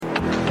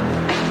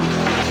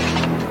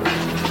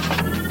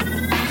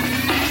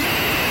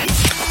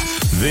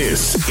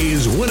This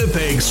is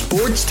Winnipeg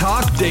Sports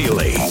Talk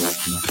Daily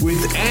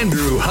with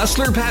Andrew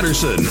Hustler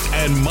Patterson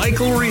and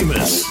Michael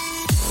Remus.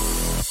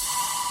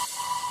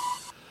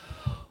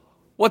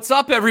 What's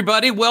up,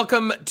 everybody?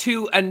 Welcome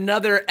to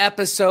another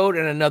episode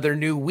and another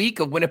new week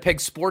of Winnipeg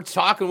Sports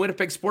Talk and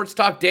Winnipeg Sports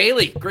Talk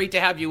Daily. Great to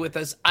have you with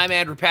us. I'm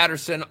Andrew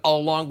Patterson,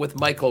 along with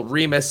Michael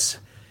Remus.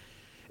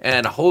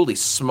 And holy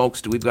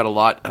smokes, we've got a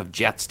lot of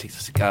Jets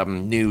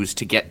news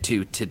to get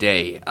to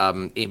today.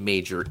 A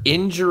major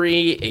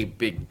injury, a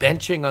big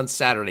benching on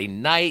Saturday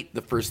night,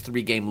 the first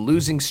three-game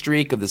losing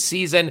streak of the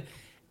season,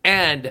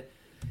 and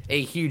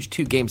a huge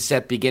two-game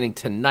set beginning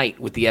tonight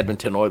with the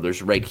Edmonton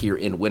Oilers right here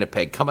in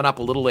Winnipeg. Coming up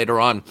a little later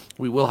on,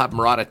 we will have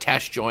Murat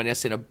Ates join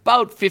us in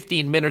about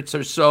 15 minutes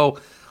or so.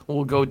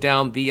 We'll go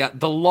down the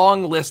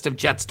long list of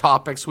Jets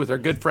topics with our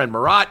good friend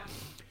Murat.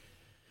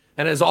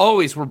 And as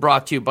always, we're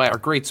brought to you by our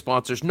great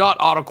sponsors, Not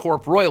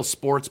Autocorp, Royal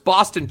Sports,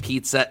 Boston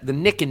Pizza, the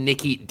Nick and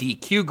Nicky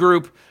DQ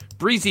Group,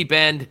 Breezy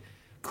Bend,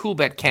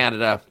 Coolbet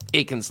Canada,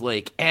 Aikens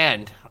Lake,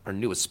 and our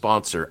newest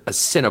sponsor,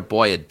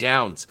 Assiniboia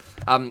Downs.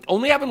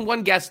 Only having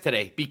one guest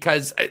today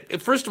because,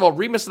 first of all,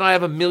 Remus and I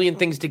have a million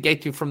things to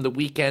get to from the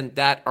weekend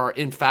that are,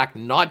 in fact,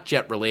 not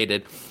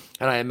Jet-related.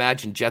 And I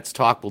imagine Jets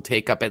Talk will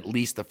take up at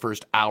least the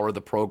first hour of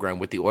the program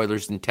with the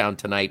Oilers in town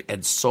tonight,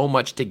 and so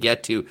much to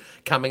get to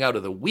coming out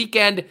of the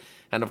weekend.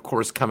 And, of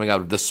course, coming out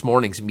of this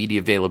morning's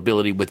media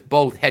availability with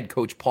both head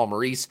coach Paul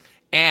Maurice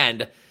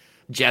and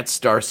Jets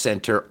star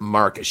center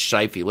Mark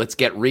Scheifele. Let's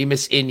get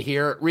Remus in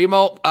here.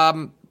 Remo,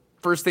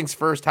 first things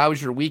first, how was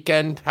your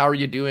weekend? How are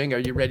you doing? Are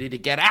you ready to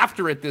get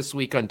after it this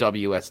week on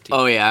WST?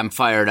 Oh, yeah, I'm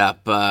fired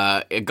up.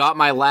 It got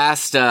my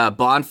last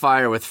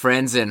bonfire with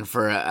friends in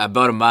for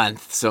about a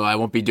month, so I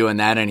won't be doing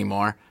that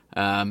anymore.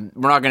 We're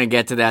not going to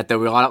get to that, though.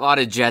 We got a lot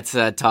of Jets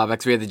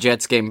topics. We had the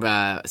Jets game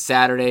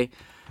Saturday.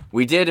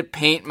 We did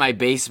paint my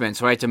basement,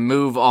 so I had to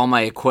move all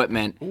my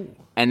equipment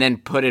and then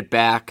put it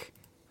back,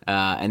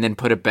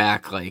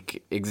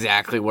 like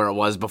exactly where it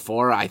was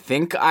before. I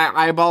think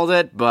I eyeballed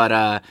it,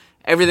 but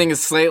everything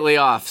is slightly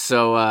off.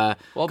 So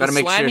gotta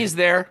make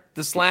sure.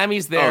 The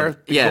Slammy's there. Oh,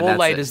 yeah, the goal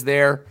light is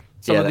there.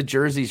 Some of the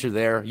jerseys are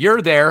there.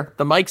 You're there.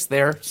 The mic's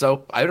there.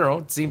 So I don't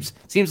know. It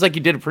seems like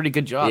you did a pretty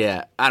good job.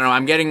 Yeah, I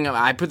don't know.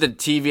 I put the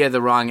TV at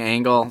the wrong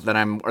angle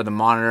or the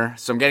monitor,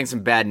 so I'm getting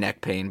some bad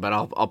neck pain. But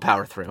I'll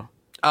power through.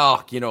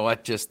 Oh, you know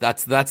what? Just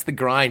that's the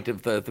grind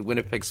of the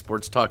Winnipeg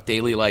Sports Talk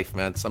daily life,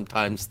 man.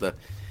 Sometimes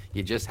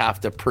you just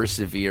have to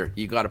persevere.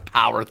 You got to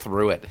power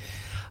through it.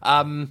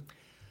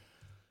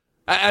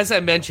 As I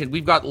mentioned,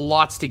 we've got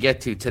lots to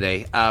get to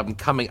today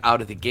coming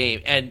out of the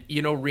game. And,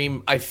 you know,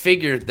 Reem, I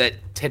figured that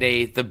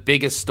today the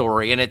biggest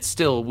story, and it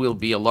still will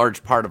be a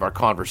large part of our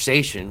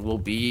conversation, will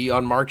be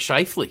on Mark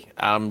Scheifele,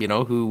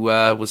 who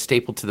was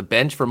stapled to the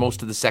bench for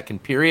most of the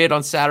second period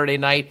on Saturday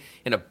night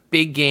in a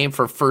big game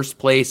for first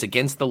place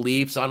against the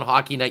Leafs on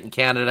Hockey Night in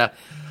Canada.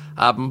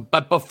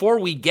 But before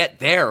we get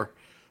there,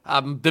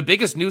 the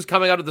biggest news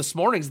coming out of this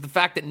morning is the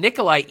fact that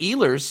Nikolai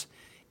Ehlers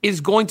is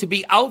going to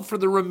be out for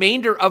the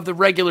remainder of the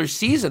regular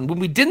season. When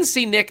we didn't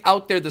see Nick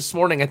out there this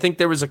morning, I think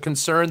there was a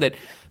concern that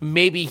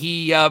maybe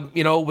he,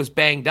 was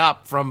banged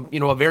up from,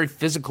 a very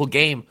physical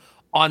game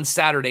on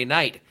Saturday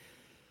night.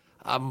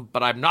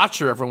 But I'm not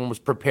sure everyone was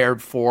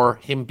prepared for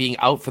him being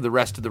out for the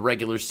rest of the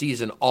regular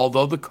season,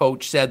 although the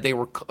coach said they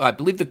were, I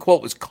believe the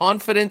quote was,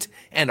 confident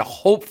and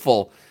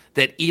hopeful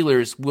that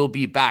Ehlers will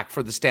be back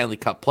for the Stanley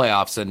Cup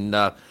playoffs. And,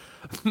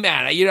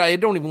 man, I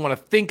don't even want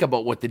to think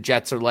about what the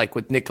Jets are like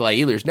with Nikolai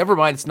Ehlers. Never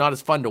mind, it's not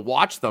as fun to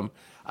watch them.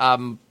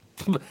 When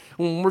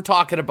we're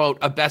talking about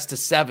a best of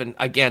seven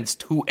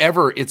against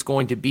whoever it's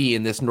going to be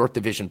in this North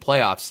Division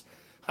playoffs,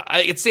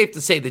 it's safe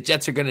to say the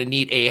Jets are going to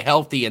need a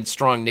healthy and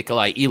strong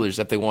Nikolai Ehlers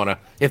if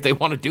they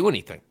want to do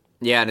anything.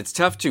 Yeah, and it's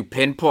tough to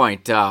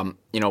pinpoint,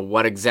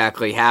 what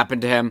exactly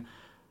happened to him.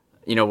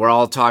 We're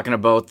all talking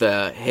about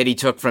the hit he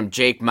took from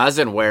Jake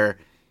Muzzin, where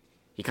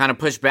he kind of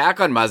pushed back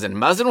on Muzzin.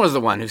 Muzzin was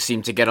the one who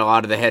seemed to get a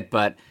lot of the hit,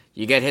 but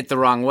you get hit the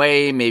wrong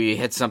way, maybe you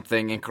hit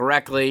something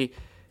incorrectly,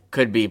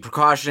 could be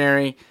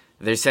precautionary.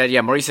 They said,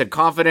 Maurice said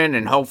confident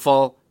and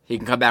hopeful he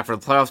can come back for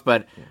the playoffs,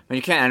 but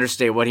you can't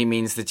understate what he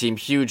means to the team.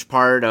 Huge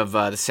part of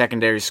the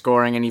secondary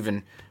scoring and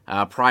even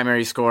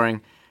primary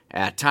scoring.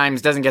 At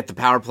times doesn't get the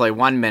power play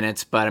 1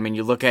 minute, but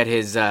you look at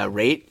his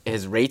rate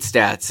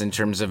stats in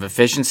terms of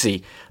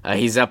efficiency.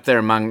 He's up there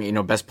among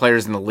best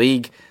players in the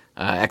league.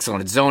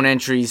 Excellent zone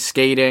entries,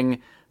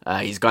 skating.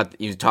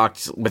 He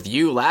talked with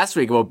you last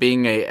week about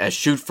being a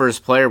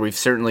shoot-first player. We've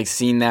certainly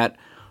seen that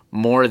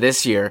more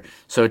this year.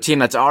 So a team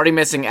that's already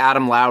missing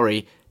Adam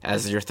Lowry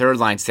as your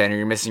third-line center,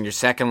 you're missing your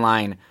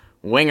second-line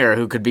winger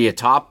who could be a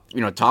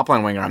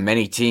top-line winger on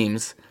many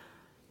teams.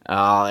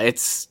 I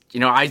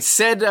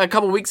said a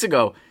couple weeks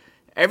ago,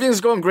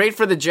 everything's going great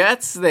for the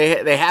Jets.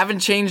 They haven't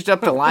changed up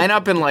the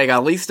lineup in like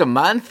at least a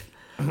month.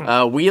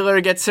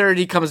 Wheeler gets hurt,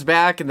 he comes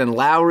back, and then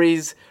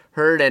Lowry's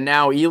hurt, and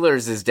now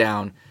Ehlers is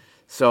down.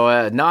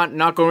 So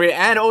not going great.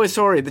 And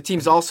the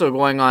team's also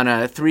going on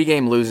a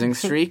 3-game losing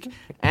streak.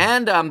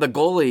 And the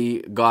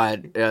goalie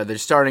got their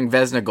starting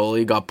Vezina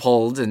goalie got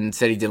pulled and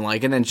said he didn't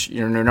like it. And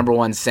then their number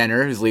one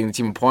center, who's leading the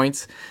team in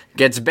points,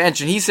 gets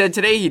benched, and he said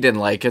today he didn't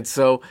like it.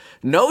 So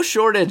no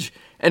shortage.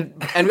 And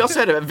we also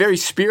had a very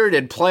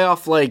spirited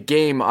playoff-like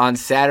game on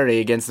Saturday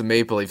against the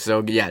Maple Leafs.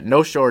 So yeah,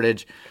 no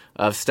shortage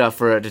of stuff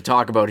to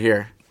talk about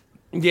here.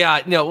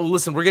 Yeah, no,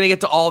 listen, we're going to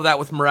get to all of that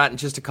with Murat in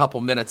just a couple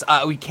minutes.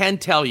 We can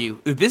tell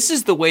you, this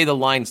is the way the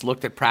lines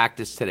looked at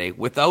practice today.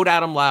 Without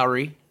Adam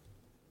Lowry,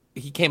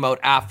 he came out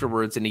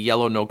afterwards in a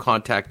yellow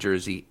no-contact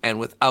jersey, and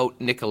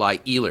without Nikolai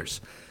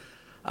Ehlers.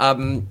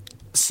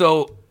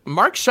 So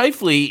Mark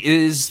Scheifele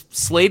is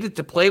slated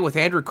to play with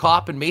Andrew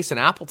Kopp and Mason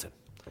Appleton,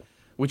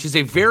 which is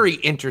a very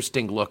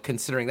interesting look,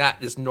 considering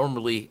that is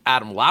normally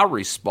Adam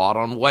Lowry's spot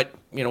on what,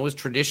 is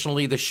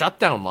traditionally the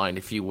shutdown line,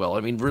 if you will. I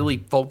mean, really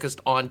focused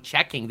on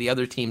checking the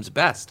other team's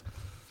best.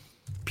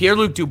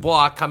 Pierre-Luc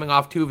Dubois, coming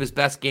off 2 of his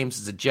best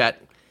games as a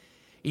Jet,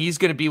 he's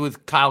going to be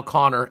with Kyle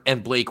Connor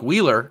and Blake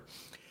Wheeler.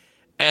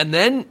 And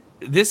then,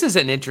 this is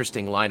an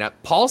interesting lineup.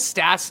 Paul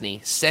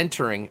Stastny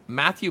centering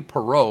Matthew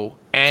Perreault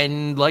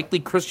and likely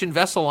Christian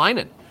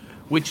Vesalainen,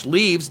 which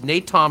leaves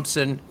Nate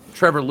Thompson,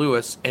 Trevor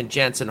Lewis, and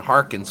Jansen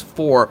Harkins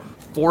for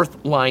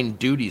fourth-line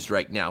duties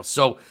right now.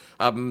 So,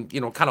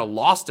 kind of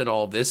lost in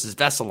all of this is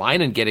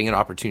Vesalainen getting an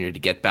opportunity to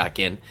get back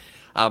in.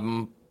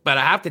 But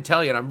I have to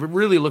tell you, and I'm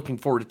really looking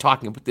forward to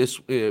talking about this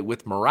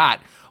with Murat,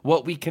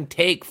 what we can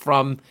take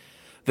from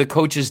the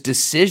coach's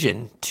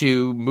decision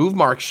to move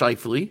Mark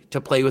Scheifele to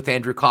play with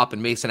Andrew Kopp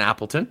and Mason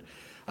Appleton,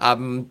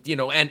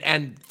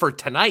 and for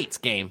tonight's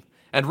game.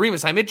 And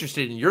Remus, I'm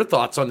interested in your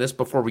thoughts on this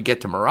before we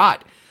get to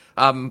Murat.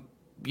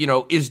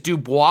 Is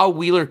Dubois,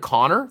 Wheeler,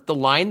 Connor the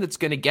line that's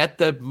going to get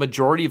the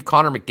majority of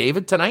Connor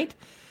McDavid tonight?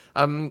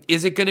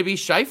 Is it going to be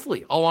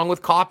Scheifele along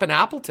with Kopp and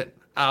Appleton?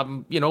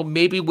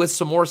 Maybe with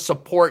some more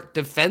support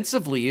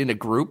defensively in a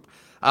group,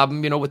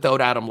 without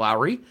Adam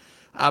Lowry,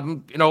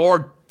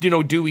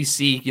 do we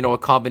see, a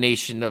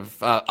combination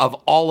of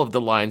all of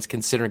the lines,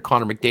 considering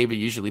Connor McDavid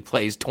usually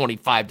plays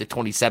 25 to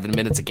 27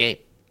 minutes a game?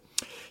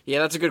 Yeah,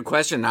 that's a good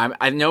question.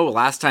 I know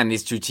last time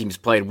these two teams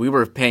played, we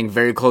were paying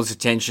very close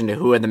attention to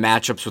who had the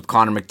matchups with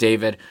Connor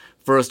McDavid.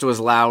 First it was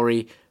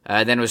Lowry,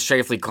 then it was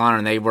Scheifele Connor,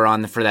 and they were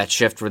on for that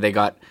shift where they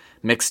got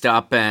mixed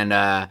up, and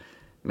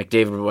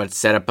McDavid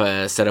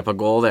set up a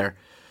goal there.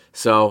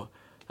 So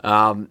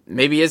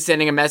maybe he is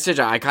sending a message.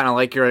 I kind of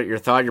like your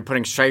thought. You're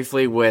putting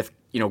Scheifele with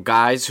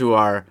guys who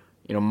are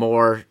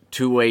more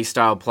two-way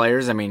style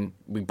players. I mean,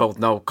 we both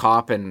know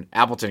Kopp and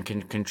Appleton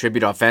can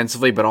contribute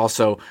offensively, but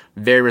also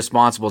very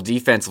responsible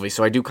defensively.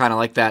 So I do kind of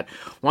like that.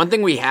 One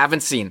thing we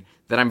haven't seen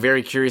that I'm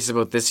very curious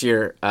about this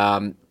year,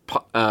 Paul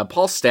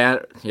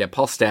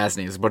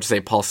Stastny. I was about to say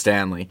Paul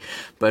Stanley,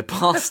 but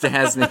Paul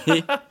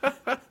Stastny.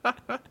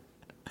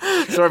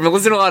 So I've been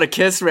listening to a lot of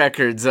Kiss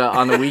records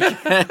on the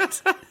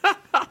weekend.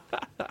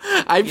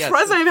 I'm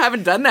surprised I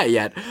haven't done that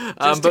yet.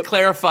 To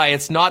clarify,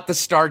 it's not the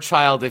star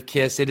child of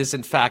Kiss. It is,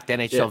 in fact,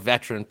 NHL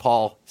veteran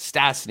Paul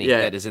Stastny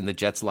that is in the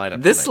Jets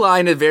lineup. This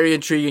line is very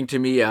intriguing to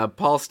me.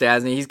 Paul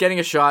Stastny, he's getting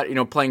a shot,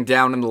 playing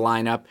down in the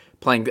lineup,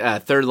 playing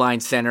third-line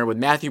center with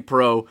Matthew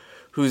Perreault,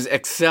 who's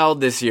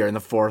excelled this year in the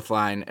fourth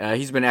line.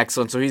 He's been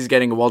excellent, so he's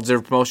getting a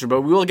well-deserved promotion.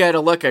 But we will get a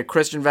look at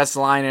Christian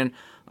Vesalainen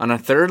on a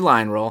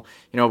third-line role.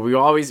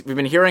 We've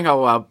been hearing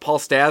how Paul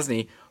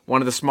Stastny,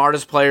 one of the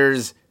smartest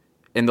players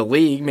in the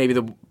league, maybe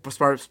the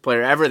smartest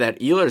player ever that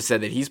Ehlers said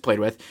that he's played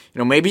with.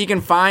 Maybe he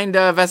can find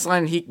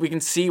Vesalainen. We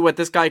can see what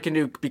this guy can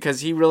do,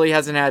 because he really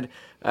hasn't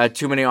had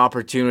too many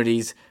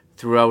opportunities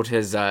throughout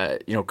his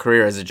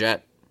career as a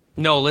Jet.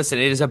 No, listen,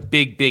 it is a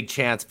big, big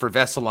chance for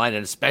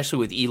Vesalainen, especially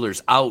with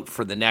Ehlers out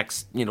for the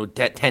next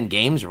 10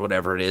 games or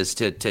whatever it is,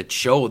 to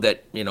show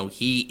that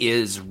he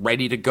is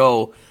ready to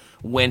go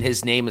when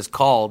his name is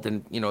called.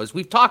 And, as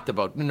we've talked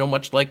about,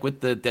 much like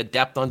with the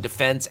depth on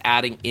defense,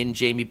 adding in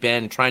Jamie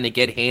Benn, trying to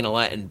get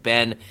Heinola and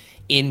Ben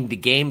in the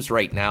games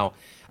right now.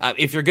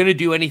 If you're going to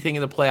do anything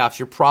in the playoffs,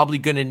 you're probably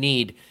going to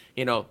need,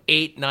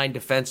 8, 9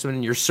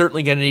 defensemen. You're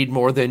certainly going to need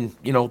more than,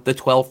 the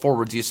 12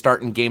 forwards you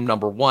start in game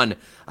number 1,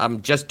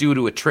 just due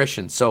to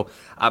attrition. So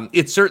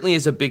it certainly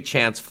is a big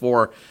chance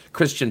for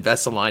Christian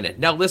Vesalainen.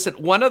 Now, listen,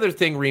 one other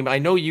thing, Reem, I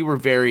know you were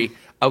very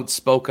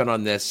outspoken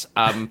on this.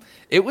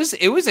 It was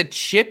a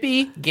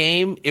chippy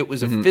game. It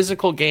was a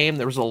physical game.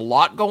 There was a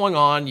lot going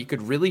on. You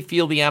could really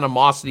feel the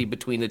animosity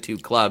between the two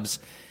clubs.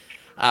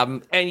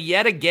 And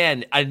yet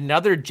again,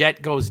 another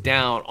Jet goes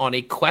down on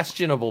a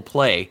questionable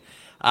play.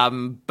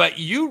 But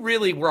you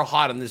really were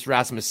hot on this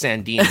Rasmus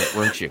Sandin bit,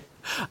 weren't you?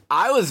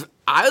 I was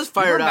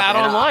fired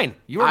up.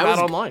 You were mad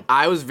online.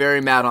 I was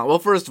very mad on. Well,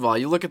 first of all,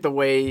 you look at the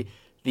way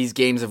these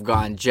games have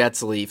gone,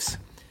 Jets, Leafs.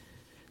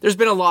 There's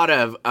been a lot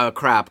of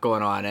crap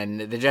going on,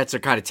 and the Jets are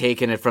kind of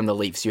taking it from the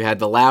Leafs. You had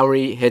the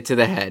Lowry hit to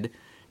the head.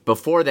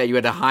 Before that, you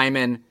had the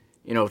Hyman,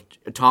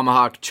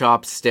 tomahawk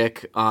chop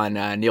stick on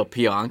Neil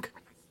Pionk.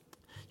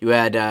 You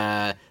had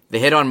the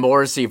hit on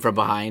Morrissey from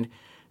behind.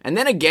 And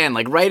then again,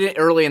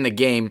 early in the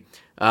game,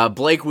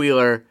 Blake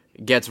Wheeler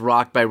gets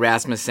rocked by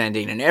Rasmus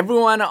Sandin. And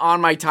everyone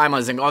on my timeline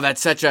is saying, oh,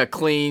 that's such a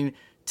clean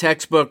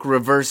textbook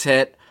reverse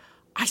hit.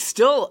 I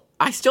still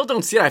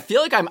don't see it. I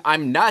feel like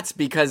I'm nuts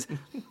because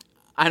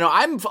I know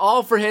I'm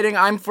all for hitting.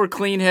 I'm for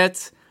clean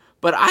hits,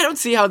 but I don't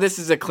see how this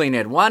is a clean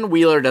hit. One,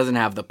 Wheeler doesn't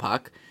have the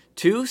puck.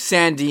 Two,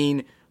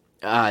 Sandin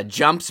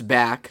jumps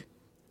back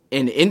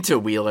into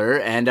Wheeler,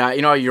 and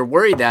you're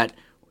worried that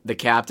the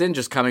captain,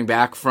 just coming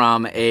back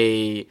from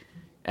a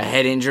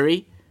head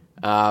injury,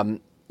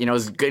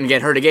 is going to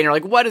get hurt again. You're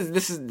like, what is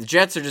this? The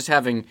Jets are just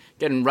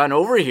getting run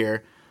over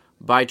here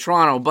by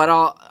Toronto. But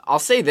I'll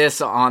say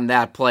this on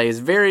that play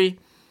is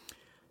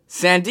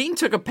Sandin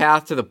took a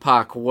path to the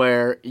puck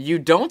where you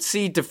don't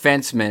see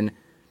defensemen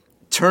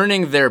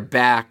turning their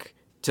back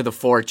to the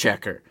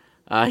forechecker.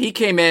 He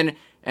came in,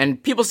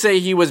 and people say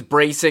he was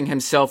bracing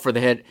himself for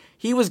the hit.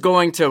 He was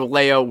going to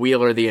lay out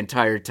Wheeler the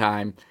entire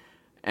time,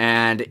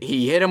 and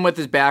he hit him with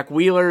his back.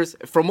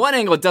 From one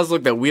angle, it does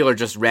look that Wheeler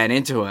just ran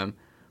into him,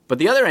 but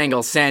the other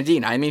angle,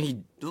 Sandin, he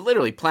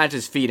literally planted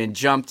his feet and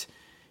jumped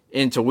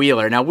into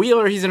Wheeler. Now,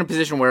 Wheeler, he's in a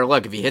position where,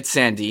 look, if he hits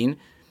Sandin,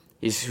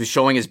 who's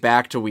showing his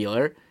back to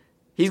Wheeler,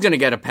 he's going to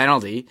get a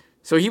penalty.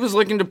 So he was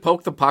looking to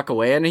poke the puck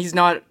away, and he's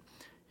not,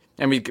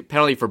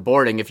 penalty for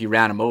boarding if you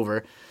ran him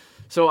over.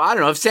 So I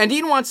don't know, if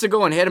Sandin wants to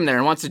go and hit him there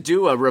and wants to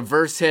do a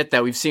reverse hit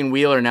that we've seen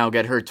Wheeler now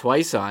get hurt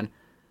twice on,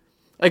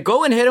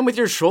 go and hit him with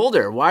your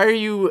shoulder. Why are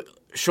you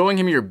showing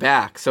him your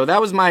back? So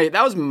that was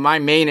my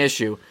main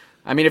issue.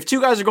 If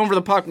two guys are going for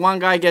the puck, one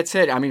guy gets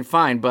hit,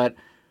 fine, but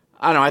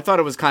I don't know, I thought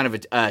it was kind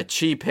of a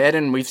cheap hit,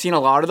 and we've seen a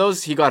lot of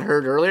those. He got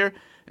hurt earlier,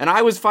 and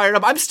I was fired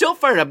up. I'm still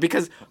fired up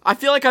because I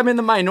feel like I'm in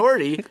the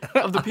minority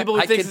of the people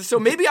who think so.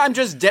 Maybe I'm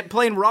just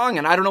plain wrong,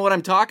 and I don't know what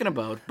I'm talking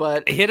about.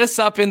 But hit us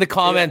up in the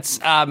comments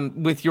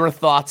with your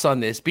thoughts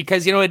on this,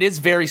 because it is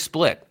very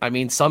split.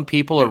 Some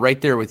people are right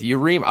there with you,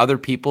 Reem. Other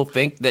people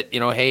think that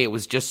hey, it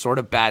was just sort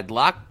of bad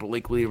luck.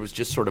 Blake Wheeler was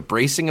just sort of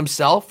bracing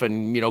himself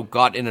and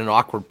got in an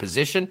awkward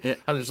position. Yeah.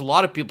 And there's a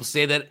lot of people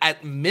say that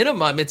at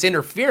minimum it's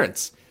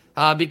interference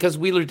because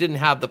Wheeler didn't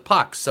have the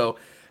puck. So.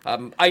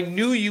 I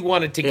knew you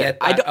wanted to get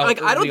that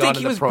I don't think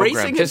he was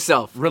bracing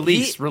himself.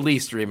 Release,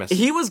 Remus.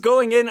 He was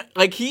going in,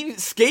 he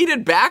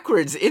skated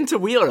backwards into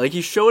Wheeler.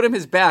 He showed him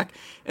his back.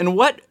 And in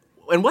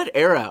what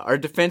era are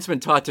defensemen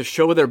taught to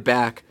show their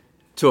back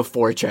to a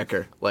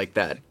forechecker like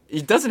that?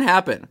 It doesn't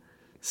happen.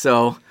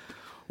 So,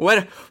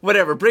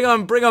 whatever. Bring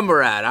on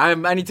Murat.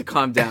 I need to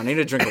calm down. I need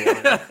a drink of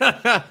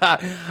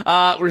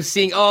water. We're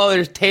seeing,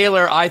 there's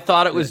Taylor. I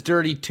thought it was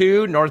dirty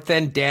too. North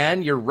End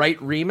Dan, you're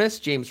right, Remus.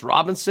 James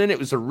Robinson, it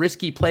was a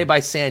risky play by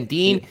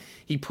Sandin.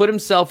 He put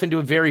himself into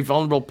a very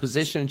vulnerable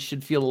position and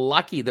should feel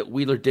lucky that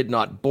Wheeler did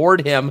not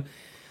board him.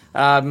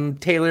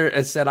 Taylor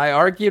has said, I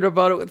argued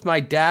about it with my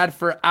dad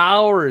for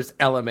hours,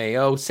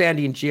 LMAO.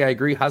 Sandy and G, I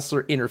agree.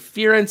 Hustler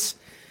interference.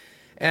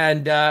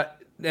 And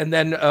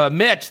then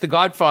Mitch, the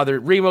Godfather,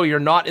 Remo, you're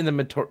not in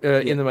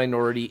the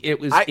minority.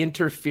 It was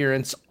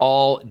interference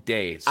all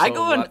day. So, I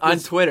go on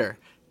Twitter.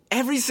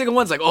 Every single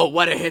one's like, "Oh,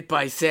 what a hit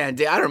by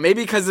Sandy." I don't know,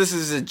 maybe because this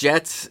is a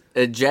Jets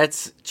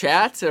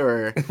chat,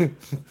 or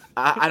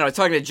I don't know.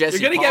 Talking to Jesse,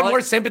 you're going to get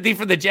more sympathy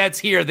for the Jets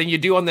here than you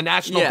do on the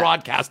national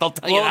broadcast. I'll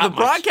tell you that. Well, the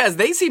broadcast,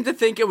 they seem to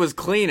think it was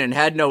clean and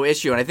had no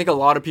issue, and I think a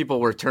lot of people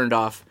were turned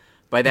off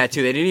by that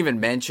too. They didn't even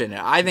mention it.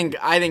 I think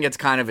it's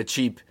kind of a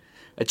cheap.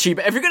 If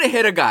you're going to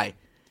hit a guy,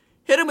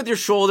 hit him with your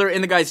shoulder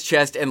in the guy's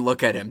chest and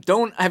look at him.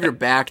 Don't have your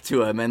back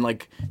to him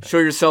and show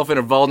yourself in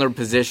a vulnerable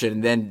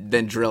position and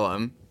then drill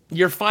him.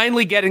 You're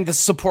finally getting the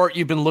support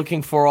you've been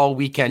looking for all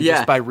weekend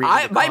just by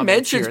reading my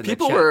mentions.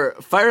 People were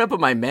fired up with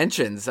my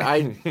mentions.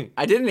 I'm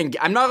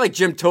not like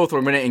Jim Toth where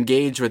I'm going to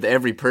engage with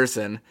every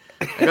person.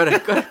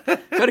 I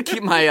gotta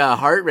keep my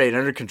heart rate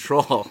under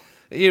control.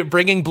 You're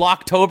bringing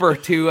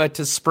Blocktober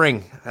to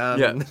spring.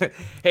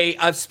 Hey,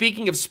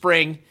 speaking of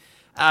spring.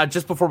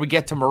 Just before we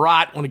get to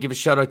Murat, I want to give a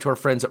shout out to our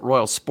friends at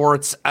Royal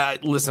Sports.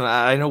 Listen,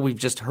 I know we've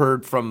just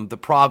heard from the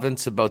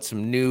province about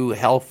some new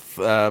health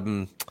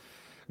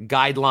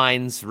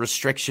guidelines,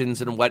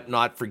 restrictions, and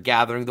whatnot for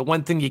gathering. The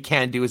one thing you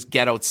can do is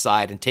get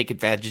outside and take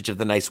advantage of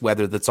the nice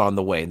weather that's on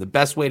the way. And the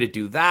best way to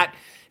do that,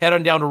 head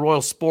on down to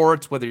Royal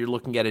Sports, whether you're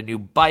looking at a new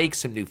bike,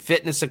 some new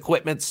fitness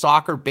equipment,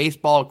 soccer,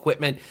 baseball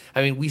equipment.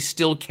 We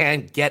still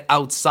can't get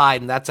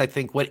outside, and that's, I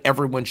think, what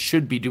everyone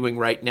should be doing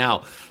right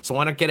now. So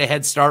why not get a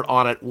head start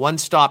on it?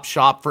 One-stop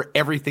shop for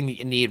everything that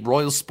you need.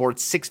 Royal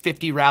Sports,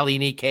 650 Raleigh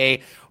and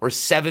EK, or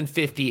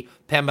 750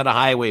 Pembina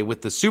Highway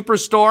with the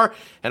Superstore.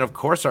 And, of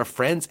course, our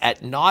friends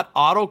at Knott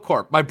Auto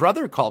Corp. My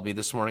brother called me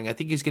this morning. I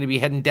think he's going to be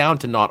heading down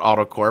to Knott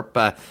Auto Corp.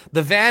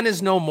 The van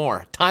is no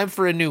more. Time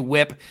for a new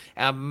whip,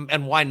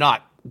 and why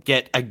not?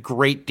 Get a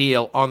great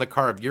deal on the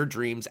car of your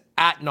dreams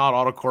at Knott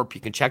Auto Corp.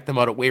 You can check them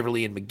out at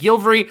Waverly and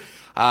McGillivray.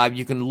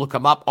 You can look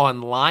them up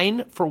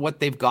online for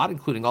what they've got,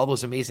 including all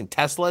those amazing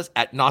Teslas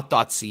at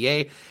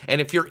knott.ca.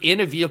 And if you're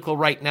in a vehicle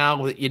right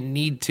now that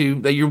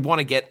you want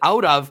to get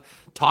out of,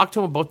 talk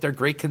to them about their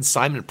great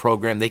consignment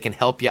program. They can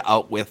help you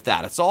out with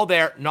that. It's all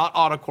there. Knott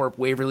Auto Corp,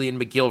 Waverly and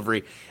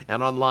McGillivray,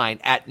 and online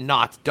at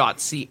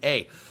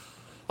knott.ca.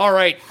 All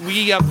right,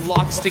 we have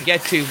lots to get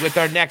to with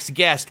our next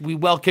guest. We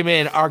welcome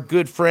in our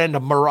good friend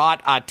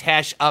Murat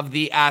Ates of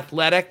The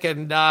Athletic.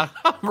 And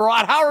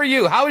Murat, how are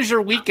you? How was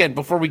your weekend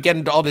before we get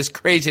into all this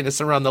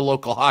craziness around the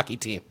local hockey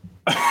team?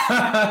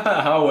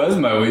 How was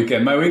my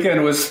weekend? My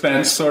weekend was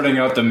spent sorting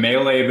out the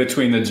melee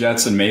between the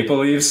Jets and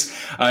Maple Leafs.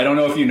 I don't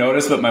know if you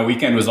noticed, but my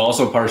weekend was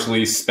also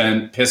partially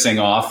spent pissing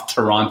off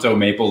Toronto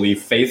Maple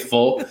Leaf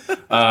faithful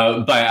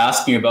by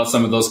asking about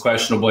some of those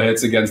questionable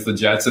hits against the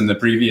Jets in the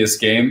previous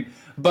game.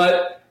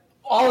 But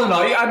all in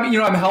all,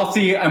 I'm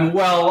healthy, I'm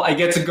well, I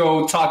get to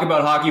go talk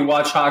about hockey,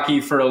 watch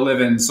hockey for a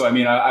living. So,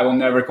 I will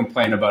never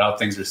complain about how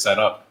things are set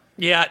up.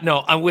 Yeah,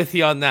 no, I'm with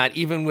you on that.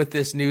 Even with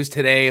this news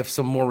today of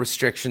some more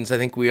restrictions, I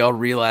think we all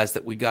realize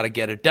that we got to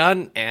get it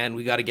done and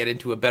we got to get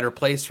into a better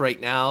place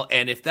right now.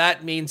 And if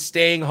that means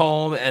staying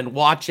home and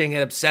watching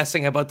and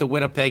obsessing about the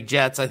Winnipeg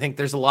Jets, I think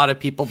there's a lot of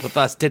people with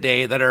us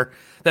today that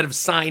have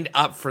signed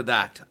up for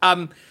that.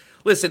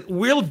 Listen,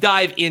 we'll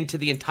dive into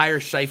the entire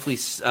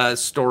Scheifele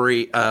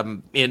story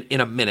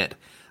in a minute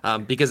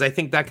because I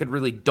think that could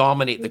really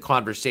dominate the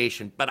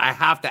conversation. But I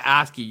have to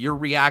ask you, your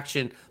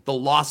reaction, the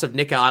loss of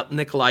Nikolai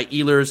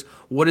Ehlers,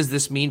 what does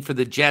this mean for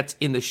the Jets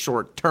in the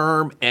short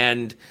term?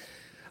 And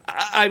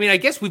I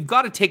guess we've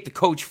got to take the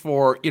coach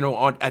for,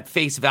 at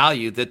face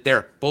value that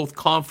they're both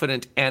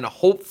confident and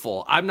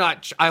hopeful.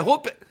 I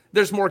hope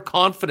there's more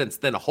confidence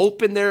than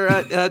hope in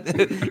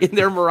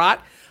their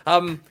Murat.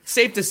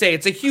 Safe to say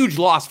it's a huge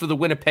loss for the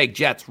Winnipeg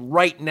Jets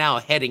right now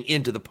heading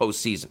into the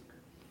postseason.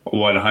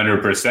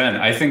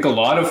 100%. I think a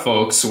lot of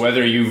folks,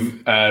 whether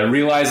you've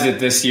realized it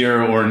this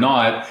year or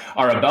not,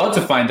 are about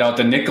to find out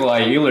that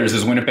Nikolai Ehlers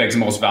is Winnipeg's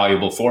most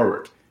valuable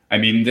forward.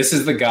 This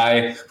is the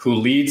guy who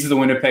leads the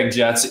Winnipeg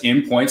Jets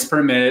in points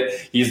per minute.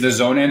 He's the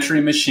zone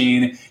entry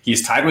machine.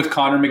 He's tied with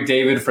Connor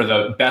McDavid for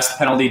the best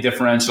penalty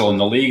differential in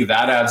the league.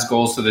 That adds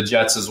goals to the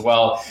Jets as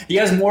well. He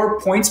has more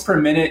points per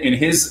minute in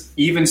his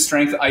even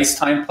strength ice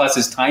time plus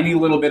his tiny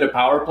little bit of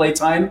power play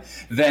time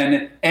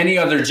than any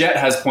other Jet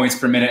has points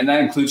per minute. And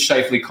that includes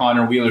Scheifele,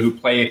 Connor, Wheeler, who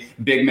play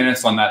big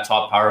minutes on that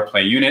top power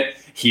play unit.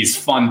 He's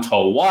fun to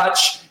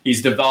watch.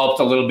 He's developed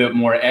a little bit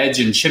more edge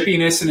and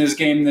chippiness in his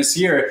game this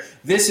year.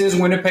 This is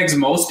Winnipeg's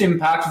most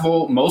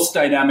impactful, most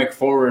dynamic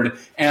forward.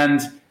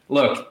 And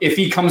look, if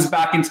he comes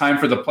back in time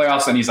for the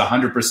playoffs and he's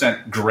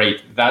 100%,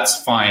 great.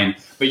 That's fine.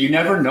 But you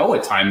never know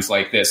at times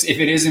like this. If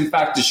it is, in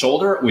fact, the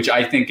shoulder, which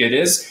I think it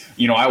is,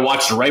 I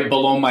watched right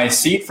below my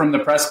seat from the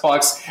press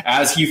box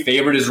as he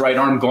favored his right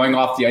arm going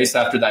off the ice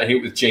after that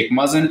hit with Jake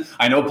Muzzin.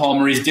 I know Paul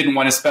Maurice didn't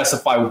want to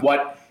specify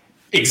what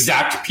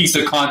exact piece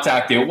of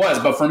contact it was,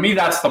 but for me,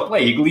 that's the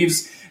play. He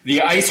leaves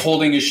the ice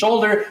holding his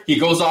shoulder, he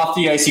goes off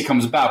the ice, he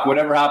comes back.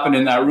 Whatever happened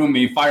in that room,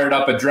 he fired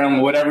up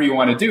adrenaline, whatever you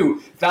want to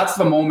do, that's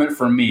the moment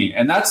for me.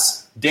 And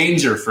that's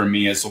danger for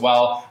me as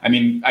well.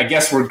 I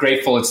guess we're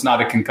grateful it's not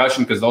a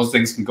concussion because those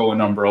things can go a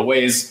number of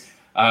ways.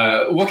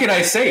 What can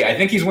I say? I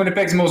think he's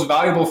Winnipeg's most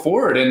valuable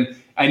forward. And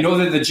I know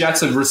that the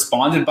Jets have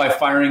responded by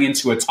firing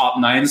into a top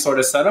 9 sort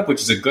of setup, which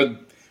is a good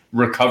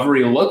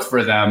recovery look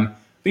for them.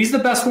 But he's the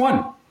best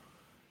one.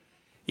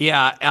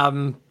 Yeah,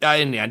 and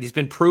he's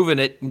been proving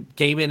it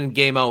game in and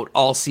game out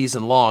all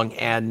season long,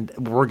 and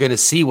we're going to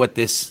see what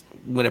this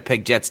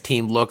Winnipeg Jets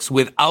team looks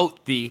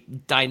without the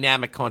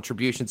dynamic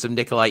contributions of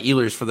Nikolai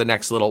Ehlers for the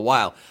next little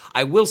while.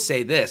 I will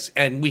say this,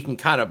 and we can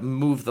kind of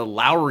move the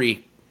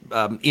Lowry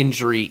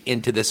injury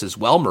into this as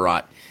well,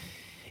 Murat,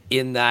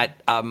 in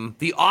that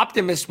the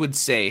optimist would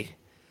say,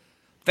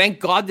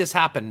 thank God this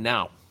happened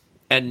now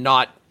and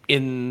not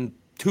in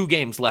 2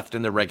 games left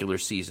in the regular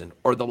season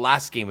or the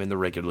last game in the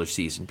regular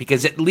season,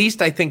 because at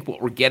least I think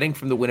what we're getting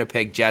from the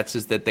Winnipeg Jets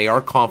is that they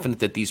are confident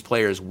that these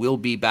players will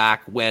be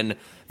back when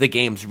the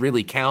games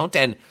really count.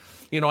 And,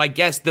 I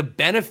guess the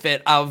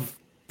benefit of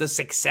the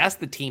success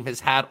the team has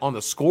had on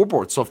the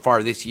scoreboard so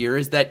far this year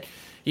is that,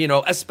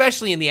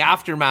 especially in the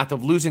aftermath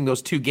of losing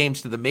those 2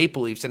 games to the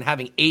Maple Leafs and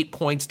having 8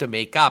 points to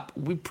make up,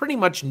 we pretty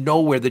much know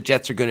where the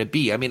Jets are going to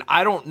be.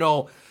 I don't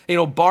know,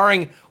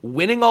 barring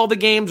winning all the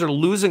games or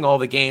losing all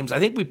the games, I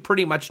think we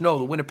pretty much know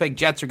the Winnipeg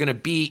Jets are going to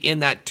be in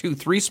that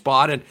 2-3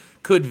 spot and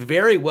could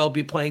very well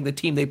be playing the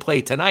team they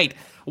play tonight.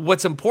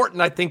 What's important,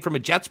 I think, from a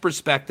Jets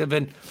perspective,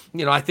 and,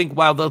 I think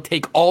while they'll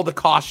take all the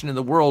caution in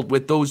the world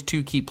with those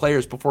 2 key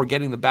players before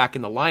getting them back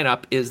in the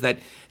lineup, is that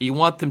you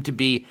want them to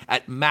be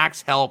at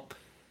max health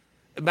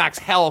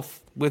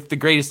with the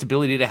greatest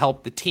ability to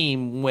help the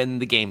team when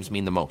the games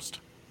mean the most.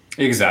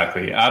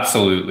 Exactly.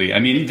 Absolutely.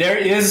 There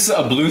is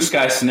a blue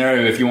sky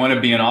scenario if you want to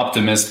be an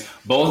optimist.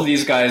 Both of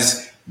these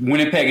guys,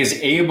 Winnipeg is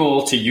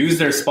able to use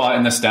their spot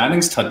in the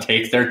standings to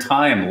take their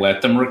time,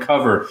 let them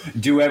recover,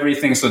 do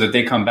everything so that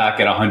they come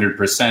back at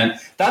 100%.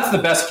 That's the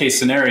best case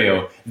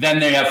scenario. Then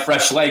they have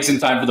fresh legs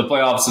in time for the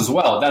playoffs as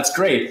well. That's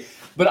great.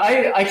 But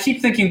I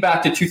keep thinking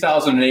back to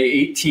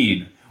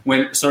 2018,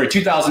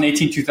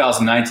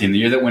 2019, the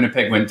year that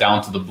Winnipeg went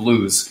down to the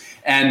Blues.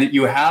 And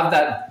you have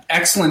that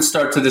excellent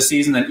start to the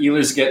season. Then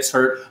Ehlers gets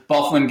hurt,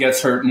 Byfuglien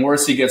gets hurt,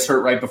 Morrissey gets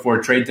hurt right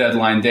before trade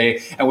deadline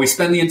day. And we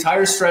spend the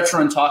entire stretch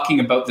run talking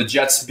about the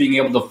Jets being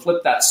able to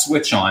flip that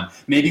switch on.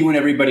 Maybe when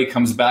everybody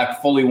comes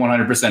back fully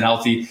 100%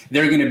 healthy,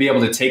 they're going to be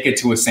able to take it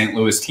to a St.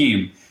 Louis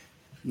team.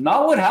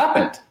 Not what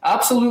happened.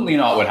 Absolutely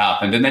not what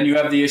happened. And then you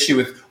have the issue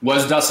with,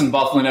 was Dustin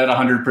Byfuglien at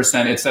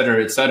 100%, et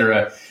cetera, et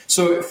cetera.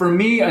 So for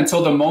me,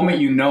 until the moment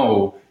you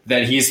know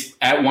that he's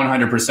at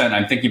 100%,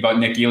 I'm thinking about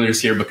Nick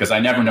Ehlers here because I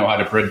never know how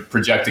to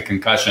project a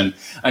concussion.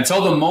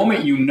 Until the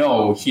moment you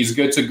know he's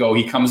good to go,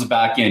 he comes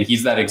back in,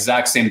 he's that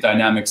exact same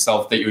dynamic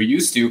self that you're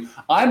used to,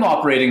 I'm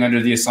operating under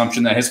the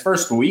assumption that his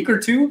first week or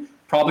two,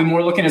 probably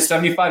more looking at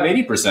 75,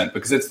 80%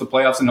 because it's the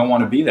playoffs and don't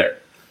want to be there.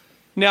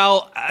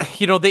 Now,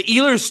 the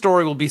Ehlers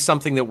story will be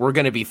something that we're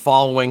going to be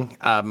following,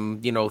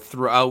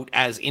 throughout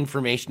as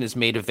information is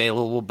made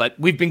available. But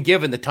we've been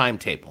given the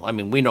timetable. I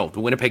mean, we know the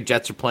Winnipeg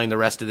Jets are playing the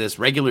rest of this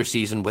regular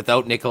season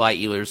without Nikolai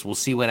Ehlers. We'll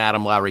see when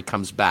Adam Lowry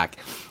comes back.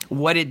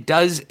 What it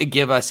does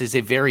give us is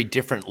a very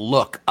different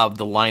look of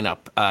the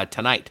lineup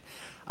tonight.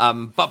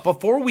 But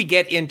before we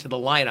get into the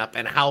lineup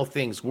and how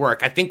things work,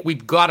 I think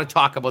we've got to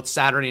talk about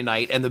Saturday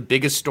night and the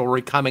biggest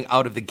story coming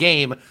out of the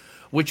game,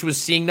 which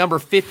was seeing number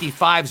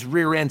 55's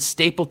rear end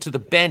stapled to the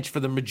bench for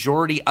the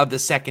majority of the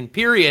second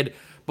period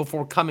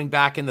before coming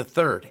back in the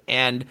third.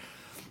 And,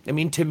 I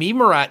mean, to me,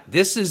 Murat,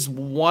 this is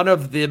one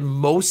of the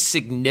most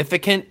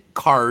significant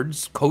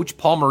cards Coach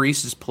Paul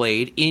Maurice has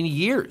played in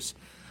years.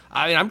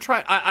 I mean,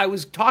 I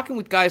was talking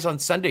with guys on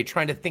Sunday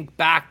trying to think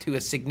back to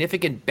a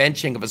significant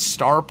benching of a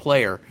star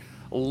player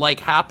like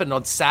happened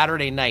on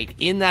Saturday night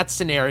in that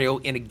scenario,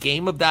 in a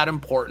game of that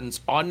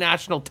importance, on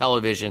national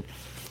television.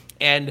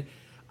 And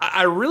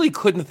I really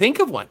couldn't think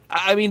of one.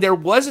 I mean, there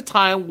was a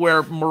time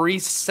where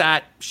Maurice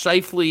sat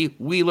Scheifele,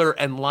 Wheeler,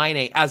 and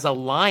Laine as a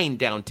line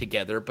down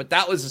together, but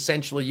that was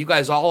essentially, you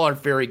guys all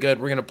aren't very good,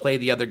 we're going to play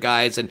the other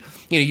guys, and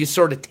you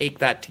sort of take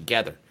that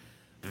together.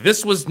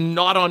 This was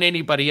not on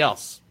anybody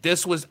else.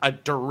 This was a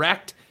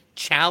direct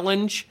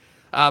challenge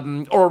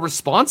or a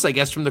response, I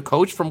guess, from the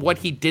coach from what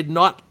he did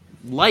not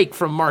like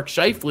from Mark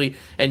Scheifele,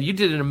 and you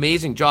did an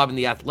amazing job in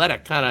The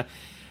Athletic kind of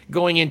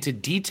going into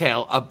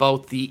detail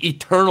about the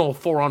eternal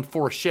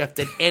 4-on-4 shift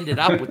that ended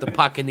up with the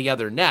puck in the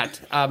other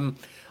net.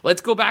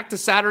 Let's go back to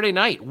Saturday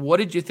night. What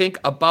did you think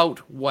about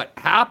what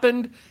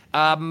happened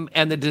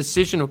and the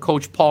decision of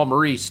Coach Paul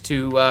Maurice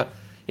to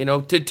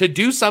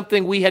do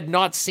something we had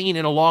not seen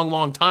in a long,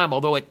 long time,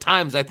 although at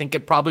times I think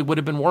it probably would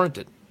have been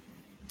warranted?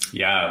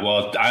 Yeah,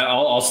 well,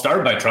 I'll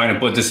start by trying to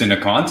put this into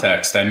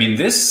context. I mean,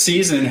 this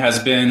season has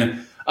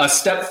been a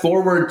step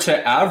forward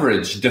to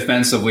average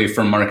defensively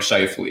from Mark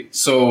Scheifele.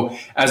 So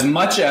as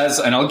much as,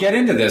 and I'll get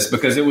into this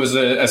because it was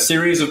a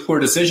series of poor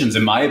decisions,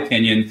 in my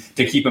opinion,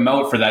 to keep him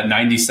out for that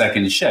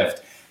 90-second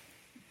shift.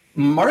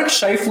 Mark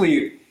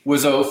Scheifele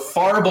was a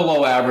far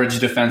below average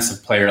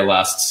defensive player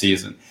last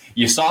season.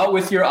 You saw it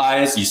with your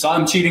eyes. You saw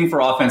him cheating for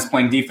offense,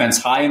 playing defense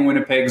high in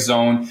Winnipeg's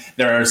zone.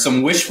 There are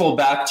some wishful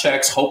back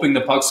checks, hoping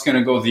the puck's going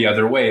to go the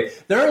other way.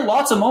 There are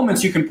lots of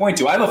moments you can point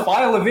to. I have a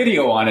file of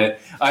video on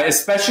it,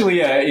 especially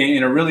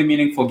in a really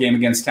meaningful game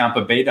against Tampa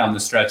Bay down the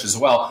stretch as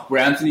well,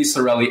 where Anthony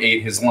Cirelli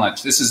ate his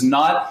lunch. This is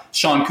not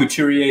Sean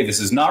Couturier.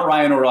 This is not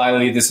Ryan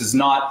O'Reilly. This is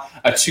not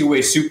a two-way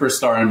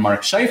superstar in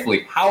Mark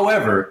Scheifele.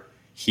 However,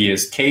 he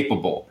is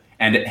capable.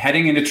 And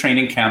heading into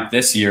training camp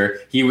this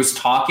year, he was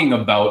talking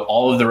about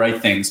all of the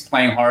right things,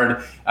 playing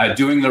hard,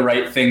 doing the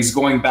right things,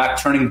 going back,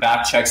 turning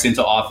back checks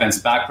into offense,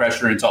 back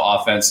pressure into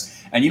offense.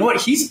 And you know what?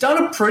 He's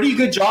done a pretty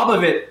good job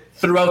of it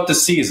throughout the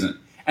season.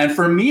 And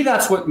for me,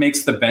 that's what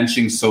makes the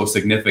benching so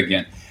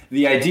significant.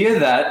 The idea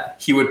that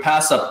he would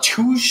pass up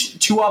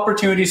two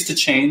opportunities to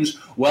change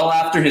well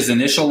after his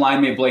initial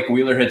line mate Blake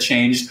Wheeler had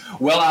changed,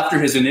 well after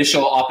his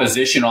initial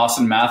opposition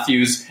Austin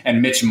Matthews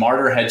and Mitch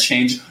Marner had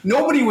changed.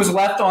 Nobody was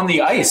left on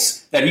the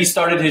ice that he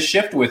started his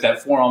shift with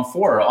at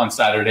 4-on-4 on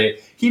Saturday.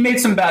 He made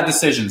some bad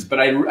decisions, but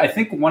I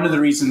think one of the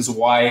reasons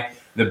why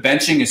the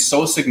benching is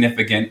so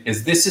significant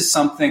is this is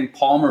something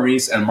Paul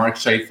Maurice and Mark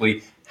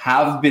Scheifele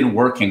have been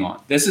working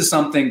on. This is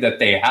something that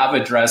they have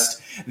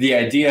addressed, the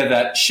idea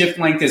that shift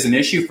length is an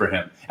issue for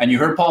him. And you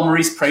heard Paul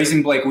Maurice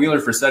praising Blake Wheeler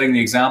for setting the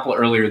example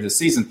earlier this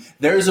season.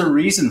 There's a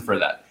reason for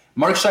that.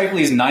 Mark Scheifele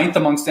is 9th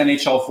amongst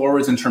NHL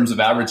forwards in terms of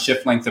average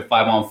shift length of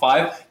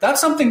 5-on-5. That's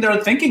something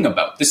they're thinking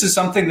about. This is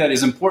something that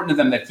is important to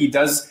them, that he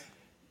does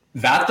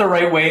that the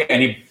right way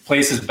and he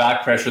plays his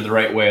back pressure the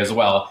right way as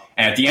well.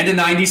 And at the end of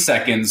 90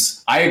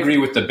 seconds, I agree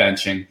with the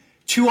benching.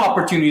 2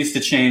 opportunities to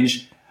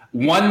change.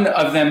 One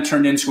of them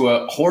turned into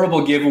a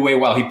horrible giveaway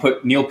while he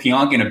put Neil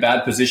Pionk in a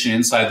bad position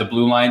inside the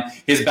blue line.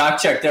 His back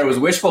check there was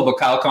wishful, but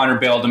Kyle Connor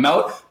bailed him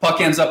out.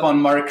 Puck ends up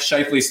on Mark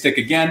Scheifele's stick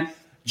again,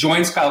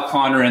 joins Kyle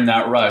Connor in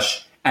that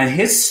rush. And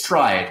his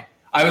stride,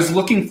 I was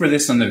looking for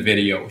this on the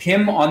video.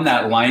 Him on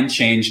that line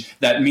change,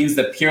 that means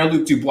that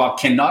Pierre-Luc Dubois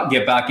cannot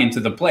get back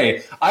into the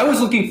play. I was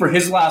looking for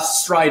his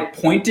last stride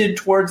pointed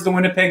towards the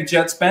Winnipeg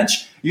Jets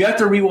bench. You have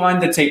to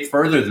rewind the tape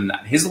further than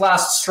that. His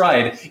last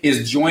stride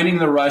is joining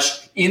the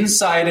rush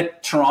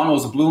inside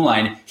Toronto's blue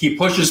line. He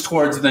pushes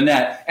towards the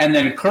net and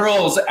then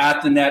curls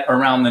at the net,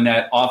 around the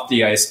net, off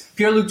the ice.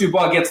 Pierre-Luc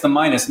Dubois gets the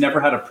minus, never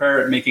had a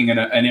prayer at making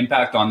an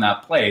impact on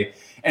that play.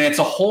 And it's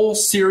a whole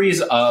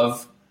series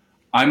of,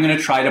 I'm going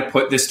to try to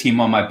put this team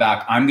on my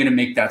back. I'm going to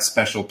make that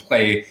special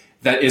play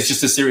that is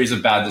just a series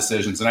of bad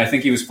decisions. And I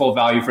think he was full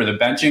value for the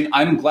benching.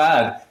 I'm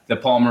glad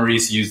that Paul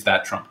Maurice used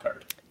that trump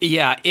card.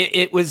 Yeah,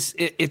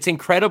 it's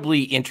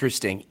incredibly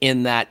interesting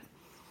in that,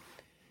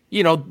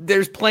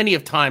 there's plenty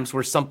of times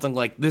where something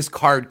like this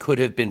card could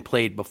have been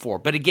played before.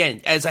 But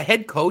again, as a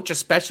head coach,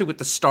 especially with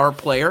the star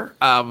player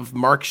of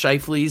Mark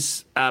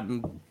Scheifele's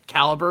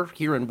caliber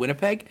here in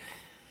Winnipeg,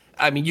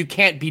 I mean, you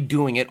can't be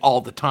doing it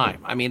all the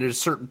time. I mean, at a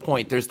certain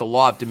point, there's the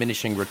law of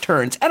diminishing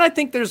returns. And I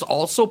think there's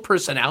also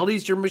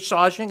personalities you're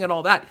massaging and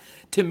all that.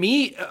 To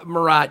me,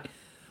 Murat,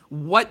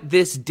 what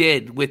this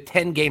did with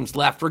 10 games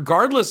left,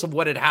 regardless of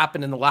what had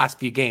happened in the last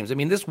few games, I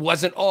mean, this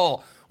wasn't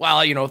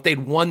if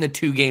they'd won the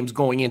 2 games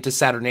going into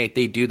Saturday night,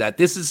 they'd do that.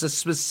 This is a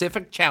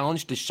specific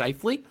challenge to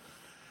Scheifele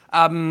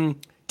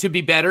to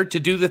be better, to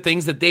do the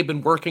things that they've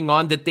been working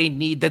on, that they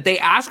need, that they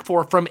ask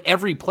for from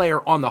every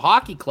player on the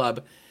hockey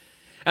club.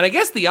 And I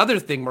guess the other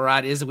thing,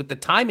 Murat, is with the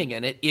timing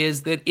in it,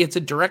 is that it's a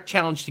direct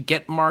challenge to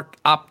get Mark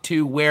up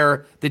to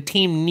where the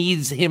team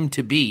needs him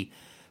to be.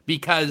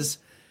 Because,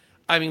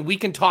 I mean, we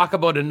can talk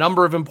about a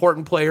number of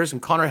important players,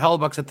 and Connor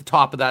Hellebuyck's at the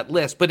top of that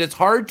list, but it's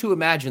hard to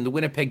imagine the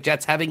Winnipeg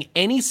Jets having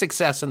any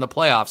success in the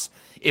playoffs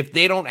if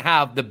they don't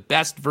have the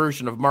best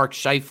version of Mark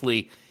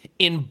Scheifele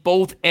in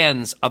both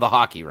ends of the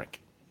hockey rink.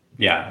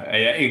 Yeah,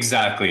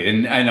 exactly.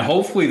 And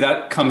hopefully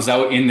that comes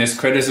out in this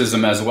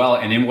criticism as well,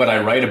 and in what I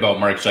write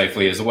about Mark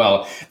Scheifele as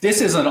well.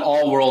 This is an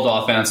all-world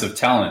offensive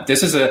talent.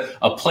 This is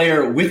a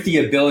player with the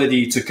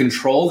ability to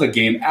control the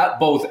game at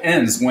both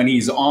ends when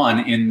he's on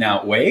in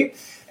that way.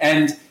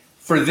 And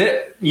for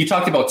this, you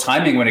talked about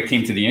timing when it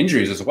came to the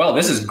injuries as well.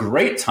 This is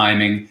great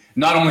timing.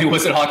 Not only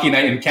was it Hockey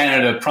Night in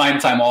Canada, prime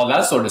time, all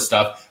that sort of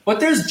stuff, but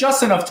there's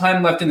just enough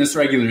time left in this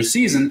regular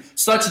season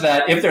such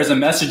that if there's a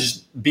message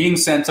being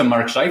sent to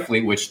Mark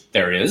Scheifele, which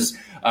there is,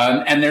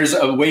 and there's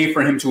a way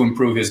for him to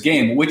improve his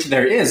game, which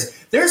there is,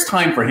 there's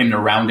time for him to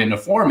round into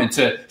form and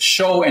to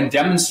show and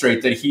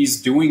demonstrate that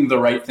he's doing the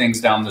right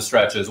things down the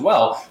stretch as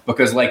well.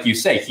 Because like you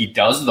say, he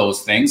does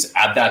those things,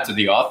 add that to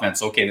the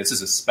offense. Okay, this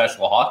is a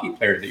special hockey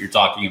player that you're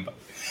talking about.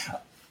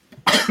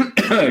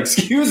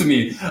 Excuse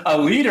me, a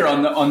leader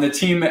on the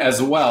team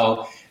as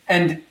well.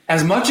 And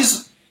as much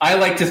as I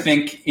like to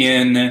think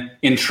in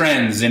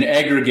trends, in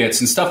aggregates,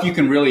 and stuff you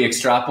can really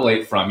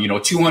extrapolate from,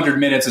 200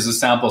 minutes is a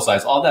sample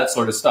size, all that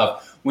sort of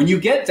stuff. When you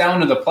get down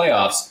to the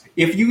playoffs,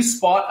 if you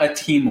spot a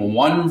team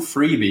one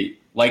freebie,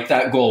 like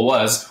that goal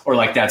was, or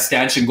like that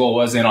stanchion goal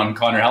was in on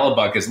Connor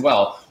Hellebuyck as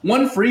well,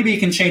 one freebie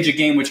can change a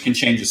game, which can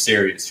change a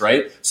series,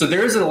 right? So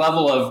there is a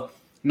level of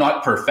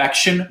not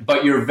perfection,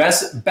 but your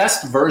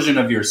best version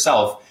of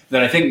yourself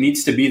that I think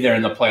needs to be there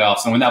in the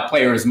playoffs. And when that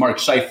player is Mark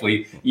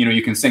Scheifele,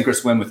 you can sink or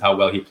swim with how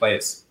well he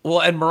plays. Well,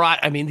 and Murat,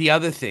 I mean, the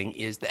other thing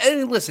is that,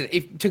 and listen,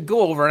 to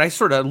go over, and I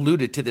sort of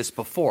alluded to this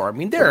before, I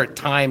mean, there are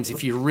times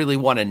if you really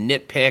want to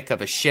nitpick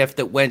of a shift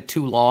that went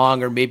too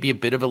long or maybe a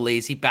bit of a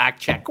lazy back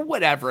check or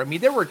whatever. I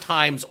mean, there were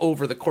times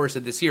over the course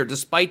of this year,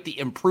 despite the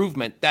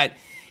improvement, that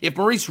if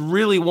Maurice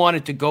really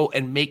wanted to go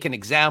and make an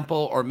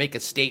example or make a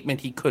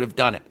statement, he could have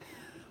done it.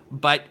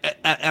 But,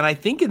 and I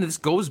think this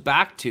goes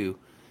back to,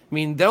 I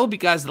mean, there'll be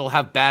guys that'll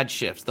have bad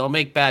shifts. They'll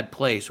make bad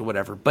plays or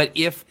whatever. But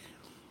if,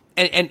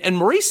 and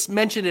Maurice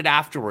mentioned it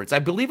afterwards. I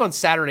believe on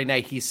Saturday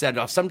night he said,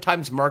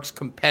 sometimes Mark's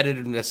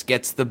competitiveness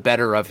gets the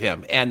better of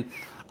him. And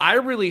I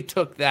really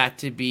took that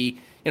to be,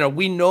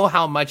 we know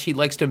how much he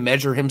likes to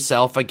measure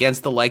himself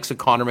against the likes of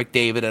Connor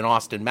McDavid and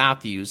Austin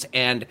Matthews.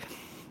 And,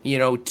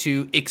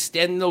 to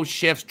extend those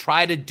shifts,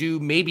 try to do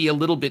maybe a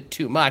little bit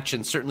too much.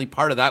 And certainly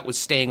part of that was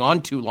staying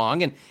on too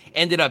long and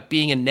ended up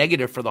being a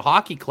negative for the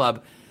hockey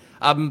club.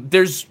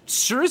 There's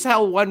sure as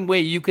hell one way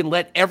you can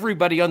let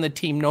everybody on the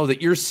team know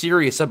that you're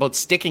serious about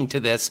sticking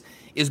to this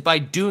is by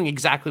doing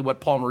exactly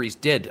what Paul Maurice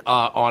did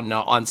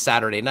on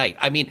Saturday night.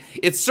 I mean,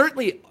 it's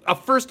certainly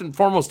first and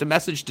foremost a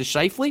message to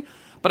Scheifele,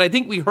 but I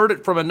think we heard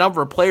it from a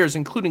number of players,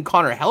 including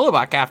Connor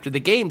Hellebuyck after the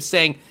game,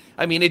 saying,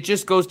 I mean, it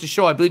just goes to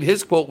show, I believe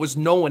his quote was,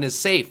 no one is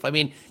safe. I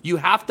mean, you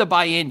have to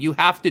buy in. You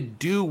have to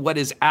do what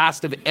is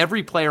asked of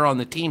every player on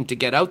the team to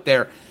get out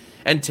there.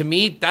 And to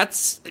me,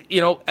 that's,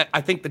 I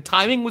think the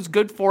timing was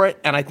good for it.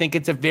 And I think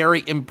it's a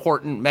very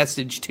important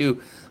message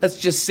to, let's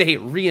just say,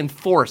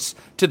 reinforce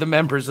to the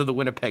members of the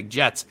Winnipeg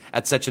Jets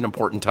at such an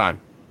important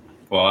time.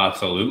 Well,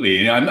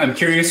 absolutely. I'm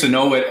curious to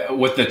know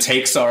what the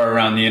takes are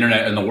around the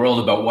internet and the world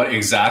about what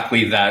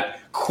exactly that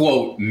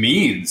quote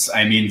means.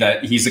 I mean,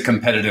 that he's a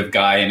competitive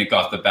guy and it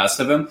got the best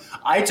of him.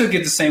 I took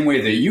it the same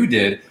way that you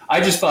did.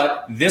 I just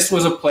thought this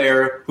was a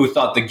player who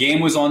thought the game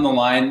was on the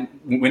line.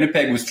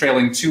 Winnipeg was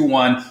trailing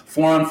 2-1,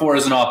 4-on-4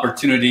 is an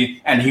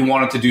opportunity, and he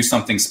wanted to do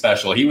something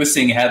special. He was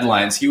seeing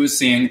headlines. He was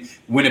seeing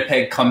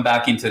Winnipeg come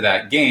back into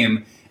that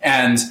game.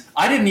 And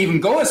I didn't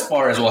even go as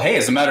far as, well, hey,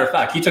 as a matter of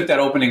fact, he took that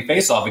opening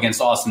faceoff against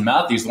Austin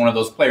Matthews, one of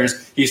those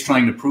players he's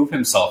trying to prove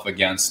himself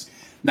against.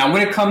 Now,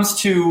 when it comes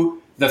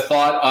to the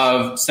thought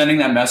of sending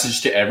that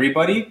message to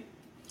everybody,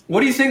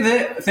 what do you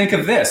think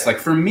of this? Like,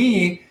 for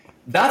me,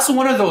 that's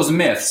one of those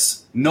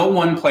myths. No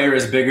one player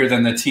is bigger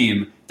than the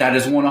team. That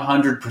is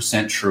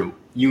 100% true.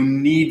 You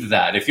need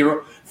that.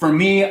 For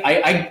me,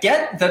 I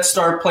get that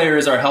star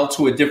players are held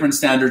to a different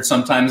standard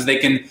sometimes. They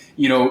can,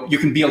 you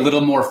can be a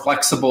little more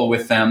flexible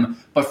with them.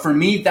 But for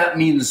me, that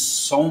means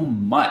so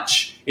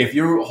much. If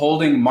you're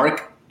holding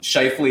Mark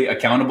Scheifele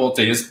accountable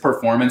to his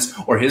performance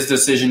or his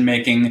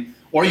decision-making,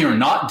 or you're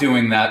not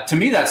doing that, to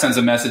me, that sends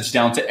a message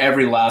down to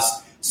every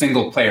last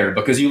single player,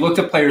 because you look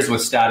at players with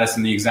status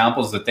and the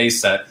examples that they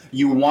set,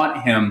 you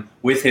want him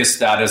with his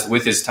status,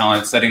 with his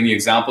talent, setting the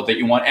example that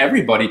you want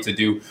everybody to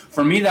do.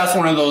 For me, that's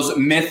one of those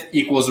myth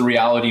equals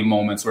reality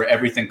moments where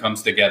everything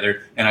comes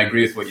together, and I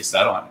agree with what you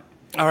said on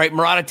it. All right,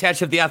 Murat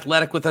Ates of The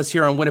Athletic with us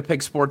here on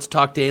Winnipeg Sports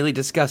Talk Daily,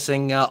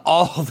 discussing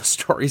all the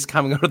stories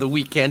coming out of the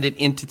weekend and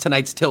into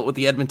tonight's tilt with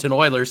the Edmonton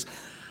Oilers.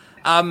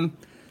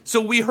 So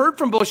we heard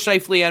from both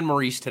Scheifele and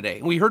Maurice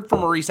today. We heard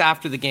from Maurice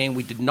after the game.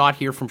 We did not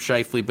hear from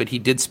Scheifele, but he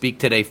did speak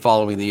today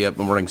following the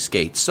morning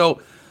skate.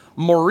 So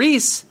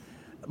Maurice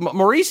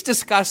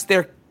discussed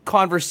their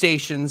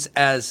conversations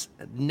as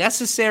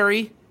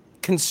necessary,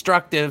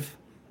 constructive,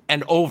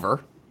 and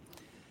over.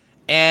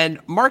 And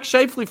Mark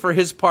Scheifele, for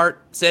his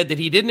part, said that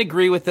he didn't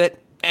agree with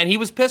it, and he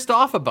was pissed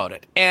off about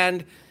it.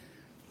 And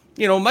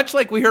much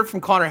like we heard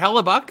from Connor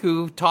Hellebuck,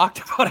 who talked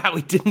about how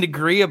he didn't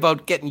agree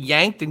about getting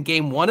yanked in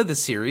Game 1 of the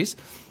series,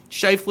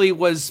 Scheifele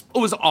was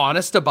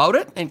honest about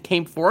it and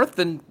came forth.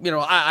 And,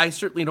 I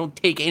certainly don't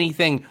take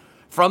anything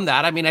from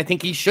that. I mean, I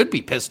think he should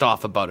be pissed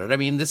off about it. I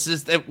mean,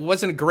 it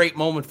wasn't a great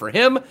moment for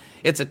him.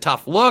 It's a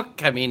tough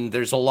look. I mean,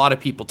 there's a lot of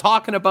people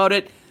talking about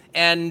it.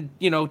 And,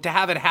 to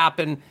have it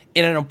happen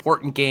in an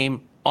important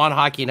game on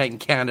Hockey Night in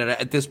Canada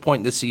at this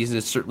point in the season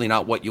is certainly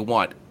not what you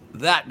want.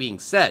 That being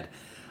said,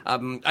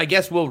 I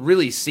guess we'll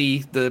really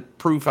see the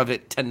proof of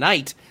it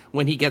tonight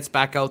when he gets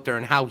back out there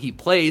and how he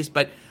plays.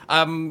 But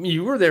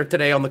you were there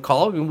today on the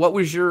call. I mean, what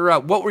were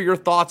your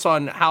thoughts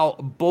on how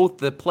both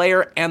the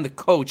player and the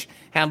coach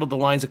handled the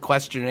lines of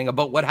questioning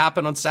about what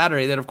happened on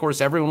Saturday that, of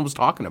course, everyone was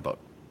talking about?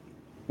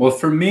 Well,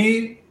 for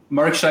me,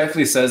 Mark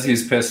Scheifele says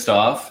he's pissed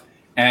off,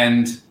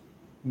 and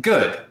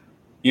good.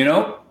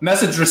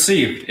 Message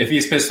received if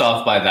he's pissed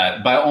off by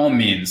that, by all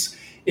means.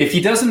 If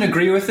he doesn't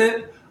agree with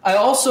it, I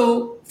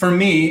also, for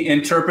me,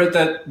 interpret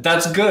that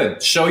that's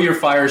good. Show your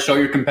fire, show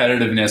your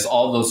competitiveness,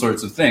 all those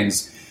sorts of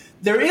things.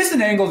 There is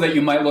an angle that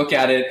you might look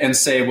at it and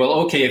say, well,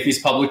 okay, if he's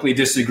publicly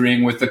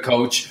disagreeing with the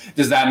coach,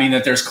 does that mean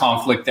that there's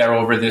conflict there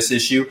over this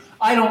issue?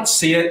 I don't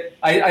see it.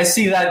 I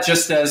see that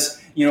just as,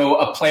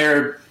 a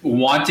player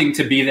wanting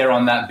to be there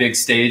on that big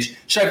stage.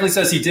 Scheifele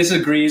says he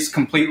disagrees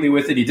completely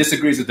with it. He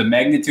disagrees with the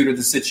magnitude of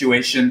the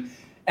situation.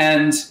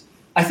 And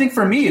I think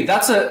for me,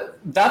 that's a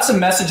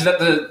message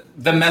that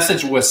the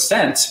message was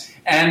sent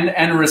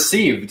and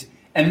received.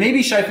 And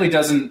maybe Scheifele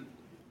doesn't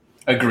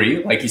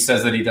agree, like he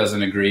says that he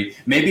doesn't agree.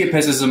 Maybe it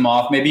pisses him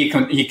off. Maybe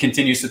he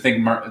continues to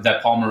think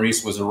that Paul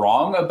Maurice was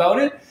wrong about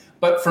it.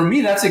 But for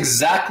me, that's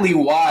exactly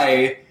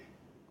why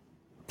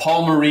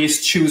Paul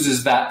Maurice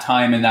chooses that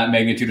time and that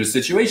magnitude of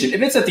situation.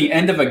 If it's at the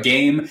end of a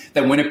game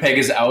that Winnipeg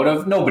is out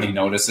of, nobody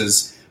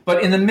notices.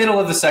 But in the middle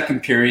of the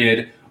second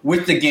period,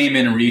 with the game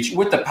in reach,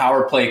 with the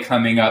power play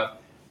coming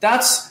up,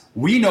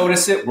 we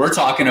notice it. We're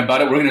talking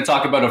about it. We're going to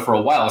talk about it for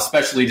a while,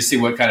 especially to see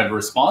what kind of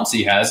response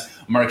he has.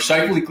 Mark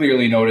Scheifele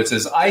clearly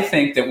notices. I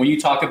think that when you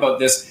talk about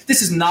this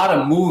is not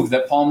a move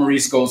that Paul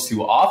Maurice goes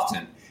to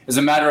often. As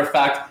a matter of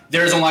fact,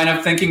 there's a line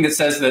of thinking that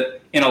says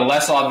that in a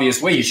less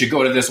obvious way, you should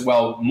go to this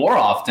well more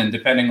often,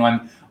 depending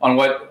on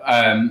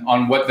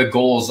what the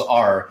goals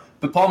are.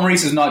 But Paul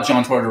Maurice is not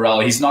John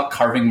Tortorella. He's not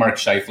carving Mark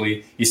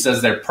Scheifele. He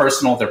says they're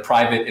personal, they're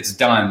private, it's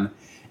done.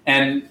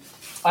 And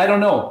I don't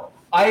know.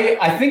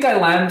 I think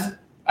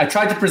I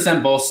tried to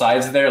present both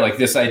sides there, like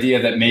this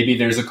idea that maybe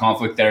there's a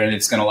conflict there and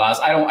it's going to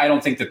last. I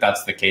don't think that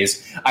that's the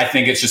case. I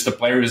think it's just a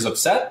player who's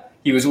upset.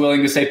 He was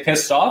willing to say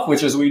pissed off,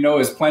 which, as we know,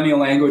 is plenty of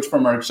language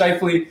from Mark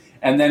Scheifele.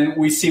 And then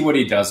we see what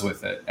he does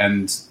with it.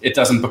 And it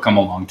doesn't become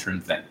a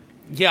long-term thing.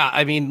 Yeah,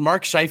 I mean,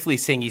 Mark Scheifele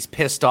saying he's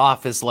pissed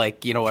off is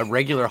like, a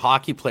regular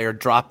hockey player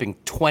dropping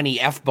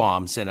 20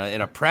 F-bombs in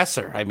a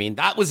presser. I mean,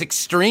 that was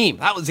extreme.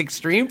 That was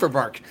extreme for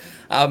Mark.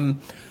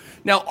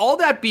 Now, all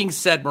that being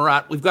said,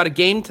 Murat, we've got a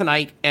game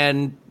tonight,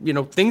 and,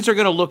 things are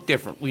going to look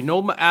different. We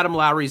know Adam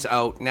Lowry's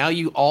out. Now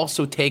you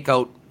also take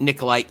out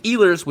Nikolai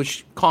Ehlers,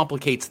 which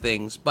complicates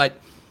things. But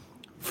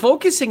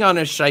focusing on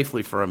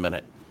Scheifele for a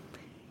minute,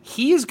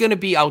 he is going to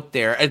be out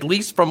there, at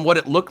least from what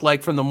it looked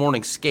like from the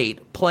morning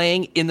skate,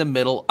 playing in the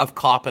middle of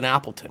Kopp and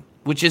Appleton.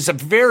 which is a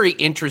very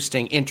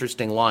interesting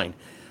line.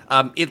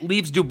 It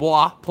leaves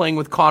Dubois playing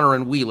with Connor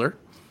and Wheeler,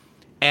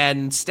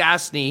 and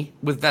Stastny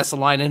with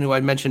Vesalainen, who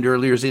I mentioned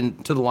earlier, is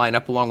into the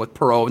lineup along with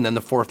Perreault, and then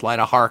the fourth line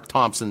of Hark,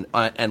 Thompson,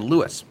 and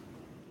Lewis.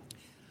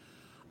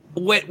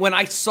 When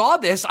I saw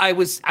this, I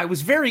was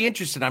very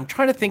interested. I'm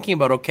trying to thinking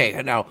about,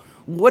 okay, now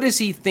what is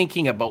he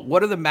thinking about?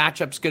 What are the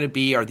matchups going to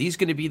be? Are these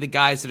going to be the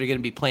guys that are going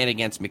to be playing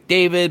against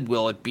McDavid?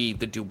 Will it be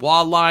the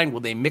Dubois line?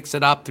 Will they mix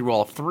it up through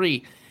all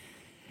three?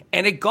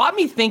 And it got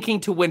me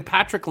thinking to when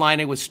Patrick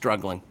Laine was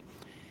struggling.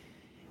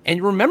 And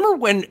you remember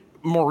when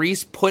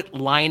Maurice put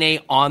Laine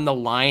on the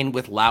line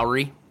with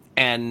Lowry?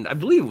 And I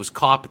believe it was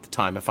Kopp at the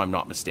time, if I'm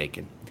not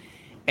mistaken.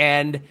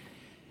 And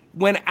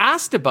when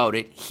asked about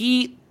it,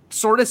 he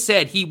sort of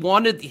said he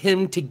wanted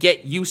him to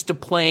get used to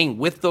playing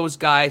with those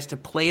guys, to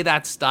play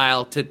that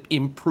style, to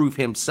improve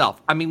himself.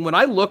 I mean, when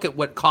I look at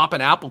what Kopp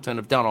and Appleton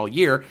have done all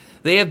year,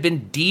 they have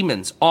been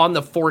demons on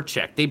the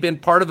forecheck. They've been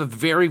part of a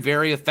very,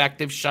 very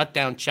effective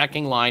shutdown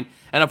checking line,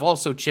 and have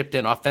also chipped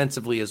in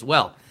offensively as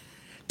well.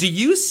 Do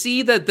you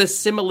see the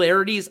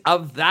similarities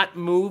of that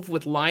move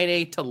with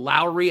Laine to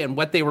Lowry and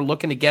what they were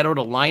looking to get out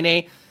of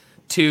Laine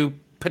to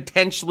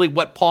potentially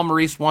what Paul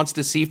Maurice wants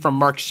to see from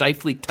Mark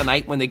Scheifele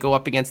tonight when they go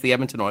up against the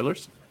Edmonton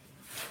Oilers?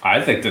 I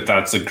think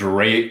that's a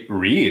great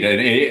read.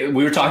 And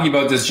we were talking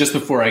about this just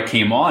before I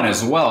came on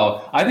as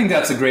well. I think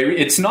that's a great read.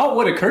 It's not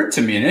what occurred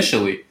to me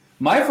initially.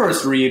 My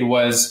first read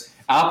was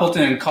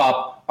Appleton and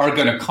Kopp are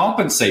going to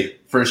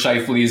compensate for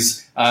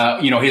Scheifele's,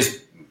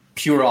 his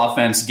pure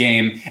offense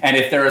game. And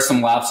if there are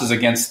some lapses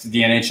against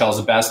the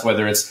NHL's best,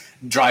 whether it's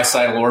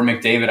Draisaitl or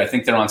McDavid, I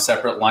think they're on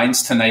separate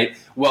lines tonight.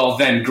 Well,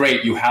 then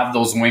great, you have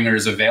those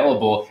wingers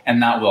available,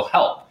 and that will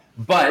help.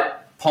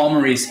 But Paul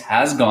Maurice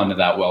has gone to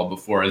that well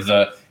before.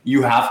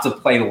 You have to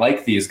play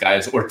like these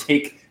guys, or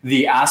take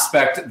the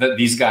aspect that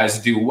these guys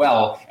do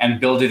well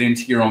and build it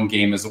into your own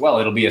game as well.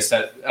 It'll be a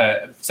set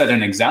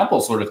an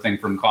example sort of thing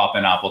from Kopp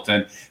and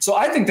Appleton. So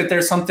I think that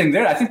there's something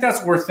there. I think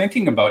that's worth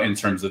thinking about in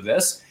terms of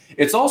this.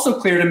 It's also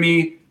clear to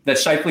me that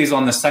Scheifele's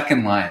on the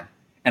second line.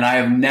 And I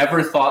have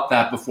never thought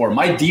that before.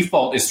 My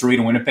default is to read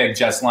a Winnipeg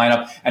Jets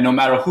lineup, and no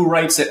matter who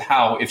writes it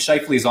how, if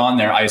Scheifele's on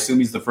there, I assume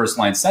he's the first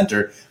line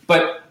center.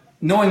 But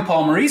knowing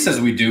Paul Maurice as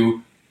we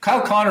do,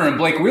 Kyle Connor and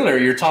Blake Wheeler are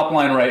your top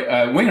line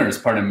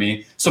wingers, pardon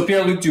me. So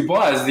Pierre-Luc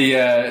Dubois is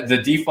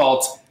the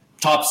default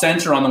top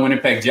center on the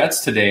Winnipeg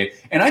Jets today.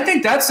 And I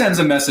think that sends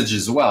a message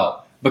as well.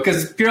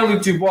 Because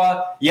Pierre-Luc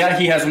Dubois, yeah,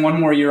 he has one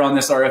more year on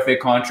this RFA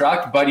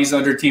contract, but he's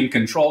under team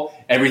control.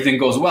 Everything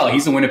goes well.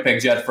 He's a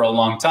Winnipeg Jet for a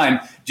long time.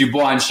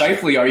 Dubois and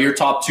Scheifele are your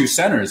top two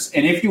centers.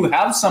 And if you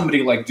have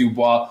somebody like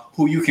Dubois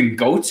who you can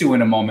go to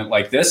in a moment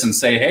like this and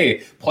say, hey,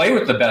 play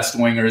with the best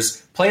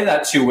wingers, play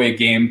that two-way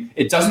game,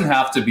 it doesn't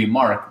have to be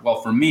Mark.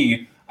 Well, for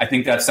me, I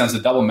think that sends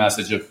a double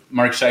message of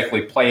Mark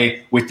Scheifele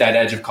play with that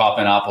edge of Kopp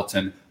and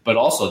Appleton. But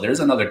also, there's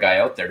another guy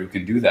out there who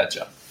can do that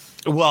job.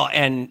 Well,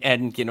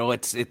 and you know,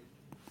 it's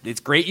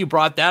great you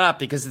brought that up,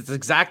 because it's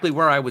exactly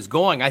where I was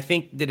going. I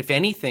think that if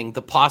anything,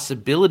 the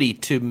possibility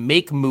to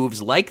make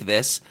moves like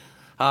this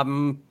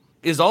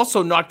is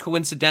also not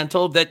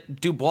coincidental that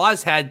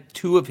Dubois had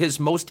two of his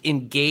most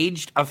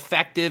engaged,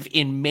 effective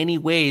in many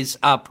ways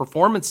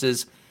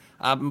performances,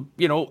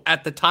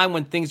 at the time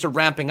when things are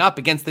ramping up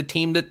against the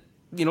team that,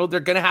 they're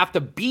going to have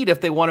to beat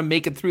if they want to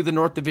make it through the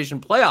North Division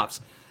playoffs.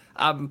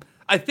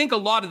 I think a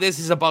lot of this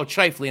is about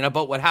Scheifele and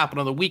about what happened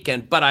on the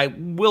weekend, but I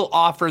will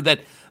offer that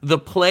the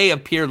play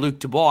of Pierre-Luc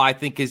Dubois, I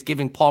think, is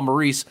giving Paul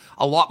Maurice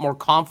a lot more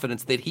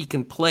confidence that he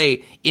can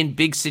play in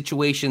big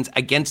situations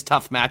against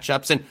tough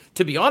matchups. And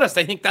to be honest,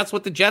 I think that's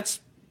what the Jets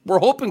were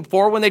hoping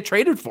for when they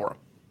traded for him.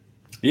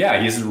 Yeah,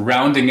 he's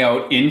rounding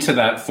out into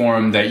that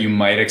form that you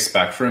might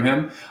expect from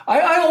him.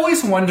 I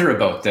always wonder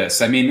about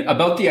this. I mean,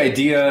 about the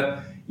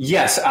idea...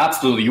 Yes,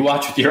 absolutely. You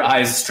watch with your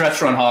eyes.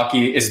 Stretch run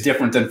hockey is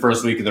different than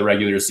first week of the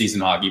regular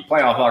season hockey.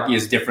 Playoff hockey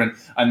is different,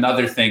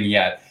 another thing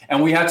yet.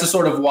 And we had to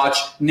sort of watch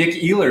Nick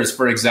Ehlers,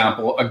 for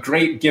example, a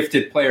great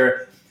gifted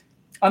player.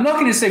 I'm not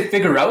going to say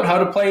figure out how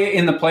to play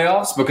in the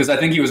playoffs, because I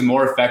think he was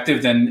more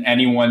effective than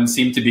anyone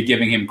seemed to be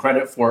giving him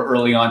credit for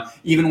early on,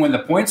 even when the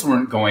points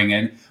weren't going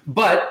in.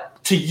 But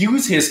to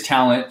use his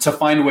talent to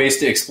find ways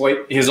to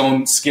exploit his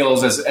own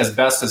skills as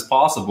best as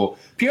possible.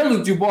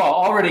 Pierre-Luc Dubois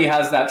already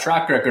has that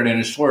track record in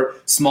a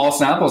short, small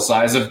sample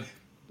size of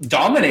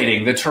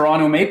dominating the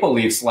Toronto Maple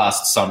Leafs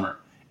last summer.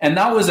 And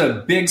that was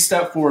a big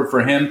step forward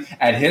for him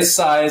at his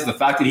size, the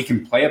fact that he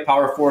can play a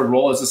power forward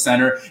role as a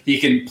center, he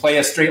can play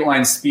a straight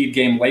line speed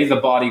game, lay the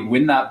body,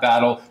 win that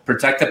battle,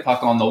 protect the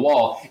puck on the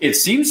wall. It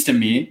seems to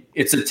me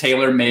it's a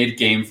tailor-made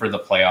game for the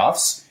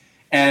playoffs.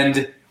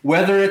 And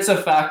whether it's a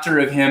factor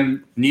of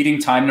him needing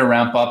time to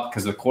ramp up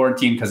because of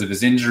quarantine, because of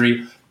his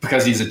injury,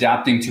 because he's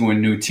adapting to a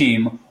new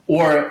team,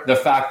 or the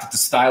fact that the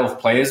style of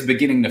play is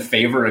beginning to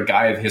favor a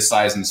guy of his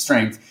size and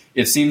strength,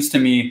 it seems to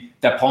me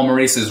that Paul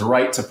Maurice is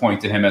right to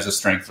point to him as a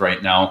strength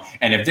right now.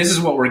 And if this is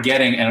what we're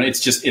getting, and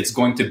it's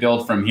going to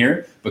build from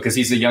here because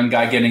he's a young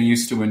guy getting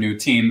used to a new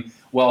team,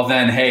 well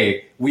then,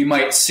 hey, we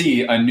might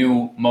see a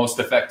new most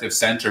effective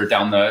center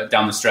down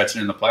the stretch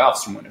and in the playoffs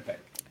from Winnipeg.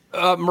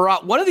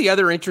 Murat, one of the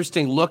other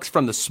interesting looks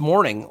from this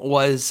morning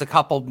was a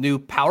couple new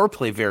power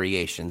play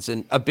variations,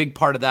 and a big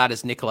part of that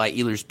is Nikolai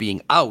Ehlers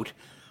being out.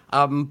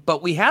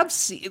 But we have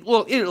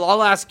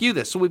I'll ask you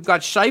this. So we've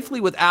got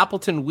Scheifele with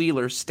Appleton,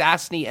 Wheeler,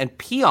 Stastny, and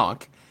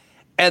Pionk,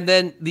 and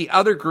then the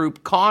other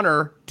group,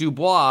 Connor,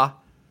 Dubois,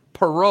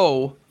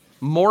 Perreault,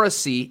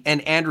 Morrissey,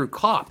 and Andrew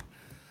Kopp.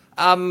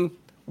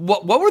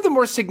 What were the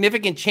more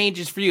significant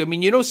changes for you? I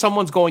mean,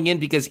 someone's going in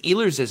because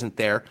Ehlers isn't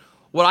there.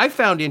 What I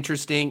found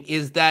interesting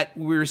is that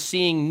we're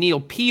seeing Neil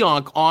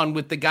Pionk on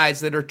with the guys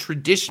that are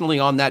traditionally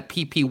on that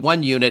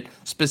PP1 unit,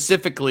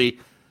 specifically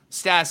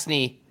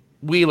Stastny,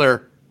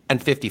 Wheeler,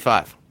 and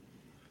 55.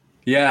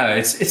 Yeah,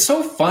 it's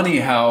so funny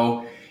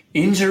how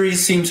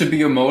injuries seem to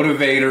be a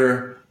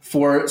motivator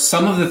for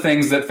some of the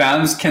things that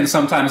fans can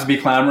sometimes be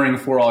clamoring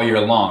for all year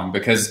long,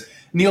 because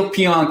Neil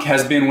Pionk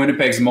has been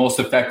Winnipeg's most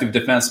effective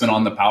defenseman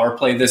on the power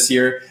play this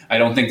year. I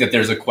don't think that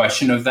there's a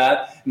question of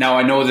that. Now,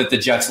 I know that the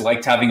Jets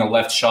liked having a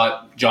left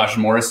shot Josh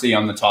Morrissey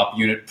on the top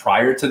unit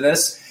prior to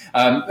this,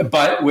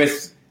 but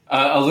with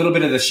a little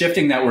bit of the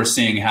shifting that we're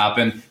seeing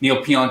happen, Neil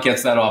Pionk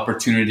gets that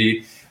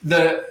opportunity.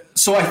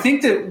 So I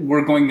think that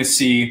we're going to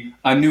see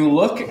a new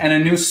look and a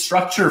new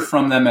structure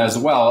from them as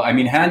well. I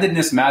mean,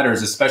 handedness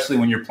matters, especially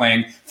when you're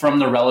playing from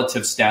the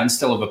relative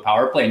standstill of a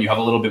power play and you have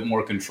a little bit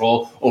more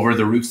control over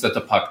the routes that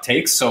the puck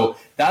takes. So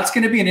that's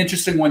going to be an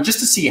interesting one just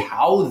to see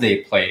how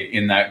they play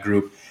in that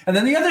group. And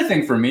then the other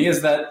thing for me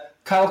is that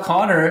Kyle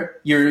Connor,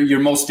 your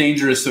most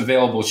dangerous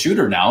available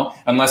shooter now,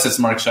 unless it's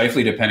Mark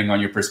Scheifele, depending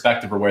on your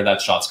perspective or where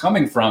that shot's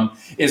coming from,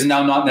 is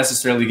now not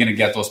necessarily going to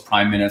get those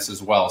prime minutes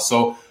as well.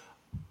 So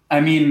I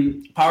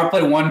mean, power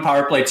play 1,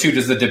 power play 2,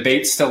 does the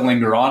debate still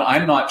linger on?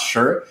 I'm not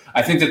sure.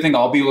 I think the thing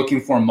I'll be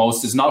looking for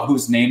most is not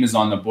whose name is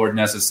on the board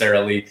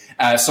necessarily,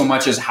 so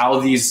much as how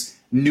these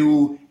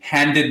new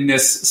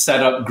handedness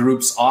setup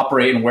groups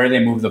operate and where they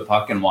move the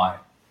puck and why.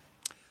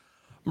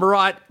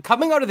 Murat,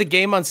 coming out of the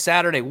game on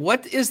Saturday,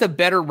 what is the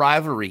better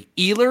rivalry,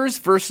 Ehlers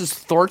versus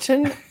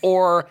Thornton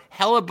or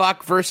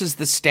Hellebuck versus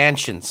the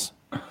Stanchions?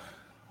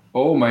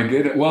 Oh my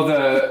goodness! Well,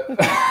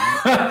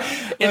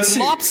 it's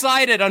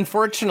lopsided,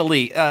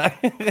 unfortunately.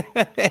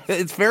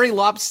 It's very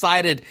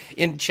lopsided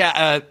in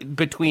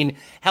between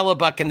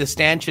Hellebuck and the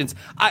Stanchions.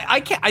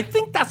 I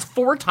think that's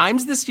 4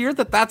 times this year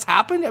that's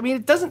happened. I mean,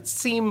 it doesn't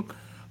seem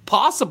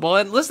possible.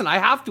 And listen, I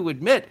have to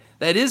admit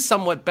that is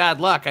somewhat bad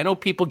luck. I know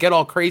people get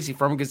all crazy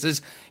for him because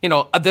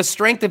the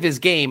strength of his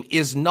game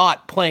is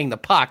not playing the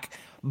puck.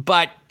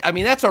 But I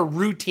mean, that's a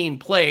routine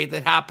play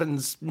that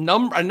happens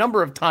a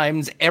number of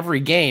times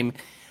every game.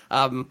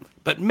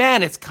 But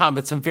man, it's come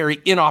at some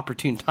very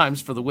inopportune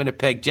times for the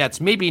Winnipeg Jets,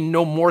 maybe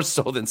no more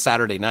so than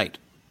Saturday night.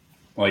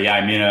 Well, yeah,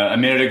 I mean, a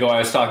minute ago I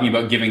was talking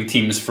about giving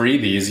teams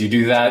freebies. You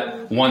do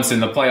that once in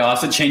the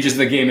playoffs, it changes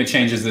the game, it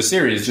changes the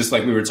series, just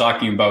like we were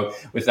talking about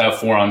with that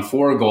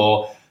 4-on-4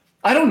 goal.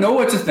 I don't know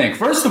what to think.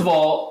 First of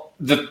all,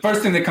 the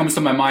first thing that comes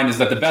to my mind is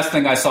that the best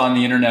thing I saw on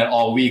the internet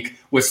all week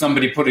was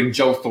somebody putting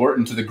Joe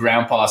Thornton to the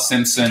Grandpa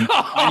Simpson.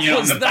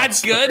 Was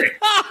that good?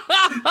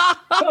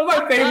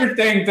 My favorite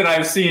thing that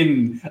I've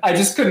seen. I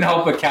just couldn't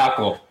help but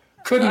cackle.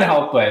 Couldn't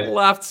help but.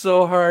 Laughed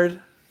so hard.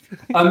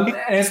 And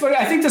it's funny,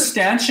 I think the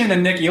Stanchion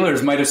and Nick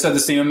Ehlers might have said the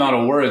same amount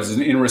of words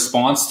in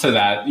response to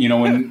that,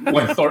 when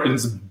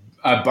Thornton's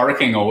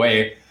barking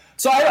away.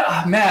 So,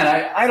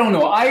 I don't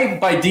know. I,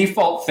 by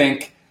default,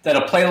 think that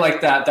a play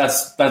like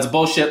that's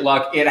bullshit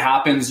luck. It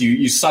happens.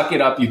 You suck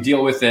it up. You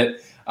deal with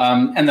it.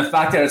 And the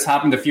fact that it's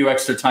happened a few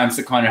extra times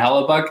to Connor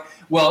Hellebuck,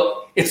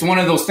 well, it's one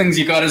of those things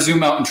you got to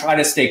zoom out and try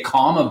to stay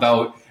calm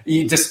about,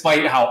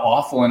 despite how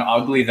awful and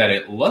ugly that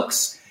it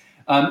looks.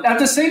 At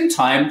the same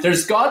time,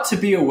 there's got to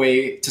be a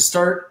way to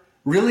start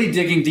really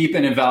digging deep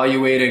and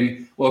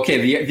evaluating, well,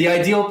 okay, the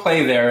ideal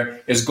play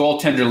there is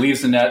goaltender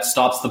leaves the net,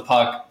 stops the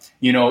puck,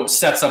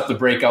 sets up the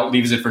breakout,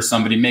 leaves it for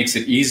somebody, makes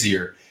it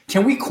easier.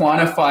 Can we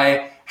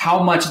quantify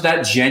how much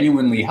that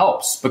genuinely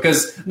helps?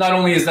 Because not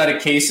only is that a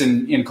case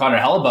in Connor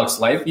Hellebuck's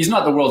life, he's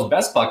not the world's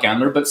best puck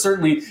handler, but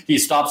certainly he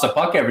stops a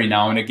puck every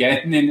now and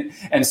again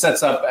and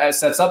sets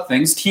up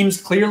things.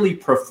 Teams clearly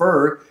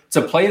prefer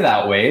to play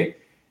that way.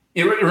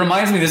 It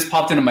reminds me, this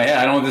popped into my head,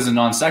 I don't know if this is a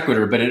non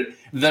sequitur, but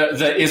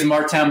is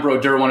Martin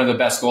Brodeur one of the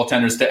best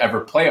goaltenders to ever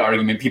play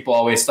argument? People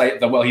always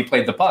cite he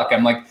played the puck.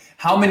 I'm like,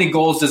 how many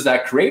goals does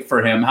that create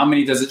for him? How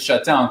many does it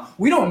shut down?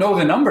 We don't know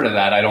the number to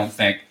that, I don't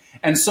think.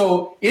 And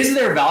so is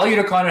there value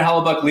to Connor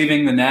Hellebuck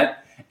leaving the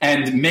net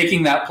and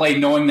making that play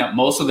knowing that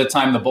most of the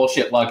time the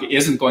bullshit luck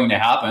isn't going to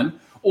happen?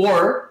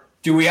 Or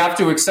do we have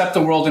to accept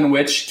the world in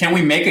which, can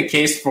we make a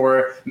case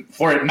for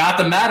it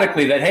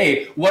mathematically that,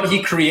 hey, what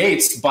he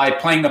creates by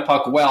playing the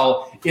puck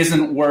well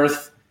isn't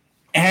worth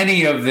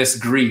any of this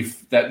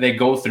grief that they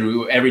go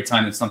through every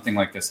time that something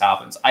like this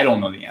happens? I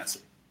don't know the answer.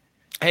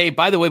 Hey,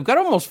 by the way, we've got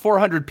almost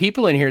 400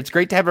 people in here. It's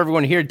great to have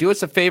everyone here. Do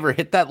us a favor,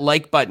 hit that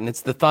like button.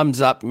 It's the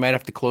thumbs up. You might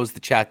have to close the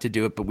chat to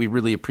do it, but we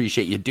really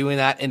appreciate you doing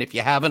that. And if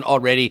you haven't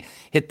already,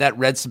 hit that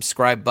red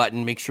subscribe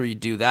button. Make sure you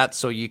do that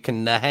so you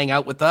can hang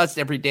out with us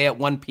every day at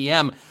 1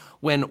 p.m.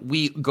 when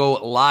we go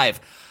live.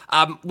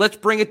 Let's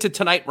bring it to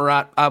tonight,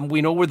 Murat.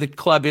 We know where the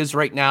club is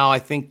right now. I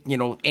think,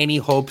 any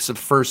hopes of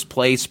first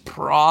place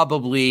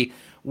probably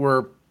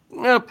were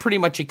pretty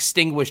much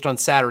extinguished on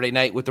Saturday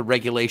night with the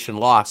regulation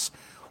loss.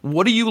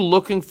 What are you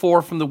looking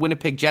for from the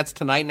Winnipeg Jets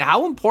tonight, and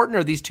how important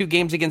are these two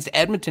games against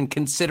Edmonton,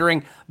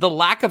 considering the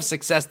lack of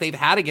success they've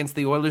had against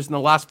the Oilers in the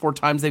last 4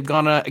 times they've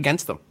gone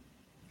against them?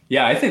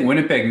 Yeah, I think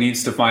Winnipeg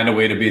needs to find a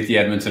way to beat the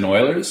Edmonton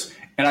Oilers,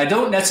 and I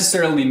don't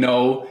necessarily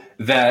know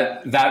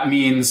that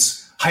means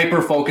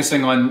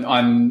hyper-focusing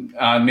on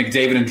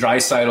McDavid and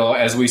Draisaitl,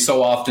 as we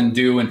so often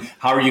do, and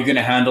how are you going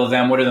to handle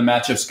them? What are the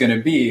matchups going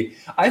to be?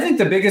 I think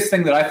the biggest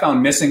thing that I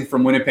found missing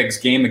from Winnipeg's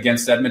game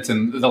against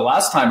Edmonton the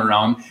last time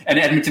around, and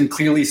Edmonton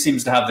clearly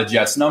seems to have the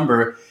Jets'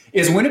 number,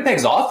 is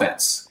Winnipeg's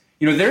offense.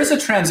 There's a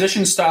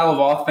transition style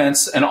of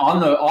offense, and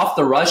off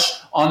the rush,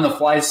 on the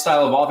fly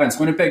style of offense,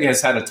 Winnipeg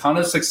has had a ton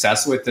of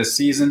success with this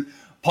season.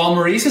 Paul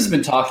Maurice has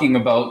been talking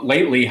about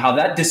lately how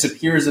that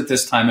disappears at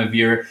this time of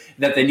year,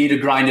 that they need to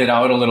grind it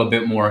out a little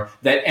bit more,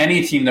 that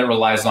any team that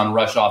relies on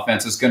rush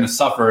offense is going to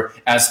suffer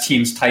as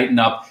teams tighten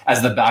up,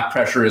 as the back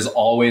pressure is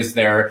always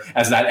there,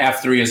 as that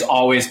F3 is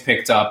always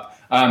picked up.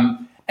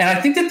 And I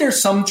think that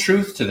there's some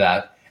truth to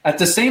that. At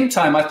the same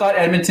time, I thought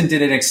Edmonton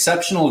did an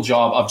exceptional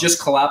job of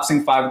just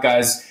collapsing 5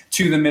 guys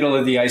to the middle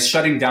of the ice,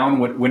 shutting down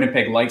what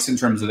Winnipeg likes in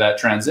terms of that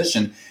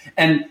transition.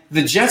 And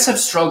the Jets have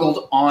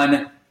struggled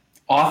on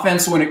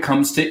offense when it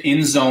comes to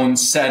in-zone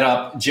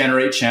setup,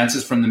 generate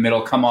chances from the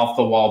middle, come off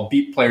the wall,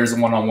 beat players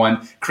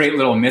one-on-one, create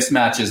little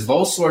mismatches,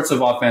 those sorts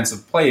of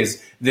offensive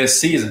plays this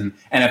season.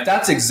 And if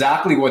that's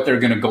exactly what they're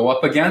going to go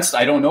up against,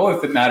 I don't know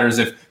if it matters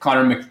if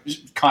Connor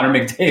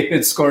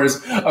McDavid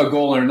scores a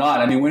goal or not.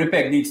 I mean,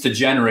 Winnipeg needs to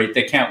generate.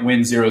 They can't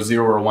win 0-0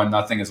 or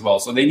 1-0 as well.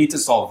 So they need to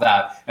solve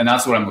that. And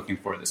that's what I'm looking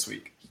for this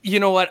week. You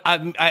know what?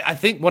 I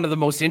think one of the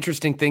most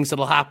interesting things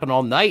that'll happen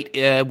all night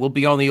will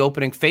be on the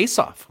opening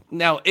faceoff.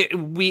 Now,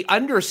 we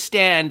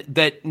understand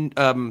that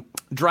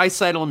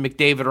Draisaitl and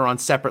McDavid are on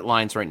separate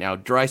lines right now.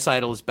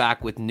 Draisaitl is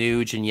back with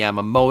Nuge and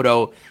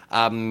Yamamoto,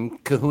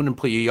 Kahun and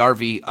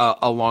Puljujarvi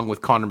along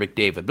with Connor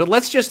McDavid. But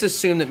let's just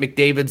assume that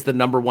McDavid's the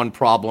number one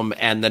problem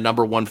and the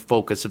number one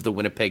focus of the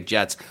Winnipeg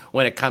Jets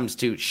when it comes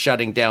to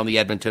shutting down the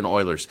Edmonton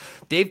Oilers.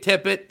 Dave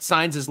Tippett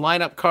signs his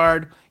lineup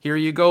card. Here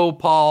you go,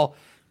 Paul.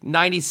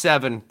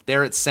 97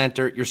 there at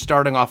center. You're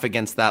starting off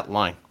against that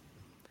line.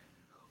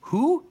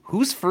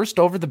 Who's first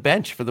over the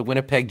bench for the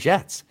Winnipeg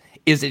Jets?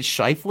 Is it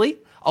Scheifele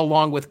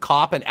along with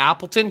Kopp and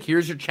Appleton?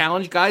 Here's your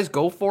challenge, guys.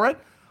 Go for it.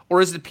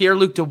 Or is it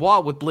Pierre-Luc Dubois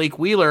with Blake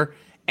Wheeler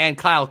and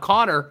Kyle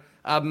Connor?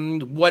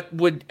 What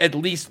would at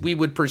least we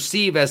would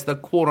perceive as the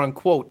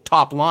quote-unquote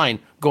top line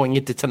going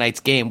into tonight's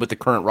game with the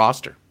current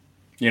roster?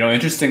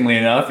 Interestingly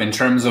enough, in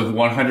terms of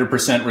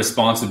 100%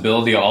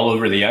 responsibility all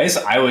over the ice,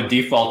 I would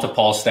default to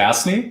Paul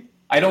Stastny.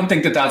 I don't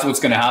think that that's what's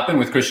going to happen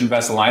with Christian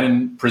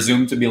Vesalainen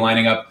presumed to be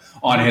lining up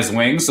on his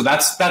wing. So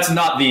that's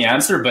not the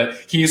answer, but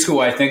he's who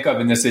I think of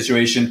in this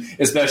situation,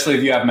 especially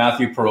if you have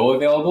Matthew Perreault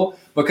available.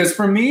 Because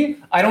for me,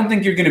 I don't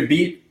think you're going to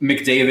beat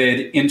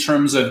McDavid in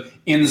terms of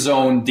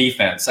in-zone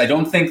defense. I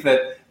don't think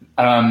that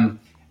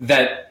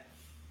that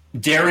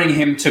daring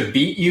him to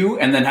beat you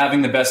and then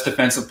having the best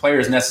defensive player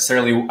is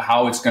necessarily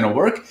how it's going to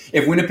work.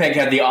 If Winnipeg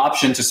had the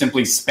option to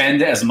simply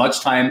spend as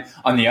much time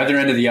on the other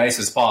end of the ice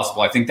as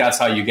possible, I think that's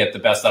how you get the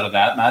best out of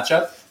that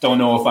matchup. Don't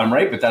know if I'm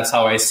right, but that's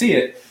how I see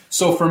it.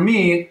 So for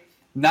me,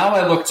 now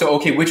I look to,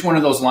 okay, which one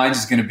of those lines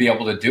is going to be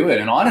able to do it?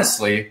 And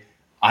honestly,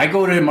 I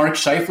go to Mark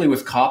Scheifele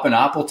with Kopp and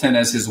Appleton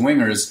as his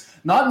wingers,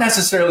 not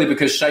necessarily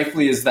because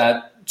Scheifele is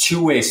that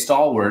two-way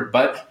stalwart,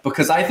 but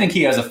because I think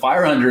he has a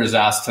fire under his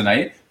ass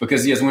tonight,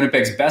 because he has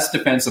Winnipeg's best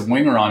defensive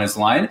winger on his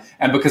line,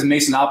 and because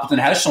Mason Appleton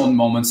has shown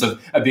moments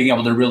of being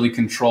able to really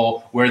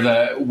control where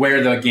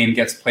the game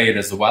gets played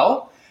as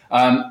well.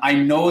 I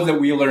know that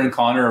Wheeler and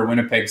Connor are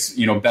Winnipeg's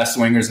best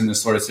wingers in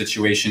this sort of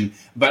situation,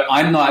 but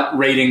I'm not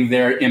rating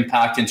their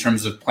impact in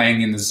terms of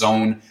playing in the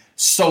zone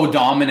so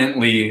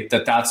dominantly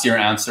that that's your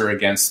answer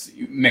against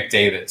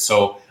McDavid.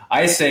 So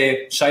I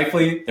say,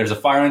 Scheifele, there's a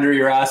fire under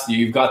your ass.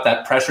 You've got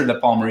that pressure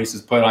that Paul Maurice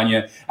has put on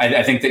you.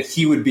 I think that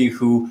he would be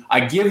who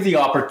I give the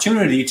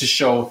opportunity to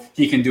show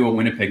he can do what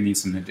Winnipeg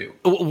needs him to do.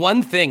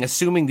 One thing,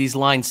 assuming these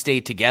lines stay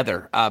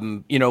together,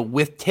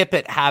 with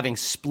Tippett having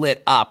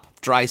split up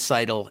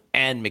Draisaitl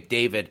and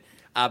McDavid,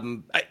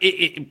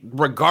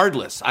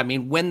 regardless,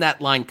 when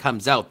that line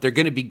comes out, they're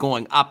going to be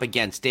going up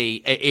against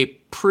a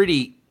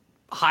pretty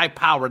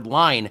high-powered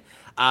line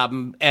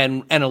and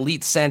an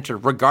elite center,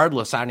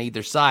 regardless on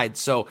either side.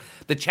 So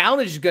the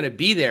challenge is going to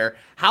be there.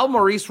 How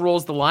Maurice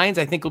rolls the lines,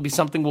 I think, will be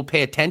something we'll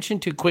pay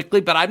attention to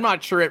quickly, but I'm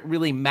not sure it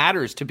really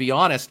matters, to be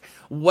honest.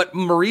 What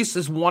Maurice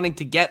is wanting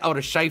to get out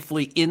of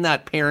Scheifele in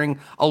that pairing,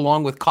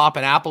 along with Kopp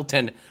and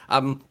Appleton,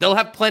 they'll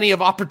have plenty of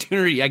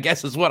opportunity, I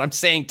guess, is what I'm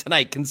saying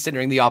tonight,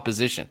 considering the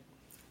opposition.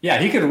 Yeah,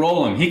 he could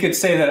roll him. He could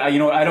say that,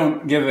 I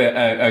don't give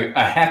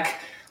a heck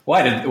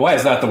Why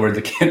is that the word?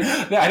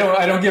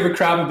 I don't give a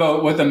crap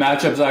about what the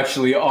matchups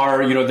actually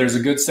are. There's a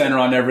good center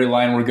on every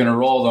line. We're going to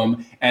roll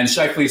them, and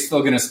Scheifele's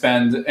still going to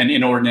spend an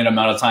inordinate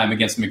amount of time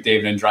against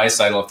McDavid and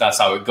Draisaitl if that's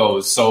how it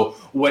goes. So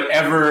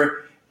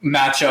whatever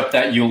matchup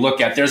that you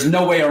look at, there's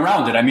no way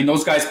around it. I mean,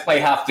 those guys play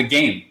half the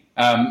game,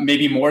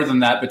 maybe more than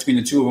that between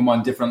the two of them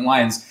on different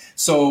lines.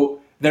 So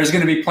there's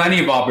going to be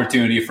plenty of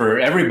opportunity for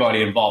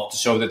everybody involved to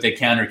show that they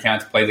can or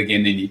can't play the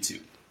game they need to.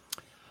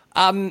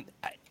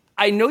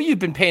 I know you've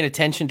been paying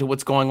attention to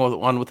what's going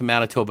on with the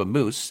Manitoba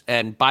Moose.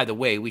 And by the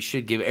way, we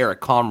should give Eric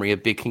Comrie a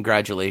big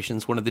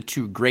congratulations. One of the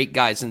two great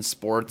guys in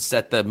sports,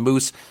 set the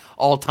Moose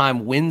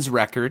all-time wins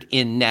record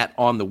in net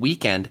on the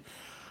weekend.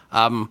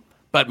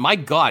 But my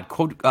God,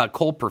 Cole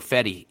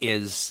Perfetti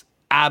is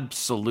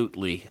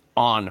absolutely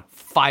on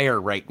fire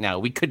right now.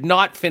 We could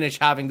not finish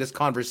having this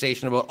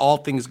conversation about all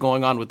things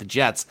going on with the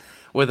Jets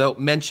without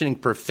mentioning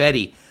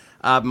Perfetti.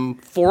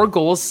 4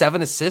 goals,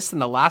 7 assists in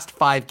the last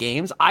 5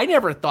 games. I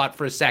never thought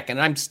for a second,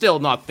 and I'm still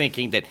not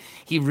thinking that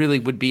he really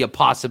would be a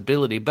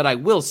possibility, but I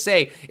will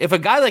say, if a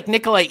guy like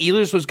Nikolai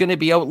Ehlers was going to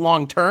be out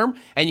long-term,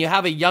 and you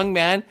have a young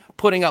man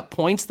putting up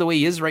points the way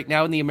he is right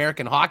now in the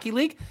American Hockey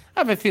League, I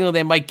have a feeling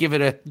they might give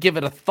it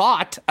a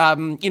thought,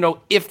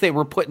 if they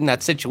were put in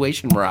that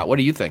situation we're at. What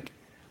do you think?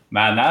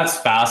 Man, that's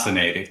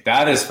fascinating.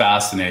 That is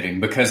fascinating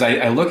because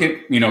I look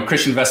at,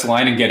 Christian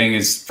Vesalainen getting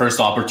his first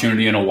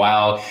opportunity in a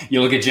while.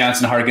 You look at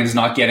Jansen Harkins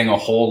not getting a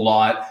whole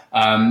lot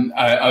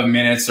of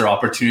minutes or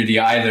opportunity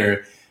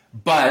either.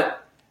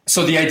 But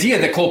so the idea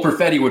that Cole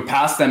Perfetti would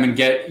pass them and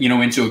get,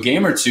 into a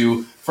game or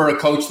two for a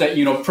coach that,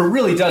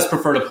 really does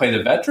prefer to play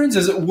the veterans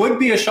it would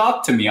be a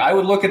shock to me. I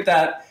would look at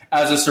that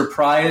as a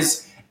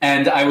surprise.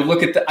 And I would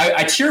look at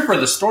I cheer for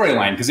the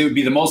storyline because it would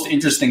be the most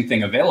interesting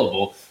thing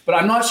available, but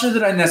I'm not sure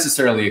that I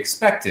necessarily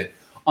expect it.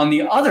 On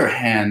the other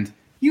hand,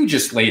 you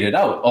just laid it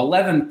out.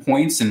 11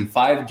 points in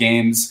 5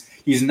 games.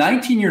 He's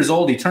 19 years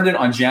old. He turned it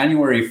on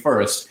January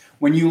 1st.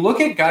 When you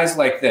look at guys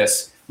like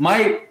this,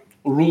 my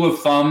rule of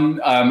thumb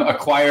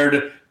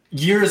acquired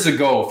years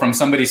ago from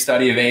somebody's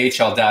study of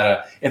AHL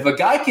data, if a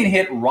guy can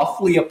hit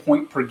roughly a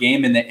point per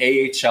game in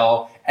the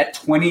AHL at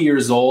 20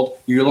 years old,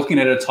 you're looking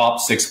at a top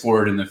 6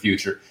 forward in the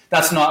future.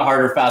 That's not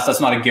hard or fast.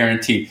 That's not a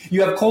guarantee.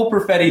 You have Cole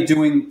Perfetti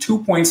doing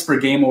 2 points per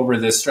game over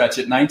this stretch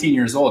at 19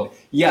 years old.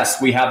 Yes,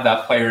 we have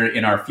that player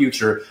in our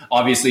future.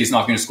 Obviously, he's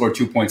not going to score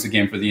 2 points a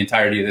game for the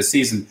entirety of the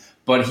season,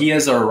 but he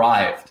has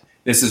arrived.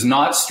 This is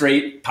not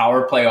straight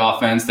power play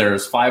offense.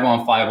 There's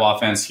 5-on-5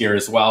 offense here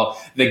as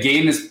well. The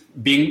game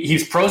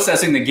he's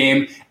processing the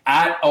game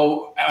at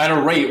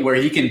a rate where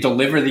he can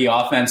deliver the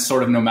offense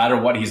sort of no matter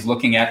what he's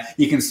looking at.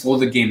 He can slow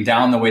the game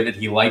down the way that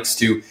he likes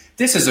to.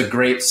 This is a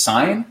great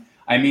sign.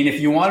 I mean,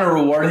 if you want to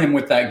reward him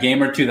with that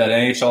game or two, that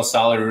NHL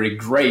salary,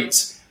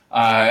 great.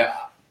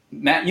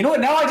 Matt, you know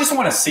what? Now I just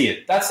want to see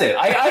it. That's it.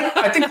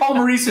 I think Paul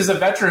Maurice is a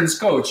veterans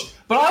coach,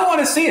 but I want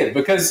to see it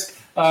because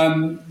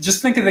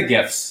just think of the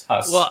gifts,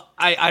 Huss. Well,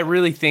 I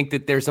really think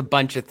that there's a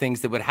bunch of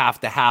things that would have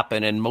to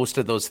happen, and most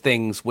of those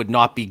things would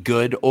not be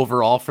good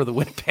overall for the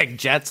Winnipeg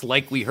Jets,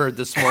 like we heard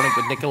this morning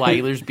with Nikolai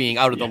Ehlers being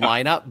out of the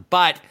lineup.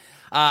 But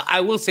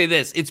I will say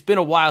this. It's been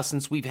a while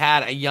since we've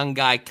had a young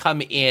guy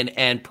come in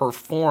and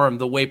perform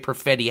the way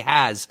Perfetti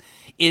has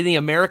in the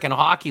American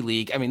Hockey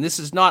League. I mean, this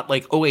is not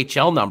like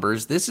OHL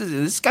numbers.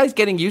 This guy's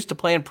getting used to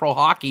playing pro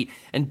hockey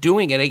and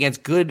doing it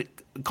against good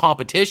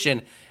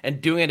competition and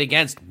doing it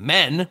against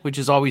men, which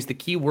is always the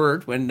key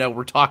word when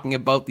we're talking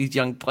about these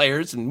young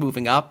players and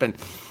moving up. And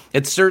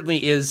it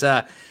certainly is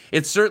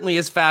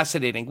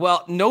fascinating.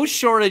 Well, no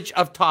shortage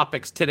of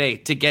topics today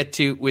to get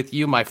to with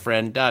you, my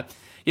friend.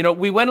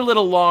 We went a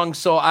little long,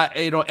 so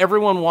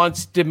everyone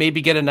wants to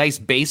maybe get a nice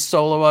bass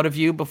solo out of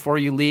you before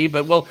you leave,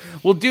 but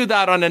we'll do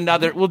that on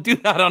another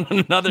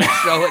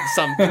show at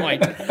some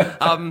point.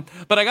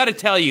 But I got to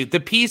tell you, the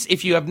piece,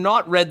 if you have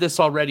not read this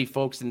already,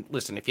 folks, and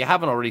listen, if you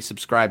haven't already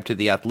subscribed to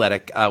The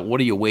Athletic,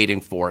 what are you waiting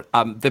for?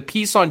 The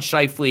piece on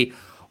Scheifele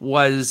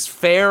was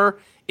fair.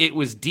 It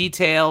was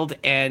detailed,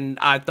 and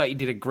I thought you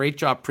did a great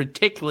job,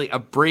 particularly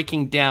of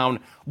breaking down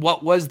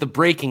what was the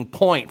breaking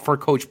point for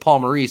Coach Paul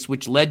Maurice,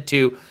 which led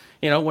to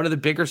one of the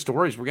bigger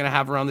stories we're going to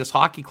have around this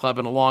hockey club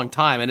in a long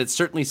time. And it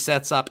certainly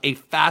sets up a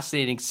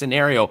fascinating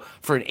scenario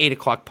for an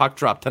 8:00 puck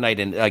drop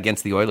tonight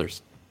against the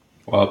Oilers.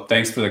 Well,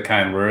 thanks for the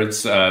kind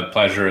words.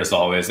 Pleasure as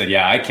always. And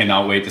yeah, I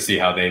cannot wait to see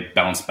how they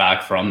bounce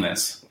back from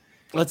this.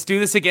 Let's do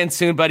this again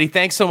soon, buddy.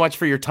 Thanks so much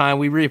for your time.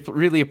 We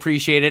really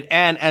appreciate it.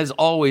 And as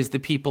always, the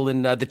people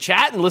in the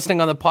chat and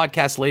listening on the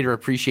podcast later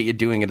appreciate you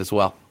doing it as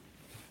well.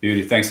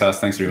 Beauty. Thanks, Huss.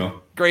 Thanks, Revo.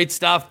 Great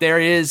stuff. There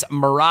is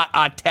Murat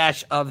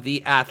Ates of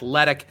The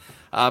Athletic.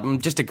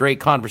 Just a great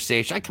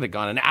conversation. I could have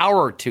gone an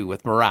hour or two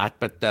with Murat,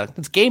 but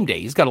it's game day.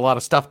 He's got a lot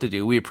of stuff to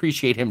do. We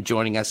appreciate him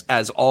joining us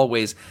as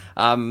always,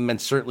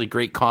 and certainly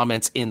great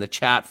comments in the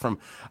chat from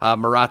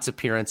Murat's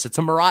appearance. It's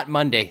a Murat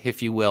Monday,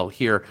 if you will,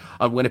 here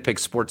on Winnipeg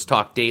Sports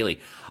Talk Daily.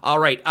 All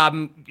right,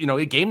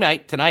 game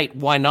night tonight.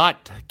 Why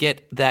not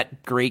get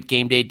that great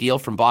game day deal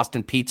from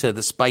Boston Pizza,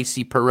 the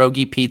spicy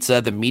pierogi pizza,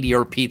 the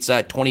meteor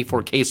pizza,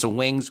 24 case of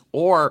wings,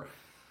 or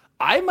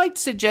I might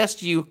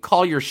suggest you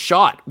call your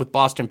shot with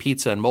Boston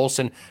Pizza and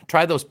Molson.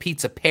 Try those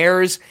pizza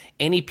pairs,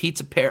 any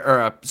pizza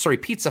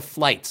pizza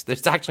flights.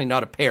 There's actually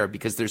not a pair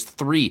because there's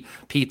 3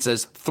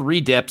 pizzas,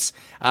 3 dips,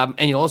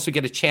 and you'll also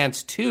get a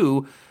chance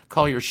to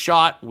call your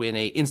shot, win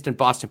a Instant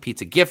Boston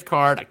Pizza gift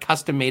card, a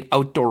custom-made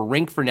outdoor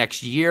rink for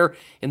next year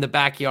in the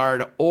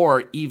backyard,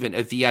 or even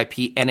a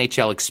VIP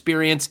NHL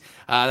experience.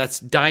 That's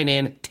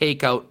dine-in,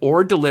 takeout,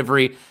 or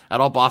delivery at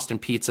all Boston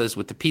Pizzas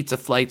with the pizza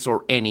flights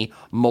or any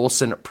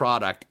Molson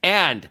product.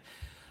 And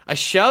a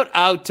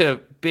shout-out to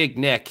Big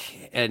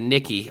Nick and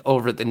Nikki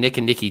over at the Nick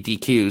and Nikki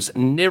DQs,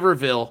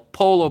 Niverville,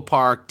 Polo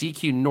Park,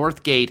 DQ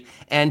Northgate,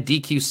 and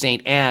DQ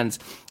St. Anne's.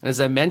 And as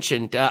I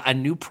mentioned, a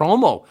new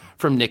promo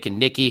from Nick and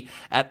Nikki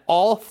at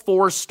all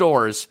 4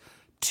 stores,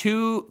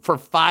 2 for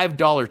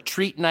 $5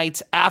 treat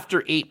nights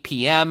after 8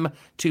 p.m.,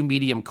 2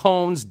 medium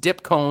cones,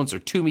 dip cones, or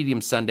 2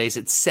 medium sundaes.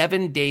 It's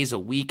 7 days a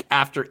week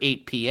after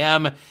 8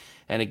 p.m.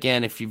 And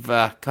again, if you've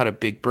got a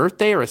big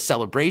birthday or a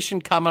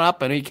celebration coming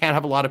up, I know you can't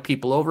have a lot of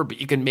people over, but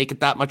you can make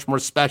it that much more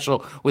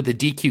special with the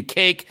DQ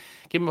cake.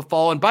 Give them a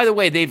follow. And by the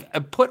way, they've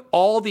put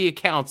all the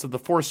accounts of the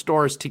 4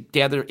 stores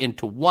together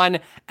into one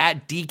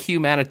at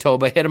DQ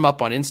Manitoba. Hit them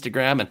up on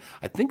Instagram, and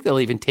I think they'll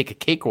even take a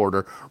cake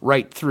order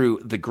right through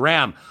the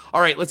gram. All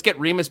right, let's get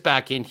Remus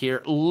back in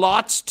here.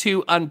 Lots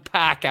to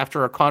unpack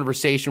after our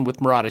conversation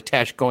with Murat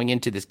Ates going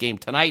into this game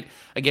tonight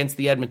against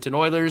the Edmonton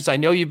Oilers. I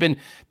know you've been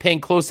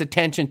paying close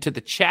attention to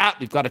the chat.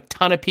 We've got a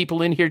ton of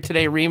people in here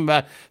today. Reem,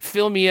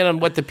 fill me in on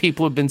what the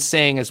people have been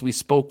saying as we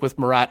spoke with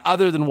Murat,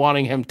 other than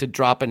wanting him to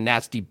drop a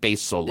nasty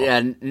bass solo.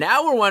 Yeah,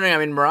 now we're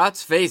wondering,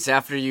 Murat's face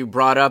after you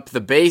brought up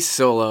the bass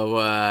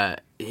solo,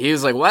 he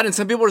was like, what? And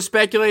some people are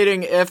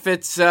speculating if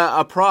it's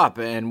a prop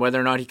and whether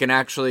or not he can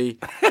actually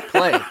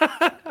play.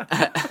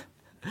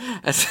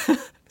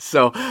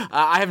 So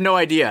I have no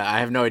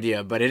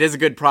idea, but it is a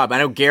good prop. I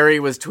know Gary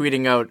was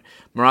tweeting out,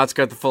 Murat's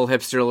got the full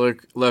hipster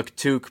look,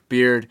 toque,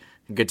 beard,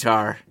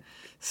 guitar.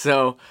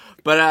 So,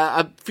 but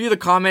a few of the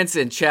comments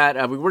in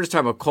chat, we were just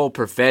talking about Cole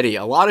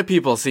Perfetti. A lot of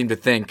people seem to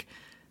think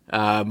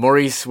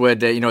Maurice would,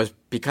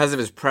 because of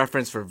his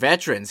preference for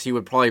veterans, he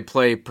would probably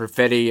play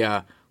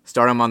Perfetti,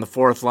 start him on the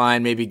 4th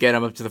line, maybe get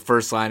him up to the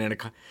 1st line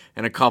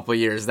in a couple of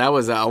years. That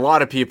was a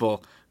lot of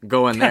people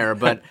going there.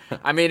 But,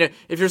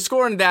 if you're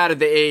scoring that at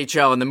the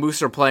AHL and the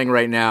Moose are playing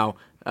right now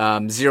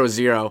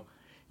 0-0,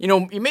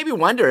 you maybe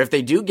wonder if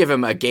they do give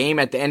him a game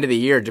at the end of the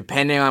year,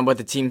 depending on what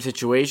the team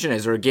situation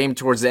is, or a game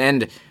towards the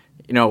end,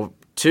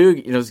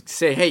 to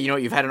say, hey,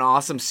 you've had an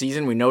awesome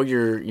season. We know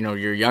you're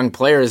young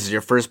player. This is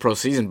your first pro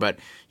season, but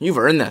you've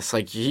earned this.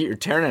 Like, you're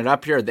tearing it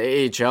up here at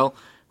the AHL.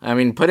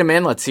 Put him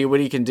in. Let's see what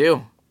he can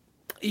do.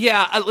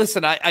 Yeah,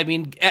 listen,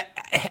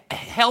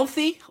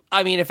 healthy.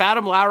 If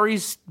Adam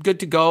Lowry's good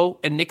to go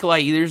and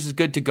Nikolai Ehlers is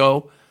good to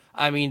go,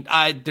 I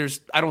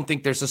don't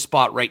think there's a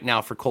spot right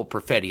now for Cole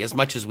Perfetti, as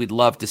much as we'd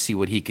love to see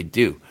what he could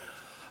do.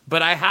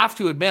 But I have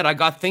to admit, I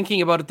got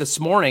thinking about it this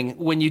morning.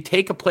 When you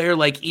take a player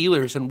like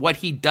Ehlers and what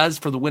he does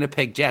for the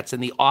Winnipeg Jets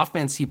and the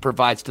offense he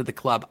provides to the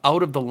club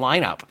out of the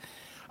lineup,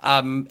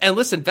 and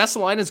listen,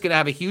 Vesalainen is going to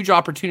have a huge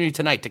opportunity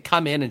tonight to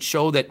come in and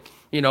show that,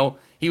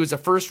 he was a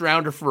first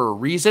rounder for a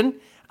reason,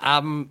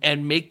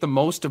 and make the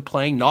most of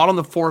playing not on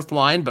the 4th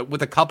line, but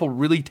with a couple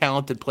really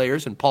talented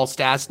players in Paul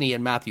Stastny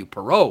and Matthew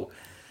Perreault.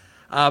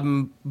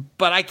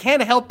 But I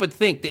can't help but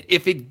think that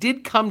if it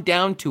did come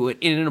down to it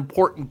in an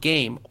important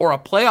game or a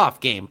playoff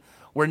game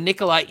where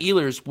Nikolai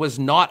Ehlers was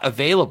not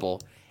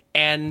available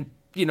and,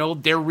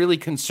 they're really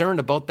concerned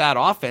about that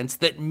offense,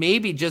 that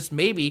maybe, just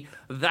maybe,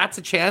 that's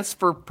a chance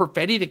for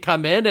Perfetti to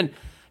come in and,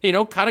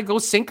 kind of go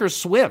sink or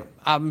swim.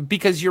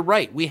 Because you're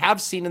right. We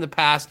have seen in the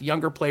past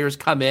younger players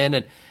come in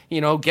and,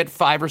 get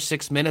 5 or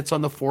 6 minutes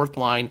on the 4th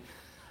line.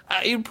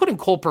 Putting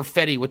Cole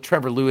Perfetti with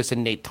Trevor Lewis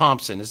and Nate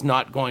Thompson is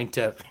not going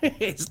to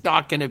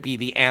be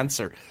the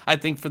answer, I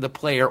think, for the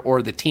player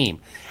or the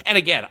team. And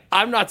again,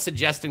 I'm not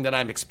suggesting that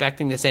I'm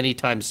expecting this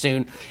anytime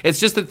soon. It's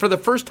just that for the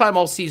first time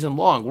all season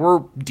long, we're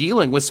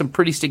dealing with some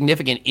pretty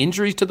significant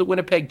injuries to the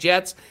Winnipeg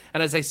Jets.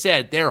 And as I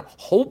said, they're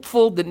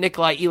hopeful that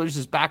Nikolai Ehlers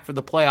is back for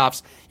the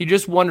playoffs. You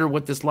just wonder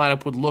what this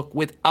lineup would look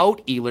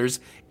without Ehlers,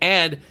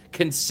 and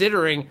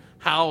considering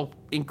how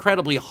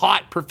incredibly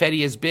hot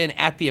Perfetti has been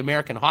at the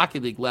American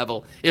Hockey League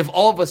level, if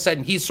all of a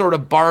sudden he's sort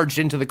of barged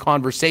into the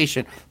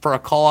conversation for a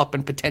call-up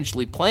and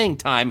potentially playing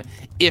time,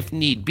 if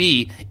need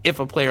be, if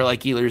a player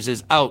like Ehlers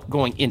is out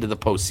going into the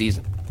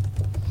postseason.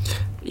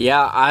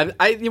 Yeah,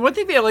 one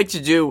thing they like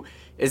to do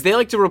is they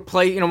like to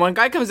replace, when a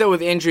guy comes out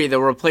with injury,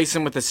 they'll replace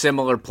him with a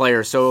similar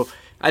player. So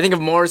I think if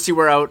Morrissey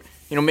were out,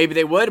 maybe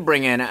they would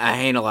bring in a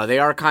Heinola. They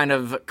are kind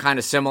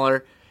of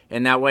similar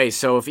in that way.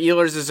 So if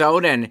Ehlers is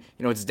out and,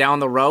 it's down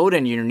the road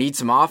and you need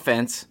some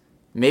offense,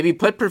 maybe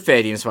put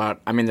Perfetti in a spot.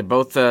 They're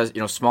both,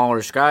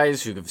 smallish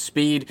guys who have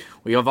speed.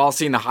 We have all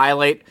seen the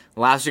highlight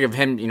last week of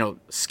him,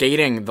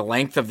 skating the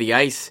length of the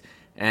ice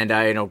and,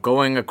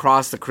 going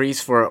across the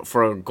crease for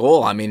a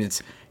goal.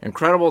 It's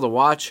incredible to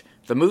watch.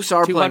 The Moose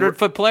are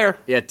 200-foot player.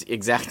 Yeah,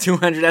 exact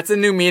 200. That's a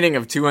new meaning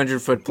of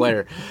 200-foot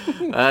player.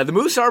 The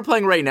Moose are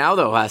playing right now,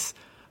 though, Huss.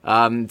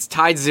 It's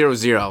tied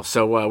 0-0,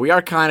 so we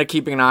are kind of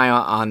keeping an eye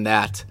on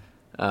that.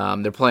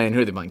 They're playing,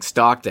 who are they playing?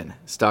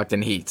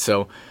 Stockton Heat.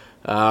 So,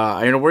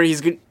 where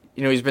he's good.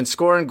 He's been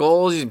scoring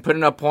goals, he's been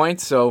putting up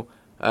points. So,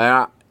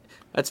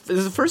 this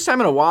is the first time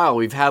in a while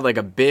we've had like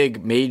a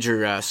big,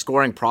 major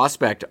scoring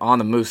prospect on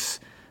the Moose.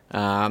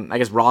 I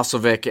guess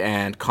Roslovic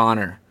and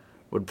Connor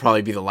would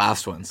probably be the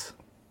last ones.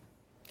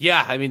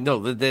 Yeah, I mean,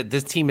 no,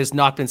 this team has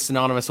not been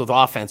synonymous with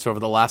offense over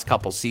the last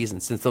couple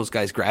seasons since those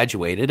guys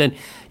graduated.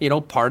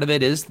 And, part of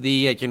it is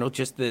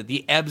just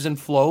the ebbs and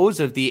flows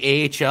of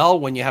the AHL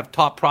when you have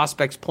top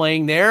prospects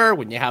playing there,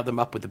 when you have them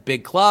up with a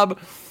big club.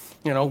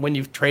 When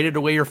you've traded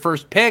away your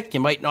first pick, you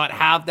might not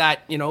have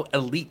that,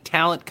 elite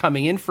talent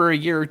coming in for a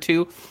year or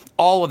two.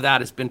 All of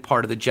that has been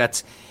part of the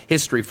Jets'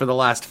 history for the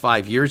last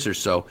 5 years or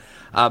so.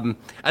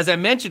 As I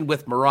mentioned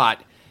with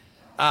Murat,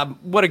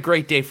 what a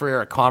great day for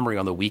Eric Comrie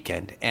on the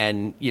weekend.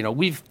 And,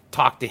 we've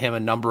talked to him a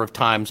number of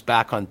times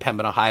back on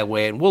Pembina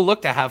Highway, and we'll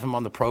look to have him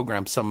on the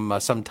program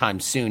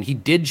sometime soon. He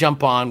did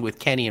jump on with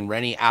Kenny and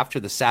Rennie after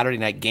the Saturday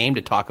night game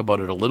to talk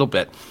about it a little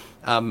bit.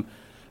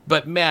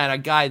 But,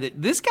 man,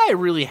 this guy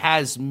really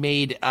has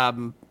made,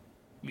 a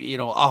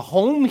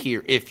home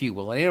here, if you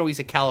will. I know he's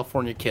a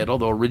California kid,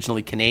 although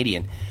originally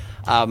Canadian.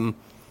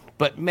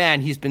 But,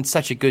 man, he's been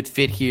such a good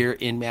fit here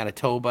in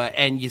Manitoba.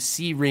 And you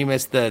see,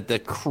 Remus,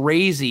 the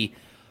crazy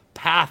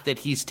path that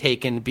he's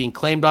taken, being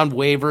claimed on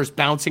waivers,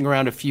 bouncing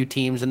around a few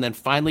teams, and then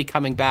finally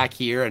coming back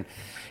here. And,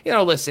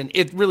 listen,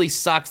 it really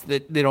sucks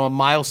that, a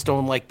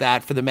milestone like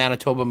that for the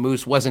Manitoba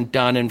Moose wasn't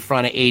done in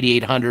front of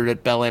 8,800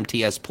 at Bell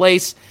MTS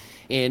Place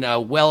in a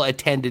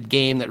well-attended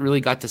game that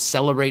really got to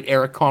celebrate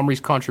Eric Comrie's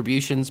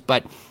contributions.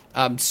 But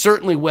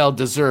certainly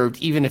well-deserved,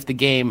 even if the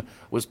game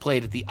was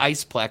played at the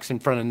Iceplex in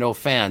front of no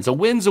fans. A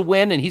win's a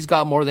win, and he's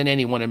got more than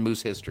anyone in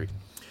Moose history.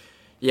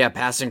 Yeah,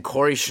 passing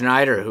Corey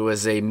Schneider, who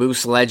is a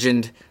Moose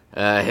legend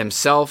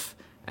himself.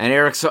 And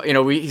Eric's,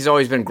 he's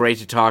always been great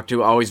to talk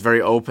to, always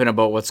very open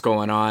about what's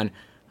going on.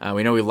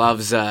 We know he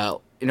loves,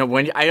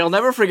 when I'll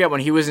never forget when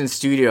he was in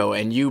studio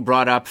and you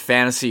brought up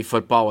fantasy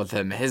football with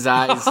him. His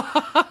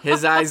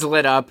eyes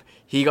lit up.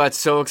 He got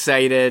so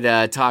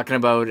excited talking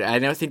about, I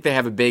don't think they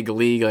have a big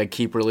league, like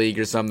Keeper League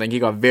or something. He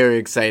got very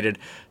excited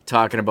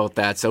talking about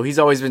that. So he's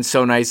always been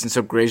so nice and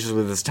so gracious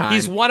with his time.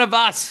 He's one of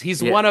us.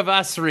 One of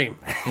us, Reem.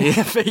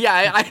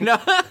 Yeah, I know.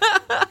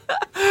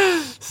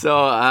 So,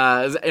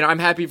 I'm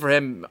happy for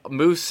him.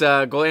 Moose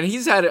goal. And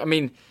he's had,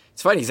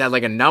 it's funny, he's had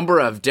like a number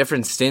of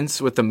different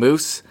stints with the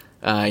Moose.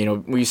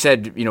 We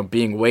said,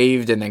 being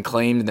waived and then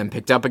claimed and then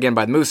picked up again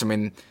by the Moose.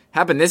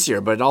 Happened this year,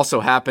 but it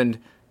also happened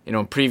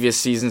in previous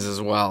seasons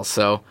as well.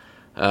 So,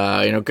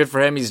 good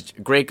for him. He's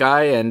a great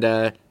guy, and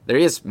there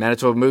he is,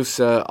 Manitoba Moose,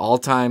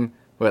 all-time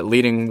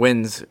leading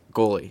wins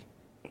goalie.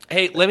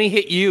 Hey, let me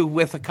hit you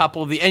with a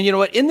couple of the, and you know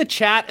what, in the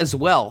chat as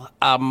well,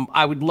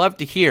 I would love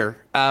to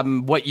hear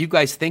what you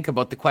guys think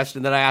about the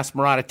question that I asked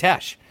Murat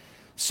Ates.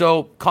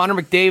 So, Connor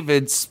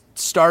McDavid's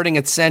starting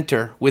at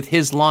center with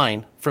his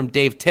line from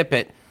Dave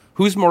Tippett.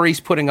 Who's Maurice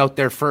putting out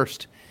there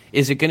first?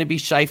 Is it going to be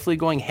Scheifele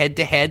going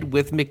head-to-head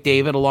with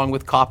McDavid along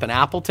with Kopp and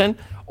Appleton?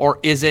 Or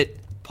is it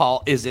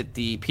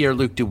the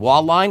Pierre-Luc Dubois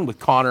line with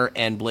Connor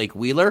and Blake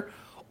Wheeler?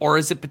 Or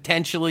is it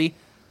potentially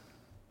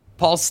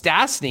Paul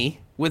Stastny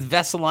with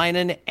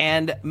Vesalainen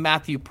and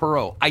Matthew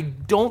Perreault? I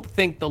don't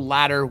think the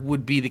latter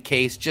would be the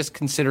case, just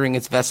considering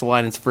it's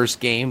Vesalainen's first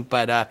game.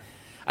 But,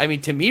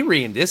 to me,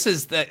 Reem, this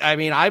is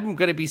I'm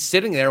going to be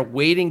sitting there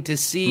waiting to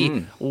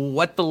see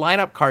what the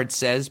lineup card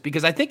says,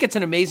 because I think it's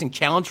an amazing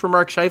challenge for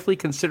Mark Scheifele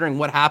considering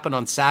what happened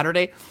on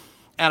Saturday.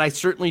 And I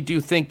certainly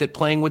do think that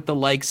playing with the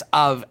likes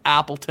of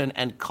Appleton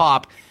and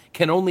Kopp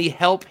can only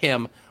help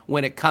him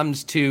when it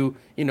comes to,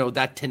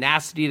 that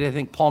tenacity that I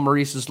think Paul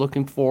Maurice is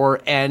looking for,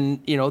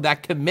 and,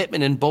 that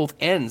commitment in both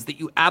ends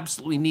that you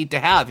absolutely need to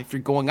have if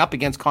you're going up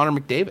against Connor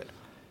McDavid.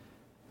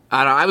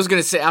 I was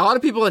going to say, a lot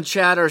of people in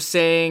chat are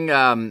saying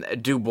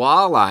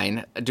Dubois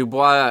line,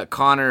 Dubois,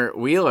 Connor,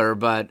 Wheeler,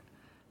 but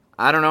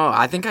I don't know.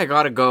 I think I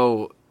got to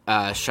go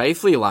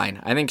Scheifele line.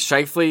 I think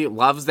Scheifele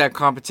loves that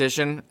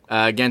competition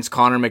against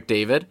Connor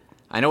McDavid.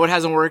 I know it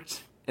hasn't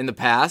worked in the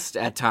past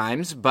at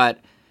times, but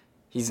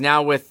he's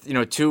now with,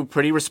 two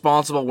pretty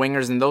responsible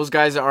wingers, and those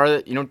guys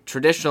are,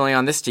 traditionally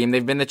on this team,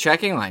 they've been the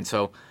checking line.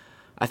 So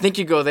I think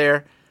you go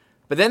there.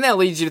 But then that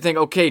leads you to think,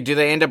 okay, do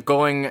they end up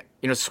going,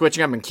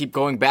 switching up and keep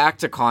going back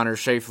to Connor,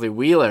 Scheifele,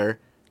 Wheeler,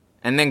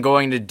 and then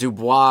going to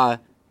Dubois,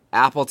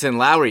 Appleton,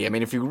 Lowry?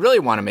 If you really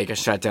want to make a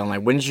shutdown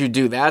line, wouldn't you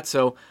do that?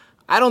 So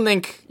I don't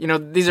think,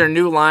 these are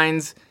new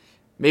lines.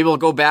 Maybe we'll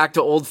go back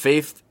to Old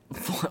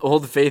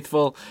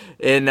Faithful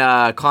in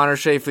Connor,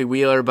 Scheifele,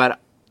 Wheeler,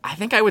 but I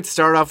think I would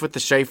start off with the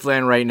Scheifele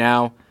line right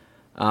now.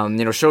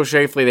 Show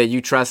Scheifele that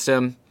you trust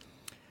him.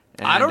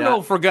 And, I don't know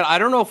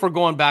if we're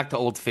going back to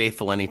Old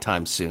Faithful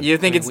anytime soon. You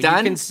think it's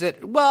done?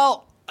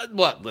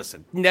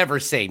 Listen, never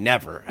say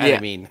never.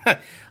 Yeah.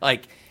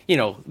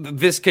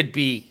 This could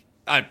be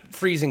a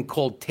freezing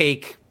cold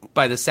take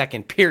by the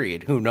second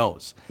period. Who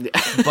knows?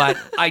 But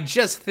I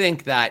just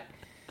think that,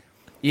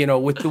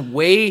 with the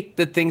way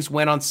that things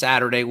went on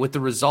Saturday, with the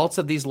results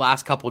of these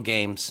last couple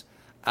games,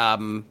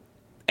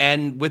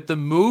 And with the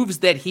moves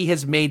that he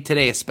has made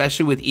today,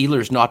 especially with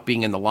Ehlers not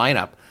being in the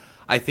lineup,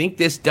 I think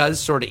this does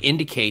sort of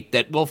indicate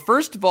that, well,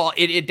 first of all,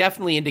 it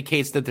definitely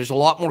indicates that there's a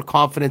lot more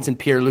confidence in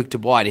Pierre-Luc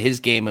Dubois in his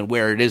game and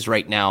where it is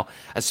right now,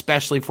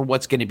 especially for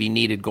what's going to be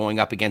needed going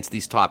up against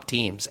these top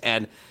teams.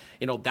 And,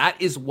 that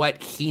is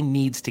what he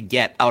needs to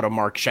get out of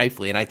Mark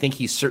Scheifele. And I think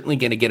he's certainly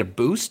going to get a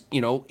boost,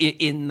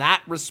 in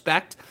that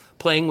respect,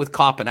 playing with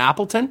Kopp and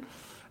Appleton.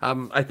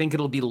 I think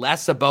it'll be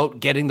less about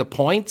getting the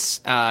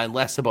points, and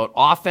less about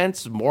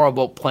offense, more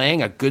about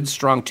playing a good,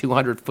 strong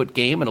 200-foot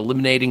game and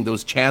eliminating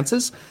those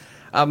chances.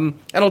 And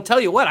I'll tell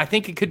you what, I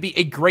think it could be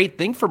a great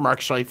thing for Mark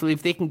Scheifele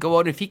if they can go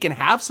out, if he can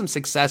have some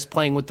success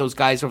playing with those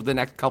guys over the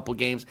next couple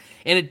games.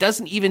 And it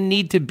doesn't even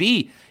need to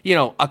be,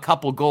 a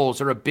couple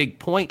goals or a big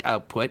point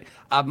output.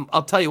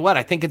 I'll tell you what,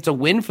 I think it's a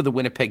win for the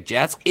Winnipeg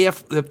Jets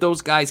if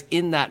those guys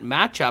in that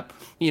matchup,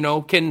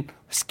 can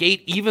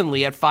skate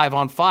evenly at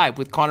 5-on-5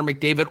 with Connor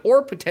McDavid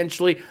or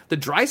potentially the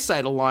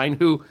Draisaitl line,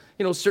 who,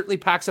 certainly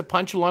packs a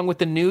punch along with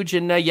the Nuge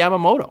and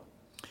Yamamoto.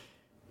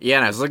 Yeah,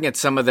 and I was looking at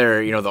some of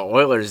their, the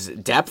Oilers'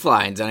 depth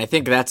lines, and I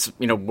think that's,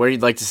 where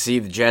you'd like to see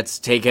the Jets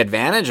take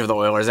advantage of the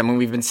Oilers. I mean,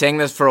 we've been saying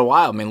this for a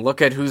while. I mean, look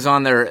at who's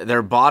on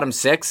their bottom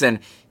six, and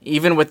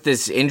even with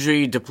this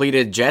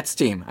injury-depleted Jets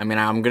team, I mean,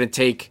 I'm going to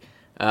take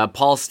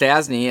Paul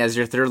Stastny as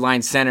your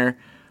third-line center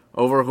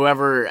over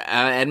whoever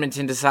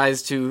Edmonton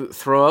decides to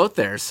throw out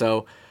there.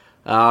 So,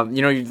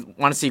 you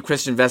want to see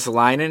Christian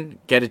Vesalainen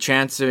get a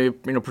chance to,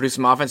 produce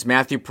some offense.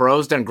 Matthew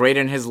Perreault's done great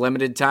in his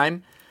limited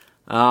time.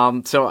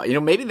 So,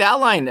 maybe that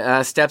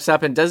line steps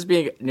up and does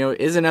be,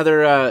 is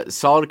another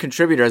solid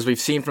contributor, as we've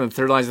seen from the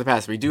third lines of the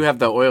past. We do have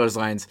the Oilers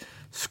lines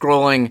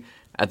scrolling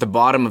at the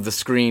bottom of the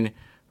screen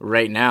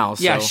right now.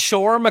 So. Yeah,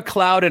 Shore,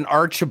 McLeod, and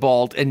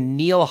Archibald, and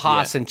Neil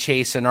Haas and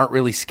Chasen aren't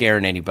really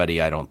scaring anybody,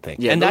 I don't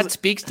think. Yeah, and that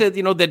speaks to,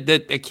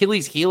 the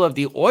Achilles heel of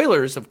the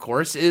Oilers, of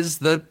course, is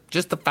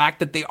just the fact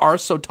that they are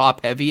so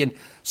top-heavy and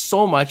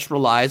so much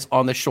relies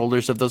on the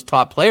shoulders of those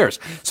top players.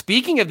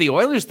 Speaking of the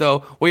Oilers,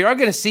 though, we are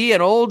going to see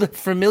an old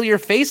familiar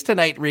face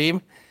tonight,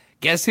 Reem.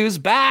 Guess who's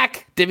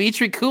back?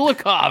 Dmitry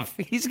Kulikov.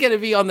 He's going to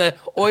be on the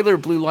Oiler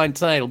blue line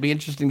tonight. It'll be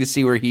interesting to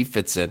see where he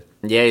fits in.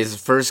 Yeah, his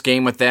first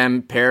game with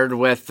them paired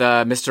with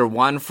Mr.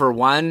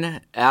 1-for-1,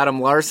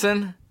 Adam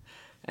Larson.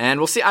 And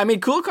we'll see. I mean,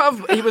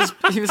 Kulikov,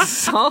 he was a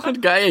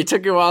solid guy. It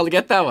took you a while to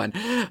get that one.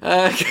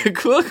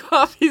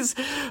 Kulikov, he's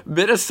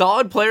been a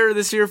solid player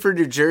this year for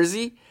New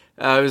Jersey.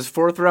 He was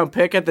fourth-round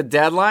pick at the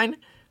deadline.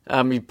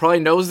 He probably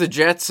knows the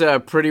Jets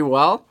pretty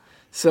well.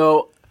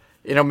 So,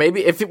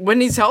 maybe when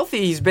he's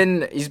healthy, he's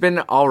been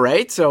all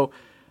right. So,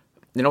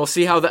 we'll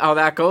see how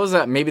that goes.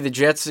 Maybe the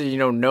Jets,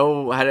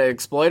 know how to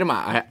exploit him.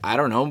 I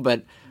don't know,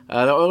 but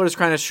the Oilers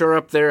kind of shore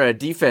up their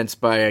defense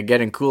by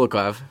getting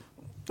Kulikov.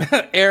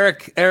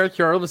 Eric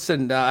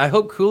Jarlison, I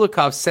hope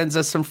Kulikov sends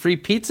us some free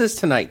pizzas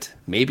tonight.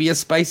 Maybe a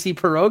spicy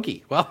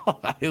pierogi.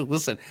 Well,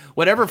 listen,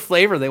 whatever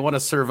flavor they want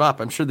to serve up,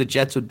 I'm sure the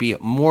Jets would be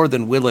more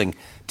than willing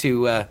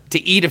to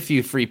eat a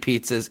few free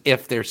pizzas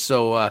if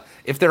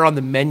they're on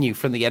the menu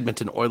from the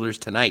Edmonton Oilers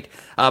tonight.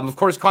 Of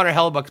course, Connor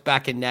Hellebuck's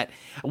back in net.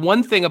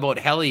 One thing about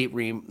Helly,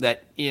 Reem,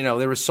 that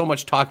there was so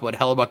much talk about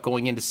Hellebuck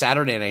going into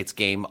Saturday night's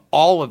game.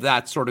 All of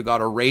that sort of got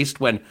erased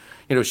when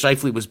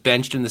Scheifele was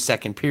benched in the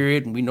second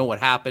period, and we know what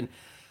happened.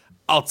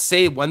 I'll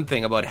say one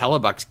thing about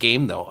Hellebuck's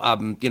game, though.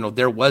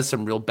 There was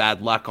some real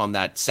bad luck on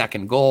that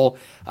second goal.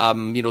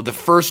 The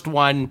first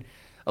one,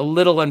 a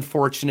little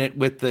unfortunate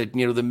with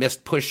the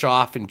missed push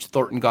off, and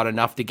Thornton got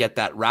enough to get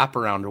that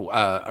wraparound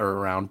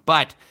around.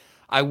 But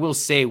I will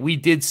say we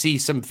did see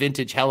some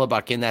vintage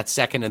Hellebuck in that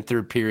second and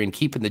third period,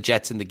 keeping the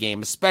Jets in the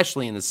game,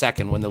 especially in the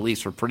second when the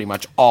Leafs were pretty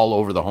much all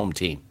over the home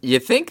team. You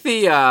think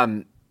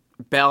the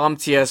Bell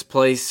MTS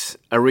Place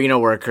arena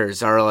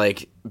workers are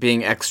like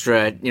being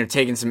extra,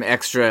 taking some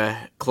extra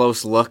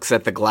close looks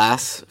at the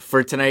glass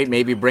for tonight,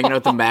 maybe bringing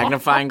out the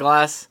magnifying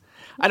glass?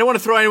 I don't want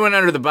to throw anyone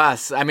under the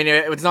bus. I mean,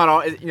 it's not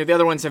all, the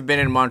other ones have been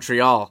in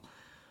Montreal,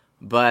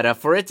 but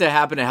for it to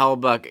happen to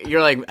Hellebuck,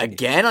 you're like,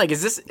 again? Like,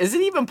 is it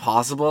even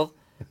possible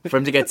for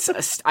him to get,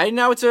 I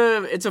know it's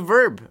a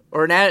verb,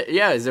 or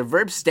it's a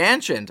verb,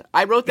 stanchioned.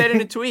 I wrote that in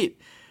a tweet.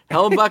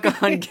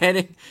 Hellebuck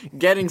on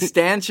getting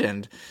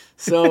stanchioned.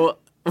 So,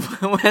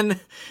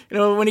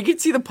 when he can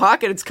see the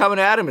pocket, it's coming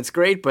at him. It's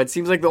great, but it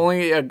seems like the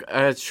only a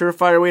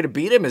surefire way to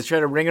beat him is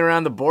try to ring it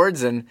around the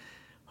boards and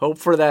hope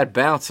for that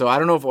bounce. So I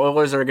don't know if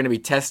Oilers are going to be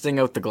testing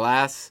out the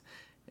glass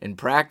in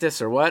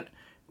practice or what.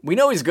 We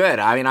know he's good.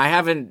 I mean, I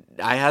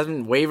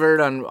haven't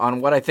wavered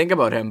on what I think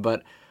about him,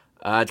 but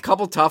a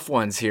couple tough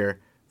ones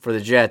here for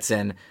the Jets.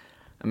 And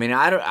I mean,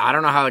 I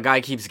don't know how the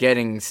guy keeps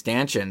getting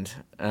stanchioned.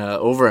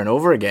 over and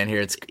over again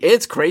here.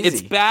 It's crazy.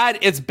 It's bad.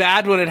 It's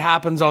bad when it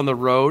happens on the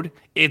road.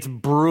 It's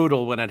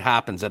brutal when it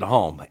happens at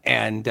home.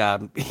 And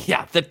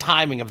the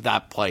timing of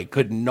that play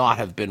could not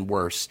have been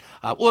worse.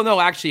 No,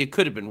 actually, it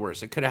could have been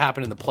worse. It could have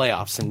happened in the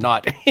playoffs and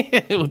not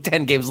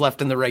 10 games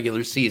left in the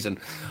regular season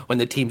when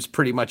the team's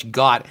pretty much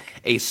got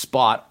a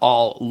spot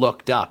all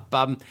looked up.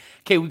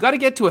 Okay, we've got to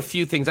get to a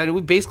few things. I know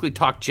we basically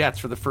talked Jets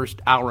for the first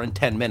hour and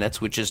 10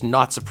 minutes, which is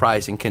not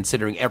surprising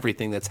considering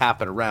everything that's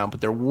happened around.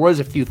 But there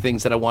was a few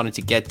things that I wanted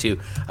to get to.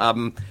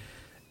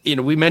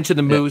 We mentioned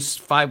the Moose,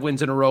 5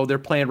 wins in a row. They're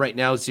playing right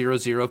now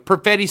 0-0. If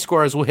Perfetti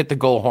scores, we'll hit the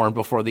goal horn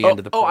before the end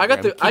of the program. I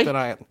got the. Keep an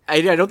eye on.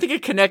 I don't think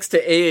it connects to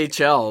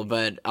AHL,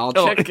 but I'll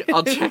check.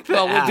 I'll check that.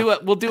 Well,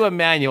 we'll do a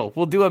manual.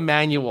 We'll do a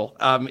manual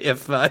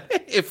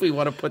if we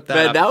want to put that.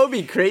 Man, up. that would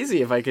be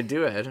crazy if I could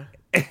do it.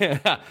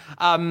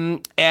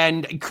 And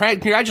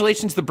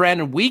congratulations to the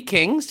Brandon Wheat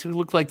Kings, who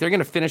look like they're going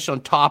to finish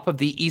on top of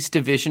the East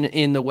Division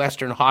in the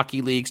Western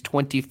Hockey League's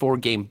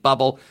 24-game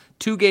bubble.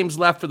 2 games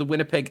left for the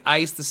Winnipeg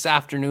Ice this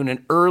afternoon,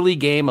 an early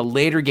game, a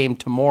later game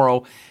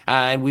tomorrow,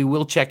 and we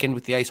will check in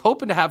with the Ice,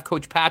 hoping to have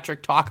Coach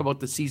Patrick talk about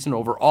the season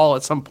overall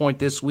at some point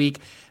this week.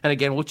 And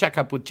again, we'll check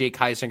up with Jake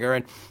Heisinger.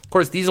 And of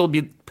course, these will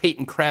be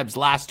Peyton Krebs'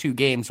 last 2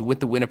 games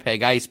with the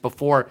Winnipeg Ice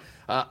before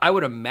I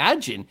would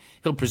imagine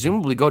he'll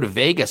presumably go to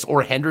Vegas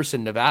or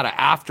Henderson, Nevada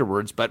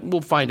afterwards, but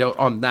we'll find out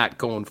on that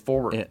going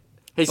forward. Yeah.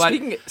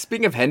 Hey,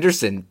 speaking of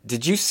Henderson,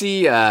 did you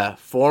see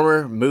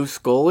former Moose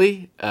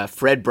goalie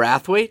Fred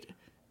Brathwaite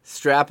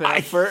strapping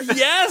up for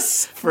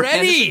yes,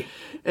 Freddie?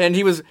 And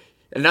he was,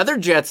 another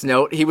Jets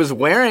note, he was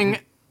wearing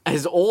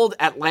his old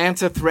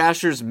Atlanta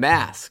Thrashers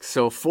mask.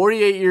 So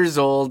 48 years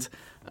old.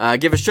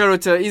 Give a shout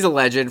out to, he's a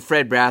legend,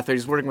 Fred Brathwaite.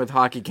 He's working with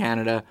Hockey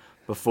Canada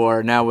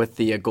before, now with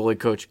the goalie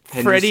coach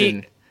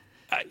Henderson.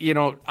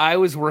 Freddie, I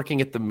was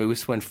working at the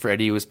Moose when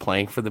Freddie was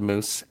playing for the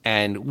Moose,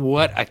 and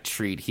what a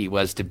treat he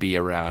was to be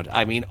around.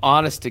 I mean,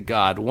 honest to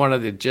God, one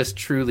of the just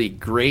truly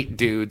great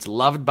dudes,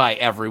 loved by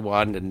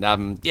everyone.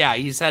 And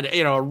he's had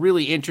a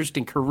really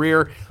interesting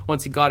career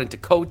once he got into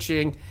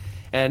coaching.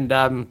 And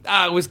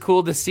it was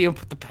cool to see him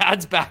put the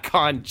pads back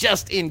on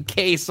just in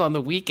case on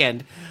the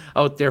weekend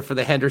out there for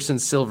the Henderson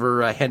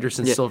Silver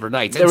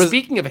Knights. And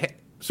speaking of...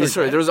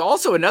 Sorry, there was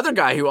also another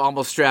guy who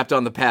almost strapped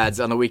on the pads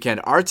on the weekend,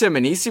 Artem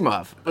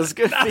Anisimov. Was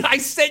good. I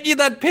sent you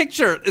that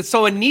picture.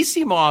 So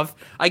Anisimov,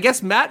 I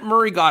guess Matt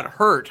Murray got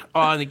hurt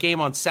on the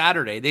game on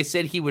Saturday. They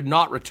said he would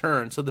not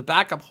return. So the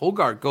backup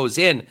Hogarth goes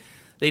in.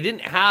 They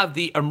didn't have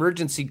the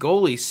emergency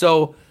goalie.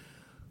 So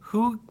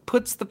who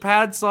puts the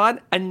pads on?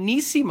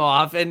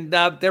 Anisimov. And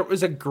there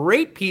was a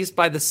great piece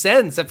by the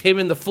Sens of him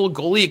in the full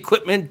goalie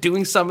equipment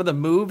doing some of the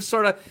moves.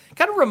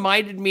 Kind of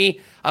reminded me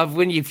of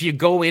if you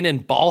go in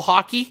ball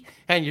hockey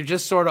and you're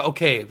just sort of,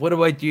 okay, what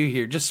do I do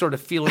here? Just sort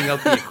of feeling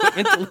out the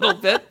equipment a little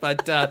bit.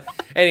 But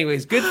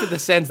anyways, good for the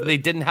Sens that they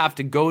didn't have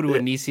to go to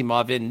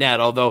Anisimov in net.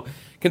 Although,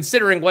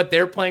 considering what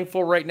they're playing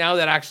for right now,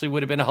 that actually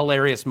would have been a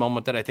hilarious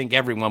moment that I think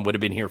everyone would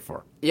have been here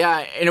for.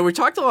 Yeah, we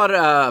talked a lot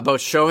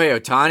about Shohei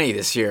Ohtani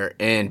this year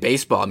in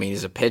baseball. I mean,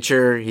 he's a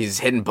pitcher. He's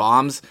hitting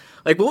bombs.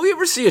 Like, will we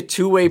ever see a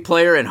two-way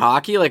player in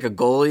hockey, like a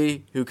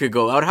goalie who could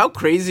go out? How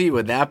crazy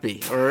would that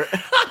be? Or...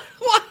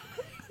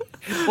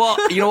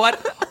 Well, you know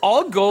what?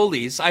 All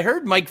goalies, I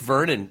heard Mike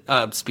Vernon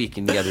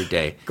speaking the other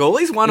day.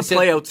 Goalies want to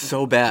play out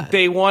so bad.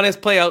 They want to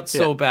play out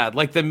so bad.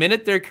 Like, the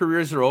minute their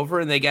careers are over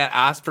and they get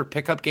asked for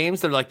pickup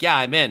games, they're like, yeah,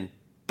 I'm in,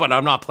 but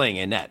I'm not playing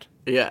in net.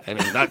 Yeah. I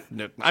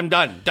mean, I'm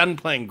done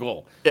playing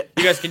goal. You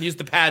guys can use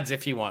the pads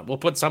if you want. We'll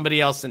put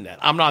somebody else in net.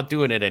 I'm not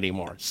doing it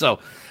anymore. So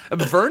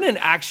Vernon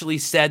actually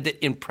said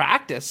that in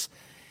practice,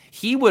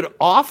 he would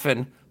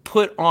often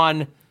put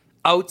on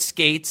out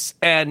skates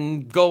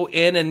and go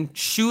in and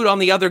shoot on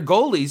the other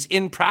goalies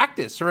in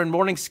practice or in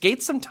morning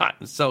skates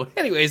sometimes. So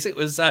anyways, it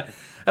was that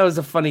was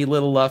a funny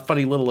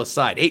little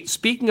aside. Hey,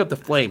 speaking of the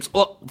Flames,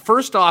 well,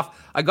 first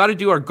off, I got to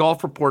do our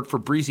golf report for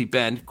Breezy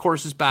Bend.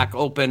 Course is back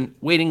open,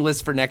 waiting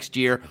list for next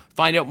year.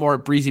 Find out more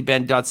at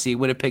breezybend.ca,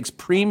 Winnipeg's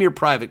premier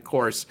private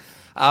course.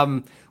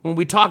 When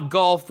we talk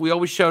golf, we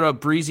always shout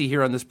out Breezy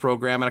here on this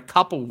program, and a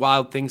couple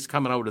wild things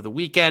coming out of the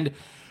weekend.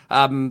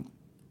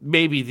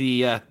 Maybe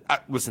the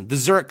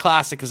Zurich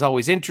Classic is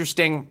always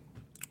interesting.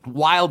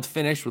 Wild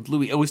finish with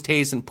Louis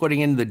Oosthuizen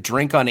putting in the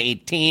drink on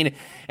 18,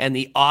 and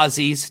the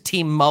Aussies,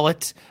 Team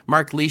Mullet,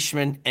 Mark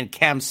Leishman, and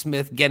Cam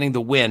Smith getting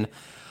the win.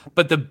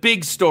 But the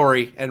big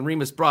story, and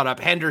Remus brought up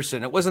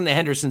Henderson, it wasn't the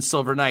Henderson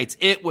Silver Knights,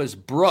 it was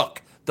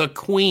Brooke, the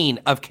queen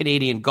of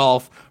Canadian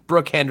golf,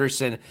 Brooke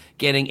Henderson,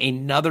 getting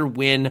another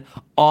win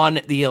on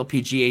the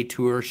LPGA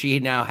Tour. She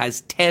now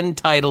has 10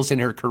 titles in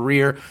her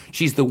career.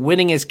 She's the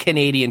winningest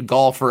Canadian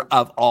golfer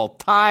of all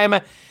time,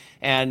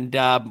 and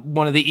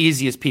one of the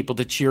easiest people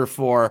to cheer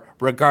for,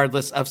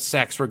 regardless of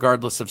sex,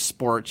 regardless of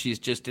sport. She's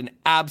just an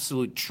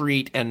absolute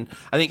treat, and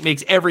I think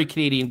makes every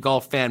Canadian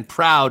golf fan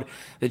proud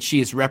that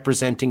she is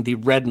representing the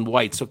red and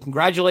white. So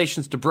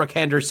congratulations to Brooke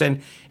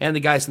Henderson and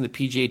the guys in the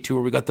PGA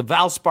Tour. We got the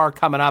Valspar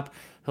coming up.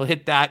 He'll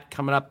hit that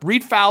coming up.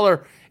 Reed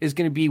Fowler is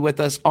going to be with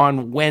us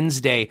on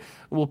Wednesday.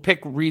 We'll pick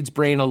Reed's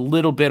brain a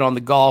little bit on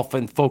the golf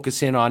and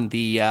focus in on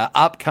the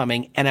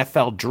upcoming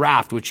NFL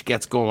draft, which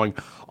gets going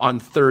on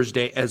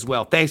Thursday as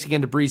well. Thanks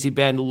again to Breezy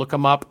Bend. Look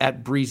them up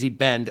at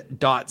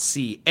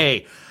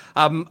breezybend.ca.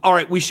 All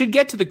right, we should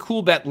get to the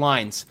cool bet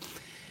lines.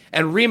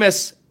 And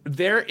Remus,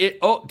 do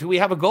we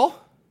have a goal?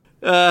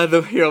 Here,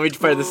 let me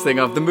fire this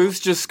thing off. The Moose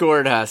just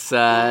scored us.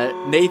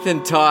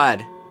 Nathan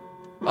Todd.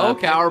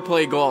 Power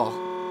play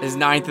goal. His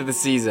 9th of the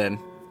season.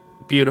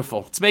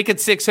 Beautiful. Let's make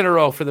it 6 in a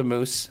row for the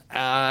Moose.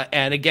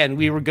 And again,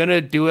 we were going to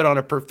do it on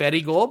a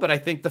Perfetti goal, but I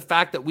think the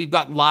fact that we've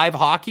got live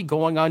hockey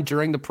going on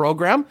during the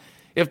program,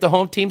 if the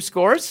home team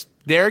scores,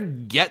 they're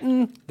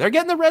getting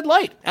the red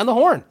light and the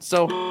horn.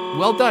 So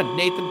well done,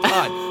 Nathan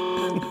Todd.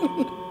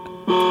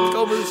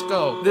 Go Moose,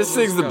 go. This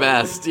thing's the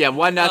best. Yeah,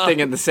 1-0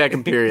 in the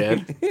second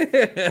period.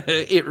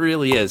 It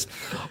really is.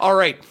 All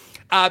right,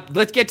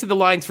 let's get to the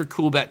lines for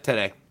Cool Bet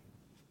today.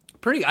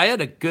 I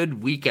had a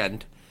good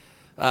weekend.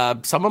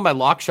 Some of my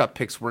lock shop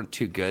picks weren't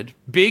too good.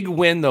 Big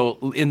win,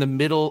 though, in the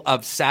middle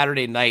of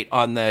Saturday night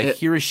on the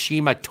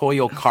Hiroshima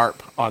Toyo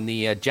Carp on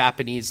the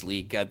Japanese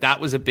League. That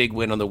was a big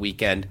win on the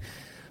weekend.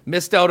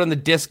 Missed out on the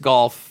disc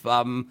golf,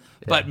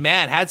 but,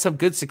 man, had some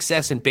good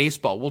success in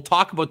baseball. We'll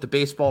talk about the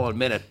baseball in a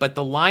minute. But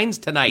the lines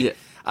tonight,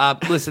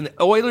 listen,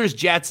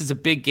 Oilers-Jets is a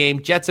big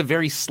game. Jets a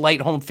very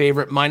slight home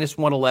favorite,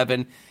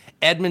 -111.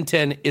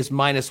 Edmonton is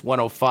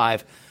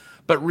 -105.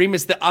 But,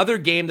 Remus, the other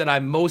game that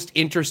I'm most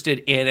interested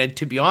in, and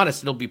to be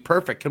honest, it'll be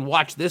perfect, can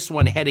watch this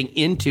one heading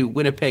into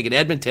Winnipeg and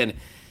Edmonton,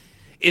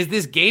 is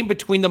this game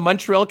between the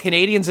Montreal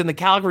Canadiens and the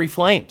Calgary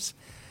Flames.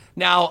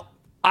 Now,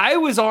 I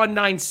was on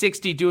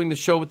 960 doing the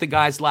show with the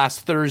guys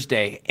last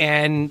Thursday,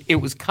 and it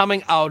was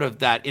coming out of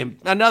that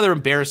another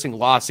embarrassing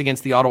loss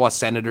against the Ottawa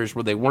Senators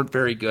where they weren't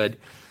very good,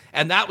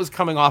 and that was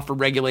coming off a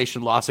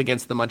regulation loss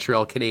against the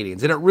Montreal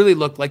Canadiens, and it really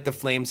looked like the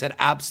Flames had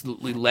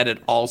absolutely let it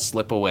all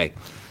slip away.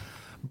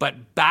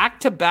 But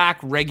back-to-back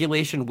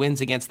regulation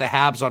wins against the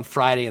Habs on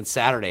Friday and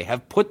Saturday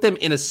have put them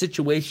in a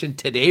situation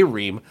today,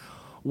 Reem,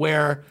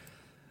 where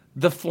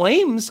the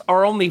Flames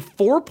are only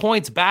 4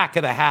 points back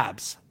of the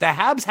Habs. The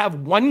Habs have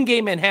one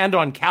game in hand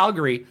on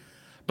Calgary,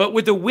 but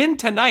with a win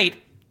tonight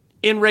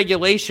in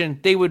regulation,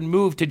 they would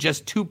move to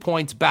just 2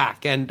 points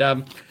back. And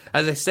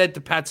as I said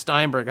to Pat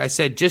Steinberg, I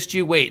said, just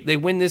you wait. They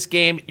win this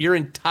game, your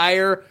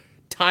entire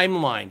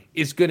timeline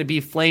is going to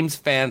be Flames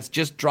fans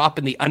just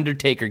dropping the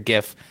Undertaker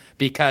gif,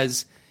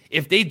 because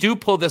if they do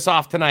pull this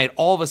off tonight,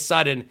 all of a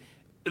sudden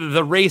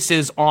the race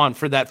is on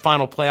for that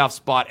final playoff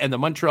spot, and the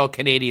Montreal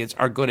Canadiens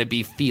are going to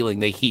be feeling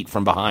the heat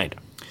from behind.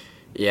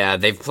 Yeah,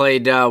 they've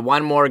played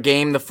one more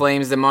game, the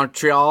Flames, than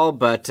Montreal,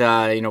 but,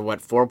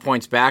 4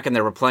 points back, and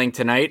they were playing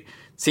tonight.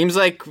 Seems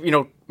like,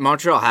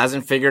 Montreal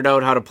hasn't figured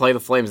out how to play the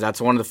Flames.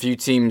 That's one of the few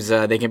teams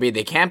they can beat.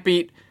 They can't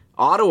beat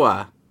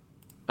Ottawa,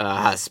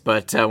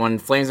 but when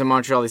Flames and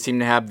Montreal, they seem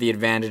to have the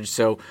advantage,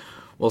 so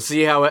we'll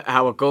see how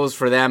it goes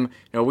for them.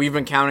 We've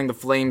been counting the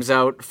Flames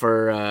out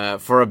for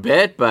a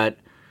bit, but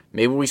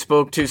maybe we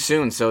spoke too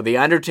soon. So the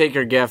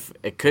Undertaker gif,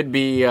 it could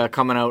be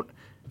coming out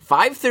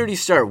 5:30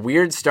 start.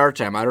 Weird start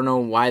time. I don't know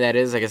why that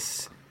is. I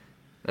guess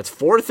that's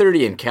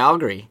 4:30 in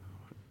Calgary.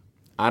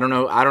 I don't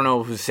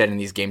know who's setting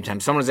these game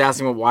times. Someone's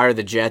asking why are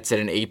the Jets at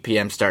an 8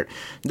 p.m. start.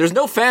 There's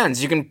no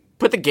fans. You can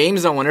put the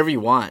games on whenever you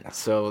want.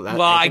 So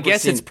I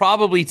guess it's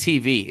probably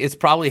TV. It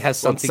probably has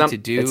something to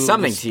do it's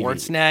something with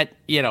Sportsnet.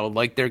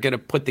 Like they're going to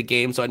put the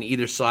games on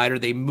either side, or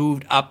they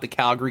moved up the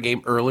Calgary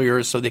game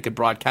earlier so they could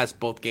broadcast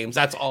both games.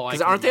 That's all I.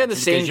 Because aren't they on the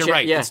same? You're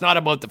right. Yeah. It's not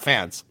about the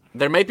fans.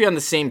 They might be on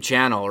the same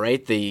channel,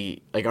 right?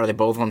 Are they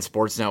both on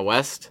Sportsnet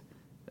West?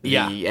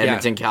 The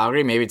Edmonton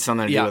Calgary. Maybe it's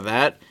something to do with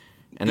that.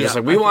 And they're just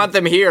like, we want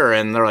them here,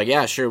 and they're like,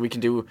 yeah, sure, we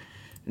can do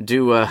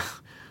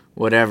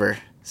whatever.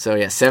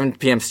 So, 7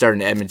 p.m. start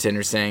in Edmonton,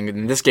 are saying.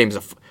 And this game's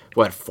a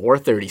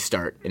 4:30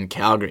 start in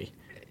Calgary.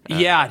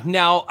 Now,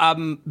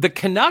 the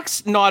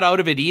Canucks not out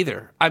of it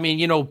either. I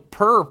mean,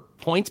 per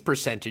points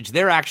percentage,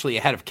 they're actually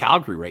ahead of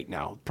Calgary right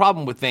now.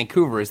 Problem with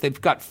Vancouver is they've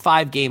got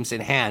 5 games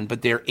in hand,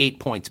 but they're 8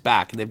 points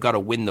back, and they've got to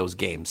win those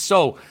games.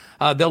 So,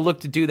 they'll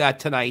look to do that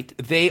tonight.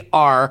 They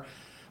are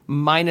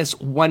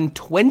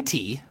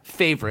 -120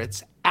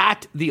 favorites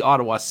at the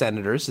Ottawa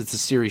Senators. It's the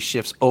series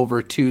shifts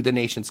over to the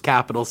nation's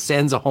capital.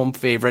 Sens a home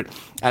favorite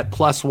at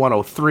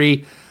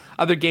 +103.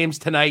 Other games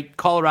tonight,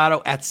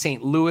 Colorado at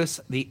St. Louis.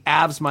 The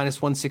Avs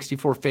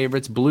 -164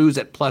 favorites. Blues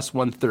at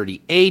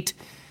 +138.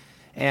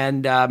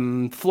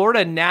 And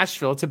Florida and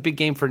Nashville. It's a big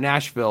game for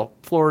Nashville.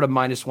 Florida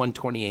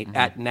 -128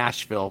 at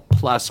Nashville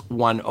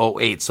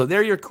 +108. So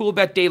they're your Cool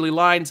Bet daily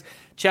lines.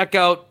 Check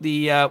out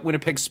the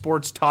Winnipeg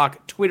Sports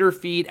Talk Twitter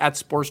feed at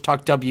Sports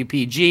Talk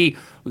WPG.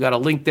 We got a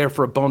link there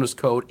for a bonus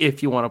code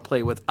if you want to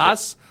play with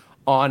us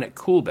on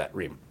Coolbet,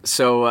 Reem.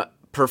 So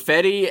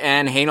Perfetti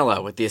and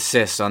Heinola with the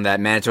assists on that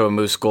Manitoba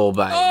Moose goal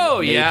by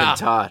Nathan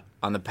Todd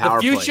on the power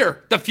play.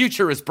 The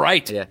future is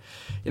bright. Yeah.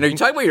 You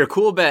talk about your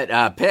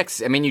Coolbet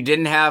picks. I mean, you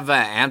didn't have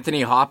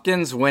Anthony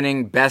Hopkins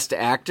winning Best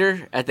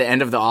Actor at the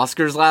end of the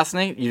Oscars last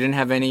night. You didn't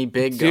have any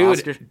big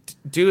Oscars.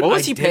 Dude, what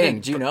was he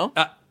paying? Do you know?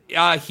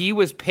 He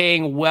was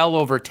paying well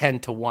over 10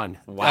 to 1.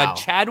 Wow.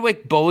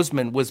 Chadwick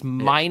Boseman was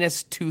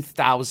minus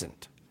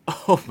 2,000.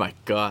 Oh my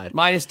God.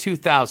 Minus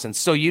 2,000.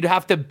 So you'd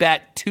have to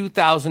bet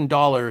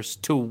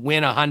 $2,000 to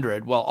win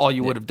 100. Well, all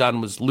you would have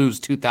done was lose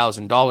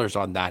 $2,000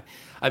 on that.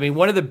 I mean,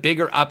 one of the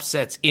bigger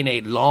upsets in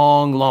a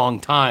long, long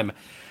time.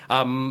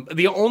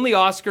 The only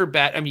Oscar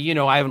bet, I mean,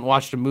 I haven't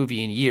watched a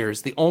movie in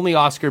years. The only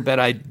Oscar bet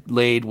I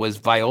laid was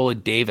Viola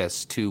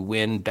Davis to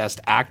win Best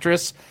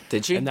Actress.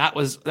 Did she? And that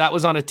was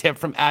on a tip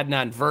from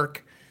Adnan Virk.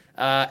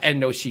 And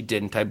no, she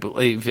didn't. I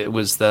believe it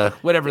was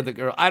whatever the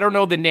girl. I don't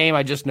know the name.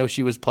 I just know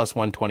she was plus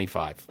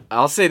 125.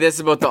 I'll say this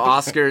about the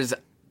Oscars.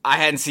 I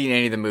hadn't seen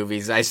any of the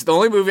movies. The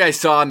only movie I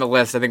saw on the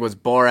list, I think, was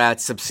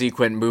Borat's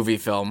subsequent movie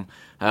film,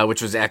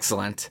 which was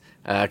excellent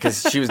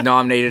because she was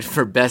nominated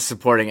for Best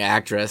Supporting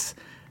Actress.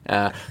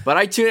 But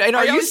I tuned.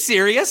 Are you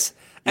serious?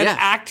 An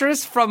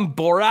actress from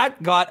Borat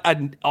got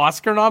an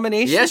Oscar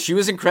nomination? Yes, she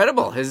was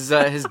incredible. His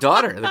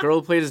daughter, the girl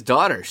who played his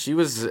daughter, she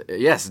was,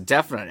 yes,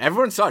 definite.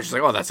 Everyone saw it. She's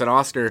like, oh, that's an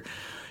Oscar.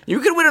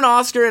 You could win an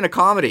Oscar in a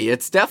comedy.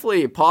 It's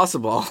definitely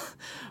possible.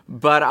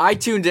 But I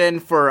tuned in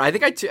for, I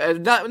think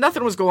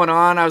nothing was going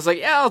on. I was like,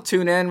 yeah, I'll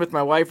tune in with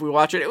my wife. We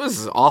watch it. It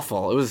was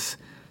awful. It was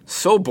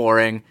so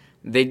boring.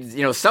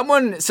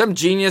 Some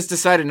genius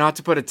decided not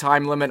to put a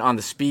time limit on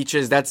the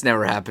speeches. That's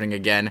never happening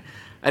again.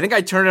 I think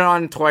I turned it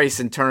on twice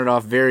and turned it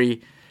off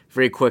very,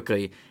 very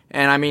quickly.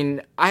 And I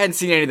mean, I hadn't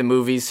seen any of the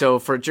movies, so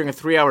during a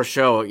 3-hour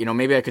show,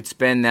 maybe I could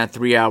spend that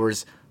 3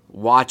 hours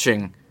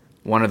watching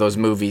one of those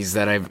movies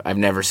that I've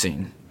never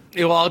seen.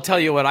 Well, I'll tell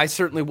you what, I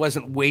certainly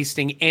wasn't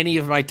wasting any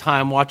of my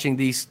time watching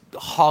these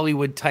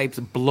Hollywood types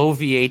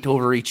bloviate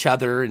over each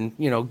other and,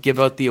 give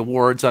out the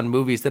awards on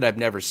movies that I've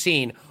never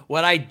seen.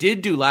 What I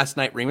did do last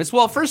night, Remus,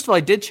 well, first of all, I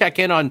did check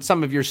in on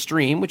some of your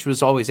stream, which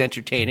was always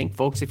entertaining.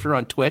 Folks, if you're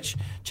on Twitch,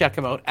 check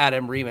him out,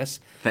 Adam Remus.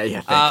 Yeah,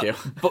 thank you.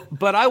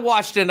 But I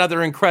watched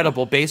another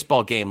incredible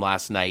baseball game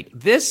last night.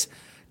 This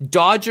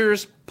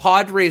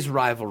Dodgers-Padres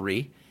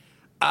rivalry,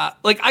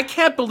 I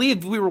can't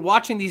believe we were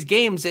watching these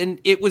games and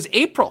it was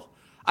April.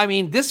 I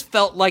mean, this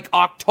felt like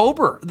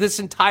October this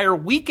entire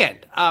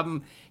weekend.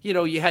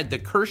 You had the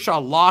Kershaw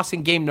loss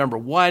in game number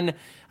 1,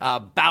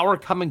 Bauer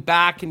coming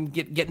back and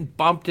getting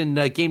bumped in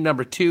game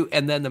number 2,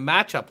 and then the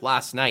matchup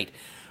last night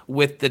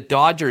with the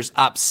Dodgers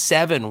up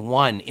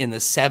 7-1 in the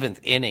 7th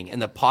inning,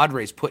 and the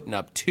Padres putting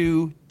up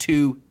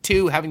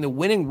 2-2-2, having the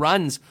winning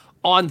runs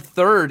on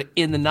third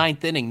in the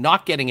 9th inning,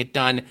 not getting it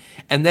done,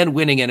 and then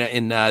winning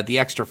in the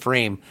extra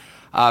frame.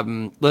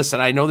 Listen,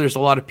 I know there's a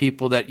lot of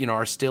people that,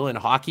 are still in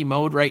hockey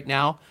mode right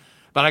now,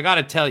 but I got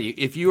to tell you,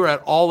 if you are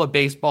at all a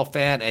baseball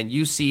fan and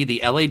you see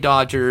the LA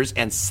Dodgers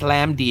and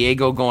Slam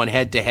Diego going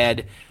head to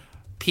head,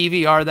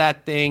 PVR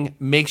that thing,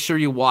 make sure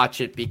you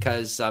watch it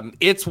because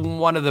it's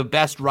one of the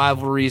best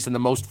rivalries and the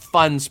most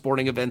fun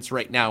sporting events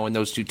right now when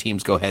those two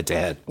teams go head to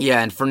head.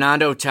 Yeah, and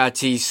Fernando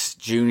Tatis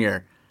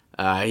Jr.,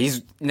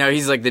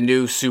 he's like the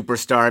new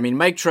superstar. I mean,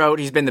 Mike Trout,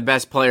 he's been the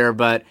best player,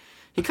 but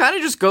he kind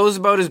of just goes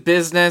about his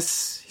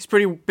business. He's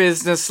pretty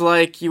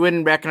business-like. You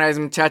wouldn't recognize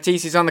him.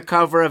 Tatis, he's on the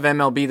cover of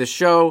MLB The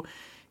Show.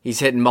 He's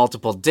hitting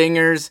multiple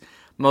dingers,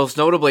 most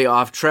notably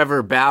off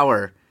Trevor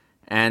Bauer,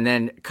 and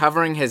then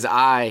covering his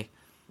eye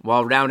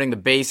while rounding the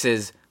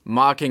bases,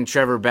 mocking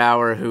Trevor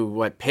Bauer,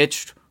 who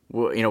pitched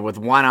with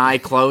one eye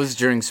closed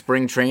during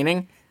spring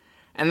training.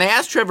 And they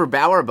asked Trevor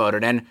Bauer about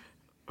it, and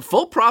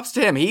full props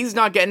to him. He's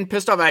not getting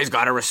pissed off. He's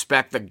got to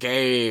respect the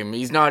game.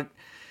 He's not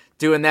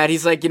doing that.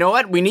 He's like, you know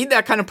what? We need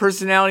that kind of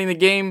personality in the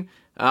game.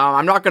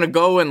 I'm not going to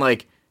go and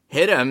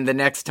hit him the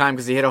next time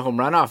because he hit a home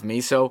run off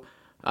me. So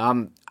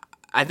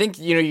I think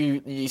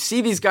you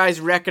see these guys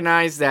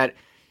recognize that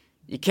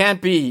you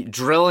can't be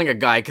drilling a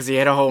guy because he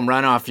hit a home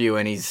run off you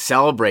and he's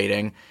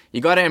celebrating. You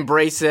got to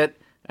embrace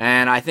it.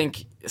 And I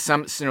think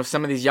some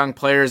of these young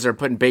players are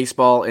putting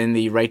baseball in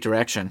the right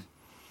direction.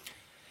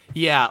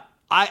 Yeah,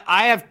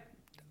 I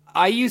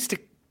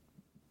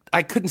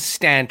couldn't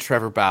stand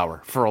Trevor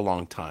Bauer for a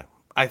long time.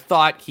 I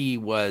thought he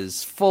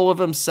was full of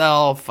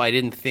himself. I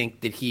didn't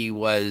think that he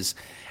was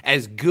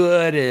as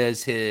good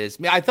as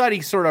I thought he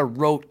sort of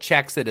wrote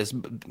checks that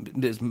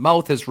his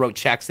mouth has wrote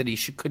checks that he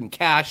couldn't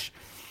cash.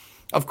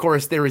 Of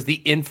course, there was the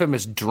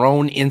infamous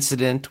drone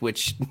incident,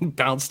 which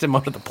bounced him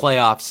out of the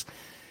playoffs,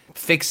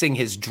 fixing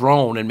his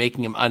drone and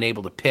making him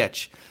unable to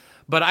pitch.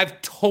 But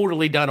I've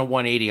totally done a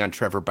 180 on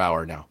Trevor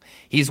Bauer now.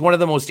 He's one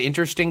of the most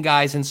interesting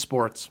guys in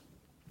sports.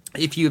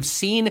 If you've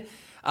seen...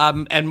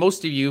 and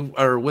most of you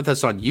are with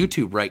us on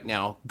YouTube right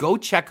now, go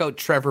check out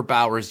Trevor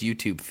Bauer's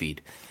YouTube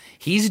feed.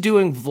 He's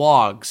doing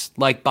vlogs,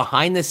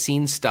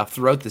 behind-the-scenes stuff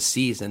throughout the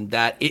season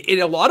that,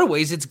 in a lot of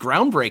ways, it's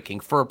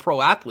groundbreaking for a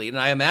pro athlete.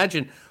 And I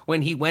imagine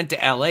when he went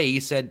to L.A., he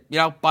said,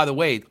 by the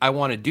way, I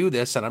want to do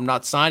this, and I'm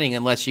not signing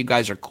unless you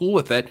guys are cool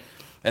with it.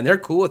 And they're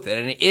cool with it.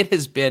 And it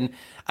has been,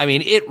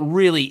 it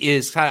really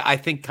is, I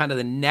think, kind of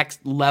the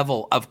next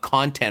level of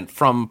content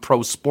from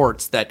pro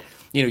sports that,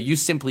 you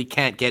simply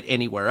can't get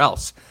anywhere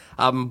else.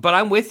 But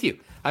I'm with you.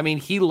 I mean,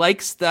 he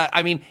likes that.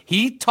 I mean,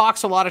 he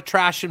talks a lot of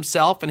trash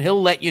himself, and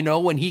he'll let you know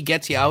when he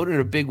gets you out in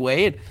a big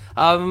way.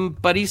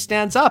 But he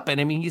stands up.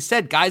 And I mean, he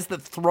said guys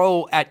that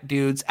throw at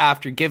dudes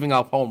after giving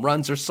up home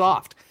runs are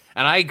soft.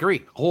 And I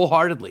agree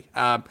wholeheartedly.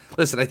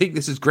 Listen, I think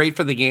this is great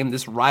for the game.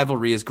 This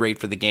rivalry is great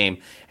for the game.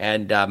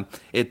 And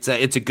it's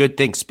a good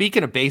thing.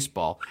 Speaking of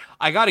baseball,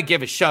 I got to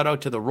give a shout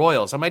out to the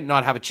Royals. I might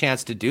not have a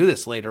chance to do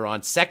this later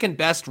on. Second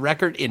best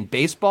record in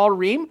baseball,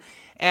 Reem.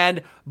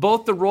 And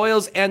both the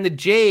Royals and the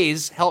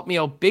Jays helped me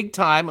out big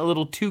time. A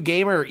little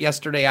two-gamer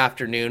yesterday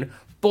afternoon.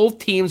 Both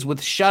teams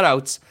with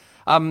shutouts.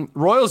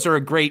 Royals are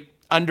a great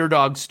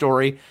underdog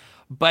story.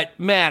 But,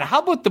 man, how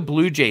about the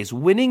Blue Jays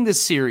winning the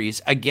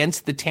series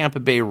against the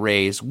Tampa Bay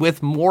Rays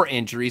with more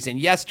injuries? And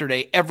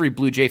yesterday, every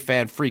Blue Jay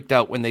fan freaked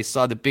out when they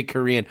saw the big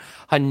Korean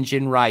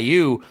Hyun-jin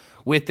Ryu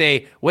with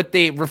what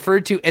they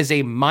referred to as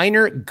a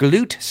minor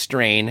glute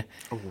strain.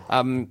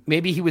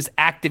 Maybe he was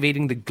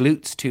activating the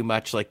glutes too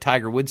much, like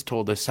Tiger Woods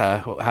told us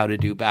how to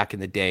do back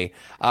in the day.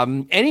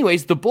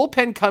 Anyways, the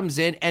bullpen comes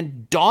in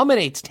and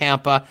dominates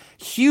Tampa.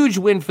 Huge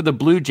win for the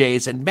Blue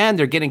Jays. And, man,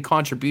 they're getting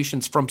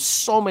contributions from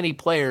so many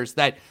players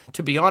that,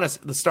 to be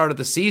honest, at the start of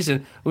the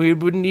season, we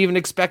wouldn't even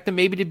expect them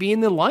maybe to be in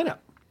the lineup.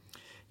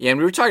 Yeah, and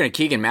we were talking to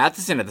Keegan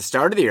Matheson at the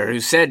start of the year, who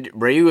said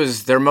Ryu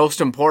is their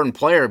most important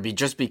player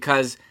just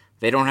because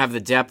they don't have the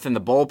depth in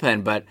the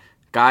bullpen, but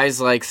guys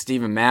like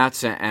Steven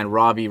Matz and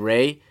Robbie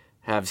Ray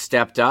have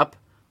stepped up.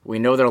 We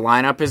know their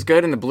lineup is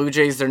good, and the Blue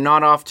Jays, they're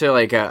not off to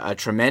like a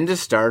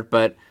tremendous start,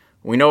 but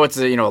we know it's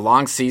a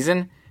long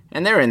season,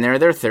 and they're in there.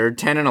 They're third,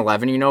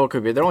 10-11. You know it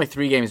could be. They're only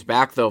 3 games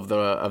back though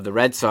of the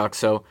Red Sox,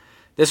 so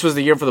this was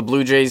the year for the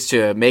Blue Jays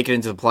to make it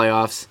into the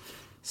playoffs.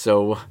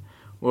 So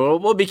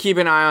we'll be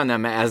keeping an eye on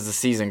them as the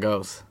season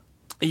goes.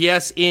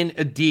 Yes,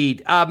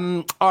 indeed.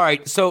 All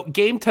right, so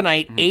game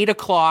tonight, 8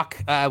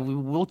 o'clock.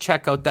 We'll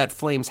check out that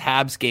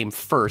Flames-Habs game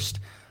first.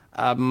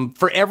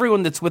 For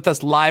everyone that's with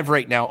us live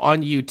right now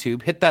on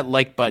YouTube, hit that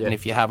like button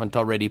if you haven't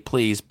already,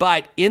 please.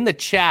 But in the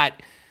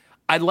chat,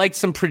 I'd like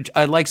some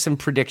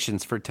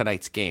predictions for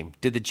tonight's game.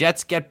 Did the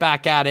Jets get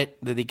back at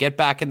it? Did they get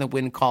back in the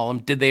win column?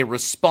 Did they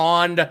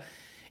respond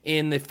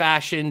in the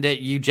fashion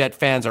that you Jet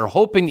fans are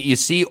hoping that you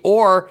see?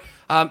 Or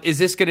is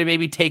this going to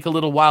maybe take a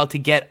little while to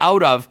get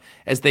out of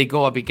as they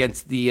go up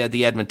against the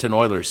Edmonton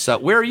Oilers? So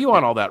where are you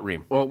on all that,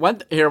 Reem? Well, one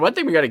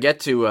thing we got to get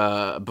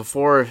to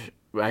before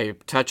I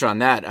touch on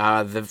that,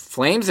 the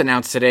Flames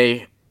announced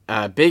today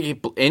a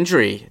big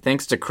injury,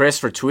 thanks to Chris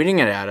for tweeting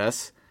it at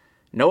us.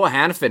 Noah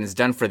Hannafin is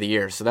done for the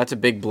year, so that's a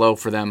big blow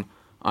for them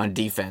on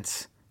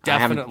defense.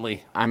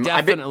 Definitely.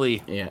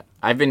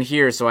 I've been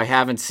here, so I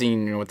haven't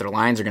seen what their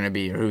lines are going to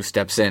be or who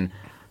steps in,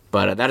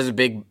 but that is a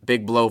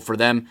big blow for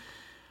them.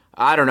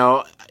 I don't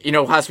know.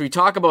 Huss, we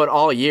talk about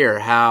all year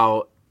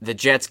how the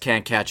Jets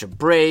can't catch a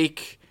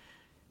break.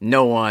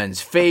 No one's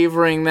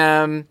favoring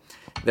them.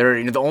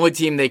 They're the only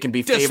team they can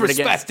be favored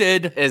against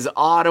is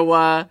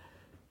Ottawa.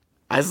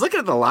 I was looking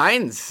at the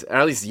lines, or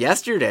at least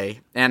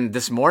yesterday, and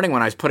this morning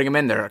when I was putting them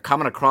in, they're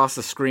coming across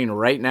the screen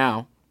right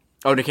now.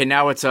 Oh, okay,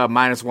 now it's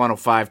minus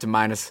 105 to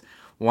minus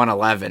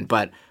 111.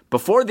 But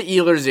before the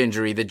Ehlers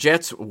injury, the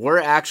Jets were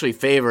actually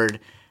favored,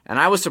 and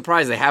I was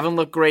surprised. They haven't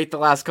looked great the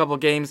last couple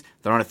of games.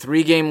 They're on a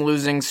 3-game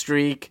losing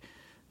streak.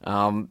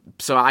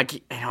 So I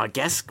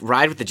guess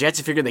ride with the Jets.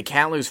 You figure they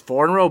can't lose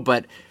 4 in a row,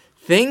 but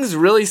things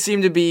really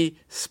seem to be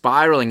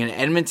spiraling, and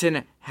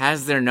Edmonton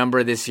has their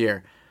number this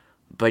year.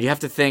 But you have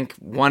to think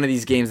one of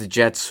these games the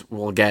Jets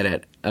will get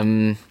it.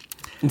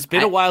 It's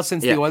been a while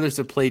since the Oilers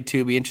have played, too.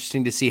 It'll be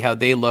interesting to see how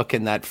they look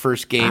in that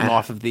first game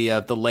off of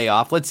the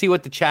layoff. Let's see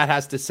what the chat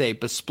has to say.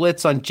 But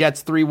splits on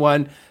Jets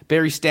 3-1.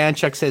 Barry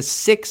Stanchuk says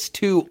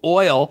 6-2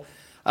 Oil.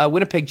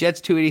 Winnipeg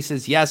Jets 280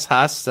 says yes,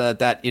 Huss.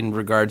 That in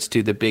regards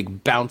to the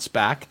big bounce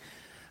back.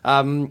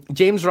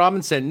 James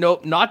Robinson,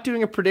 nope, not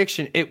doing a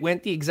prediction. It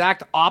went the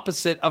exact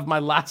opposite of my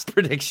last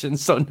prediction,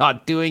 so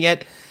not doing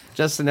it.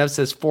 Justin F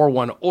says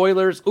 4-1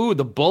 Oilers. Ooh,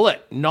 the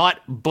bullet.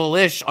 Not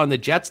bullish on the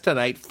Jets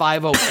tonight.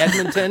 5-0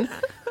 Edmonton.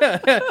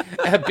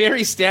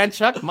 Barry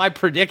Stanchuk, my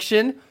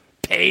prediction.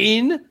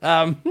 Pain.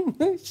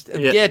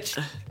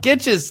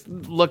 Gitch is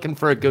looking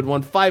for a good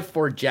one.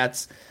 5-4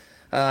 Jets.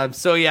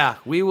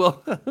 We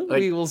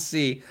will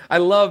see. I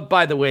love,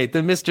 by the way, the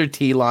Mr.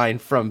 T line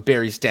from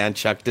Barry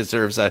Stanchuk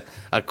deserves a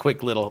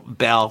quick little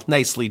bell.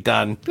 Nicely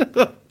done.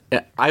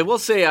 Yeah, I will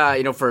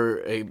say,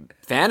 for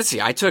fantasy,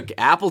 I took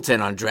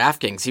Appleton on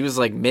DraftKings. He was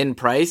like min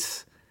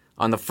price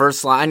on the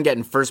first line,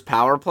 getting first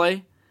power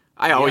play.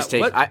 I always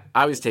take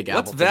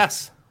Appleton.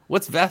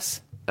 What's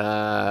Vess?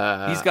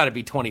 He's got to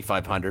be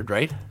 2,500,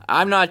 right?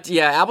 I'm not.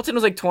 Yeah, Appleton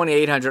was like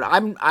 2,800.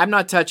 I'm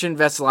not touching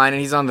Vesalainen, and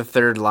he's on the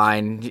third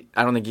line.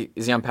 I don't think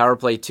is he on power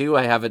play 2?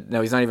 I have it.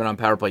 No, he's not even on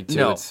power play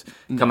 2. It's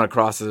coming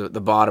across the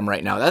bottom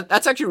right now.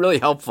 That's actually really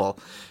helpful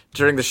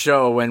during the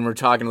show when we're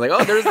talking like,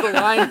 oh, there's the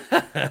line.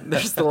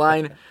 There's the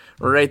line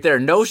right there.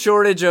 No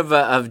shortage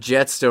of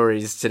Jet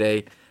stories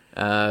today.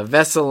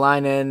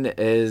 Vesalainen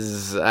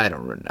is I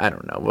don't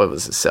know what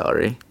was his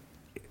salary.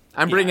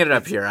 I'm bringing it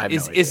up here.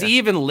 Is he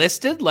even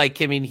listed?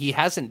 Like, I mean, he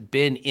hasn't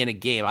been in a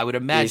game. I would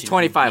imagine he's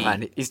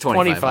 2,500. He's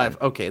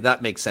 25. Okay,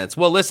 that makes sense.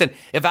 Well, listen,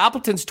 if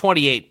Appleton's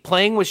 28,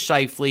 playing with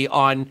Scheifele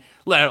on.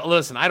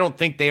 Listen, I don't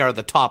think they are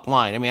the top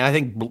line. I mean, I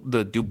think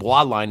the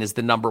Dubois line is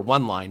the number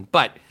one line.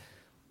 But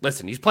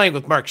listen, he's playing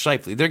with Mark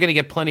Scheifele. They're going to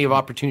get plenty of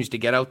opportunities to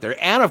get out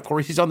there. And, of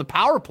course, he's on the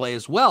power play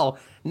as well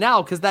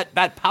now because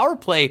that power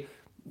play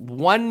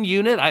one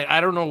unit, I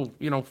don't know,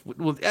 now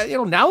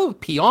with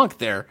Pionk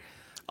there,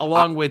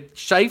 along with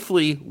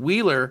Scheifele,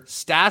 Wheeler,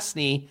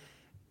 Stastny,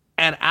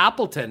 and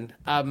Appleton.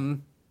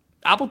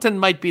 Appleton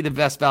might be the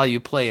best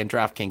value play in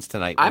DraftKings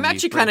tonight. I'm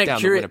actually kind of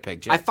curious.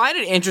 I find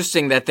it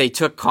interesting that they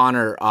took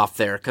Connor off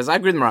there because I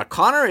agree with Murat.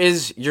 Connor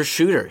is your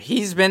shooter.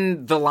 He's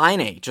been the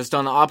line A, just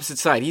on the opposite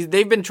side.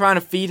 They've been trying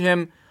to feed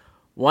him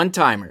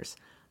one-timers.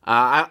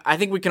 I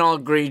think we can all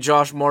agree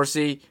Josh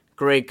Morrissey,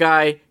 great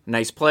guy,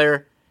 nice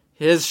player.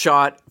 His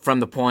shot from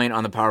the point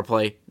on the power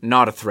play,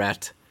 not a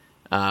threat.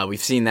 We've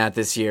seen that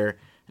this year.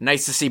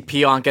 Nice to see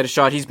Pionk get a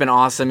shot. He's been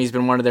awesome. He's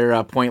been one of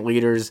their point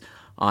leaders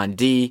on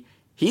D.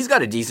 He's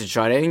got a decent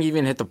shot. I think he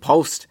even hit the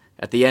post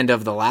at the end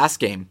of the last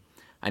game.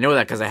 I know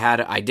that because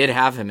I did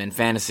have him in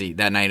fantasy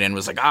that night and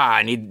was like,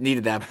 I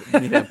needed that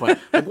point.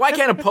 Like, why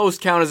can't a post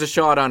count as a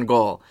shot on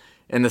goal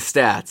in the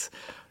stats?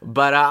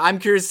 But I'm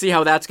curious to see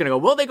how that's going to go.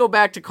 Will they go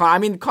back to Connor? I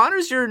mean,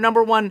 Connor's your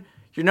number one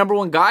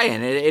guy,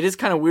 and it is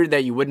kind of weird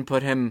that you wouldn't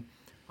put him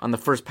on the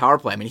first power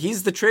play. I mean,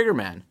 he's the trigger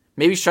man.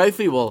 Maybe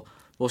Scheifele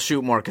will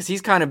shoot more because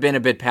he's kind of been a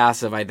bit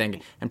passive, I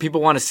think, and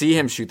people want to see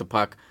him shoot the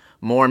puck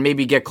more and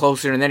maybe get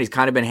closer, and then he's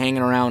kind of been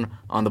hanging around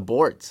on the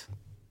boards.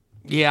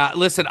 Yeah,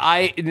 listen,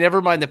 I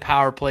never mind the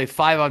power play,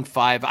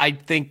 5-on-5. I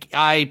think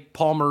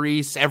Paul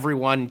Maurice,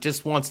 everyone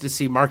just wants to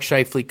see Mark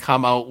Scheifele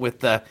come out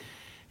with a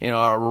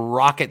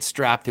rocket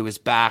strap to his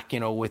back,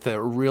 with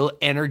a real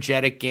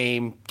energetic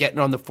game, getting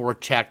on the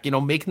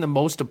forecheck, making the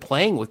most of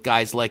playing with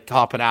guys like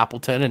Kopp and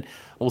Appleton, and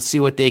we'll see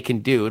what they can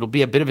do. It'll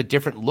be a bit of a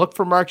different look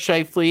for Mark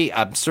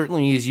Scheifele.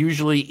 Certainly he's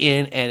usually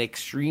in an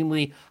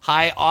extremely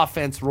high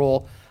offense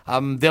role.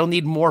 They'll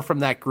need more from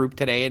that group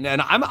today, and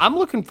I'm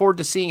looking forward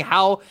to seeing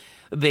how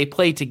they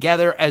play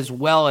together as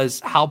well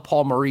as how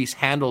Paul Maurice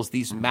handles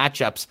these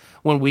matchups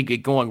when we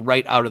get going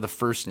right out of the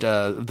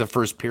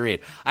first period.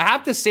 I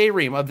have to say,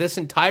 Reem, of this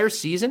entire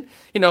season,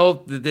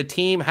 the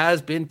team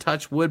has been,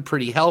 touch wood,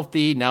 pretty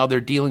healthy. Now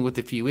they're dealing with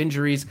a few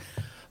injuries.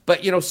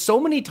 But, so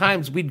many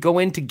times we'd go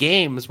into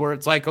games where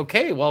it's like,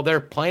 okay, well,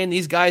 they're playing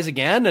these guys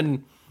again,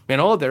 and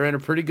they're in a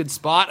pretty good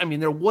spot. I mean,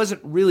 there wasn't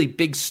really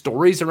big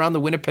stories around the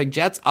Winnipeg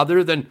Jets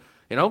other than,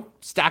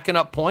 stacking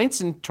up points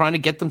and trying to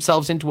get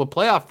themselves into a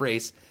playoff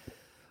race.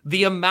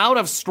 The amount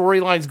of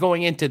storylines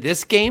going into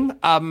this game,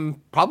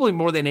 probably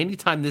more than any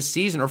time this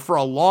season or for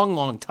a long,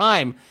 long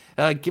time,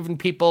 giving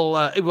people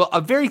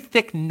a very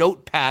thick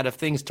notepad of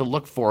things to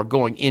look for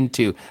going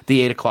into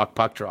the 8 o'clock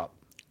puck drop.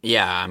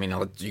 Yeah, I mean,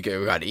 we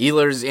got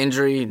Ehlers'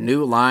 injury,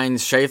 new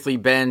lines,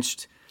 Scheifele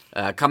benched.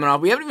 Coming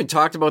off, we haven't even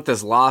talked about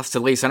this loss to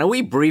Leafs. I know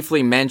we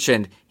briefly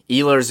mentioned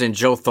Ehlers and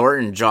Joe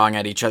Thornton jawing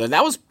at each other.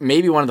 That was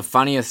maybe one of the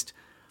funniest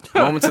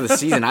moments of the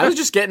season. I was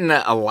just getting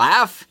a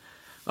laugh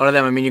out of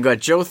them. I mean, you got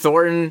Joe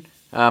Thornton,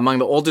 among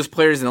the oldest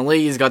players in the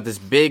league. He's got this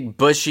big,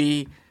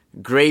 bushy,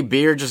 gray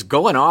beard just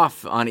going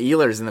off on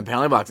Ehlers in the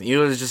penalty box. And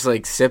Ehlers just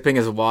like sipping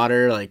his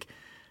water, like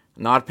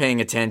not paying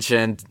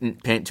attention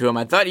to him.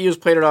 I thought Ehlers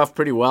played it off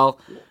pretty well.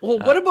 Well,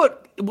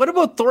 what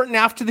about Thornton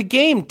after the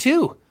game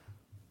too?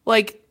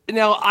 Like,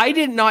 now I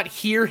did not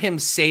hear him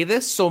say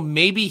this, so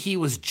maybe he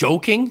was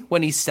joking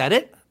when he said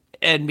it.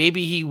 And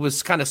maybe he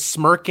was kind of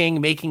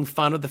smirking, making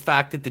fun of the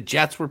fact that the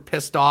Jets were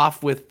pissed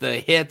off with the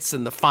hits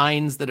and the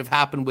fines that have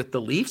happened with the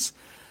Leafs.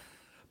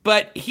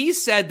 But he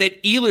said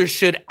that Ehlers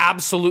should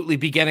absolutely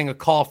be getting a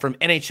call from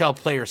NHL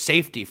player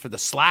safety for the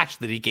slash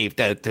that he gave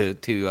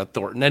to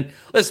Thornton. And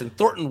listen,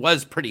 Thornton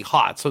was pretty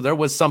hot, so there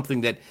was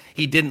something that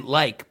he didn't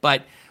like.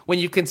 But when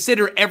you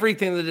consider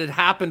everything that had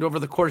happened over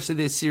the course of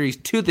this series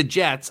to the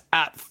Jets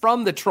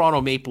from the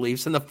Toronto Maple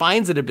Leafs and the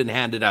fines that have been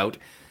handed out,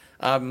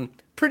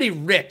 pretty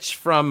rich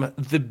from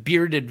the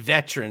bearded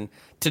veteran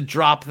to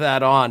drop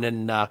that on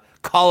and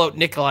call out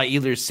Nikolai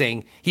Ehlers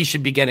saying he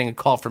should be getting a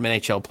call from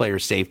NHL player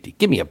safety.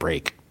 Give me a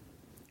break.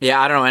 Yeah,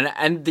 I don't know.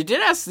 And they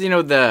did ask,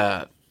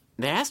 they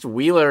asked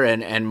Wheeler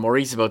and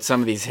Maurice about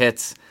some of these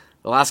hits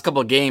the last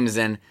couple of games,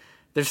 and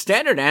their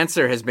standard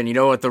answer has been,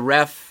 what, the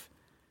ref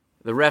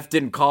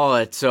didn't call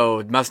it, so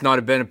it must not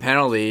have been a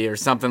penalty or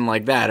something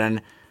like that.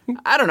 And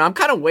I don't know. I'm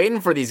kind of waiting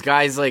for these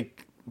guys,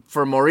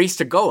 for Maurice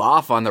to go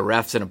off on the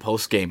refs in a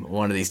post game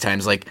one of these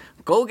times.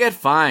 Go get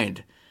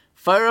fined.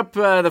 Fire up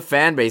the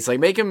fan base.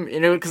 Make him,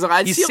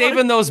 because he's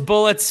saving those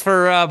bullets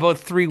for about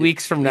 3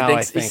 weeks from now.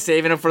 I think he's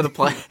saving them for the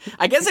play.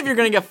 I guess if you're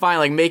going to get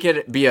fined, make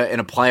it be in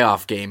a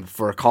playoff game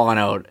for calling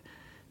out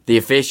the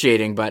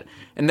officiating.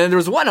 And then there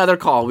was one other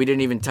call we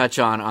didn't even touch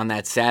on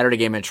that Saturday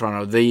game in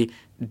Toronto. The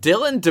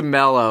Dylan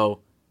DeMello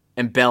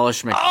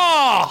embellishment.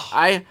 Oh!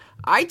 I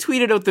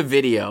tweeted out the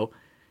video.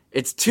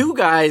 It's two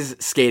guys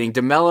skating,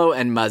 DeMello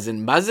and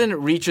Muzzin. Muzzin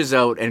reaches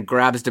out and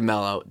grabs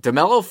DeMello.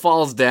 DeMello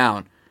falls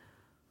down.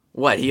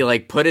 what, he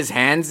like put his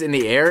hands in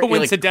the air?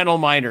 Coincidental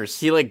minors.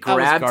 He like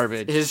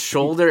grabbed his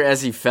shoulder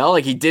as he fell.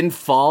 Like he didn't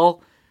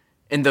fall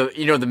in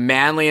the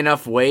manly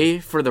enough way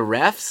for the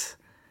refs.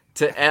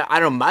 I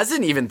don't know,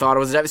 Muzzin even thought it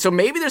was a dive. So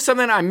maybe there's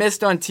something I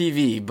missed on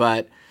TV,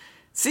 but it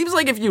seems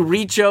like if you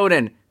reach out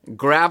and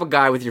grab a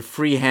guy with your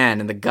free hand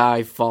and the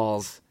guy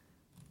falls,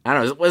 I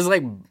don't know, it was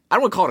like, I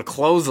don't want to call it a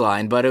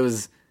clothesline, but it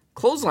was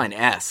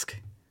clothesline-esque.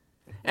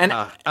 And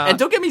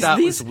don't get me that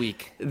was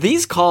weak.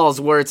 These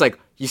calls where it's like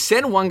you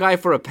send one guy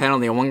for a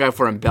penalty and one guy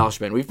for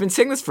embellishment. We've been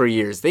saying this for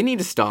years. They need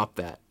to stop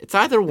that. It's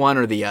either one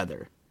or the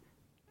other.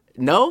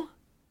 No?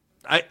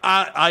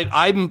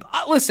 I'm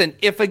listen,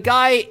 if a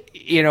guy,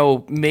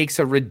 makes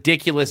a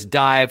ridiculous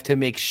dive to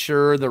make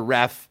sure the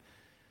ref,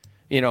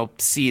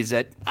 sees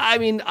it, I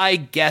mean, I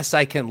guess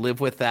I can live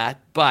with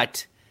that.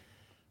 But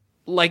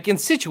like in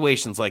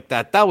situations like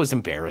that, that was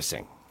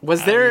embarrassing.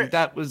 Was there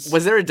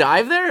a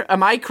dive there?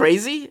 Am I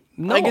crazy?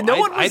 No,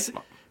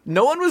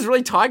 no one was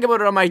really talking about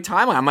it on my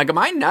timeline. I'm like, am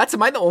I nuts?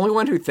 Am I the only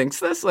one who thinks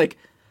this? Like,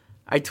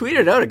 I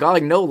tweeted out, it got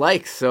like no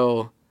likes,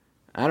 so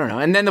I don't know.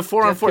 And then the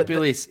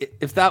 4-on-4.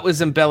 If that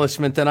was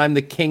embellishment, then I'm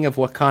the king of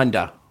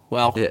Wakanda.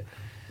 Well, yeah.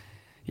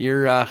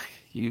 You're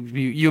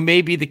you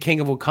may be the king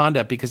of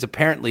Wakanda because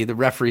apparently the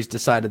referees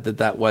decided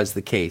that was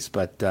the case.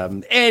 But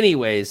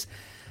anyways.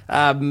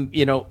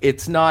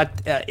 It's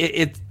not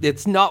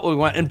it's not what we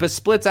want. But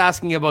Split's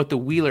asking about the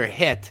Wheeler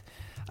hit.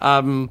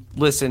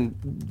 Listen,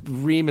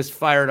 Remus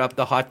fired up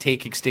the hot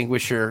take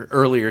extinguisher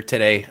earlier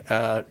today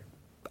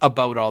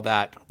about all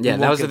that. Yeah,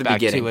 that was at the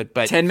beginning. It,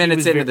 but 10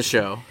 minutes into the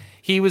show,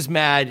 he was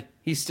mad.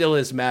 He still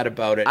is mad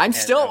about it. I'm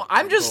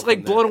just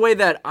like blown away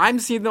that I'm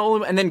seeing the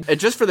only. And then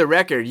just for the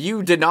record,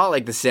 you did not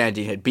like the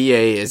Sandy hit.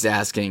 BA is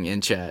asking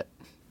in chat.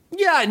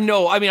 Yeah,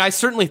 no. I mean, I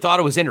certainly thought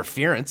it was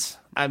interference.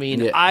 I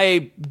mean, yeah.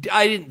 I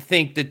didn't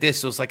think that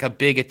this was like a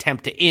big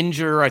attempt to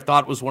injure. I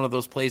thought it was one of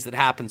those plays that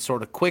happened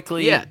sort of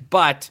quickly. Yeah.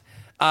 But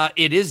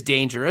it is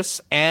dangerous,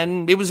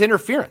 and it was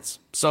interference.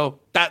 So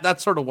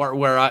that's sort of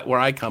where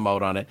I come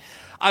out on it.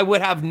 I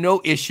would have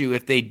no issue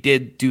if they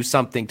did do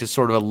something to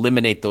sort of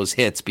eliminate those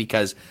hits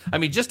because, I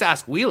mean, just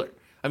ask Wheeler.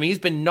 I mean, he's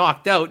been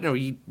knocked out.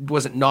 He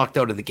wasn't knocked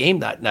out of the game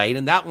that night,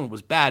 and that one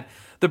was bad.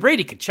 The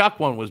Brady Tkachuk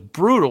one was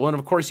brutal, and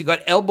of course he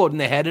got elbowed in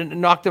the head and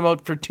knocked him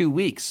out for 2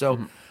 weeks. So,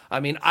 I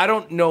mean, I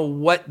don't know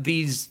what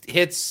these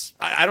hits,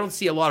 I don't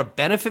see a lot of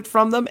benefit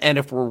from them, and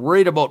if we're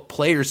worried about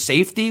player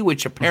safety,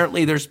 which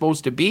apparently they're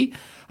supposed to be,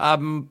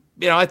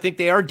 I think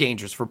they are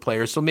dangerous for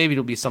players, so maybe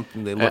it'll be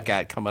something they look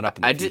at coming up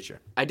in the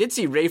future. I did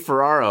see Ray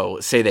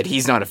Ferraro say that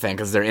he's not a fan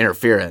because they're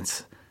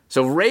interference.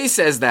 So Ray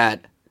says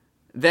that,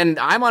 then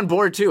I'm on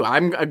board too.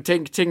 I'm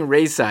taking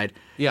Ray's side.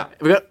 Yeah.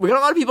 We got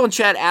a lot of people in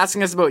chat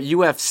asking us about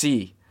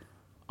UFC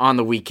on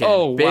the weekend.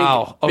 Oh,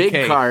 wow. Okay.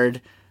 Big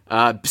card.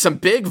 Some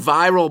big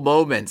viral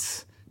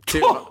moments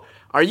too.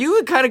 Are you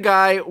the kind of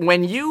guy,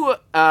 when you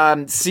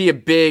see a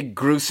big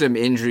gruesome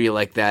injury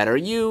like that, are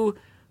you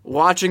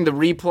watching the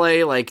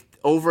replay like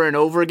over and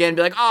over again,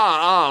 be like,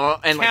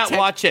 and can't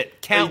watch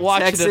it. Can't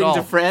watch it at all.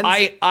 To friends?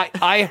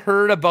 I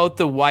heard about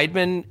the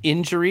Weidman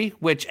injury,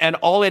 and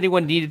all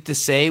anyone needed to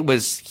say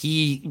was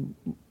he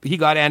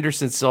got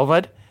Anderson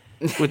Silva'd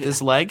with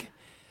his leg,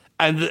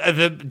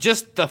 and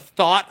just the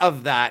thought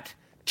of that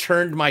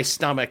turned my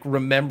stomach,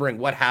 remembering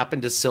what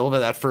happened to Silva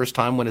that first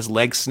time when his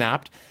leg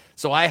snapped.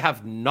 So I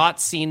have not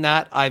seen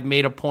that. I've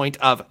made a point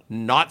of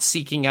not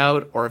seeking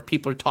out, or if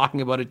people are talking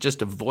about it,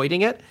 just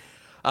avoiding it.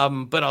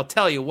 But I'll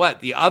tell you what,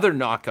 the other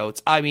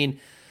knockouts, I mean,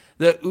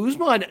 the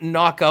Usman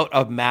knockout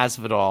of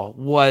Masvidal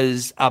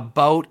was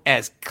about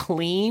as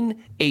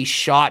clean a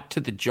shot to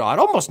the jaw. It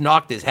almost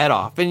knocked his head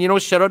off. And,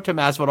 shout out to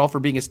Masvidal for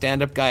being a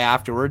stand-up guy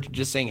afterwards,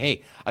 just saying,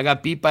 hey, I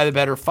got beat by the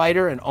better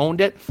fighter and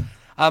owned it.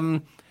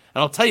 And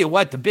I'll tell you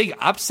what, the big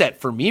upset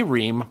for me,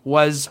 Reem,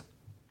 was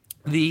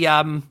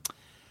Thug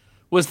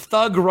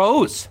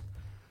Rose,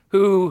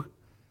 who,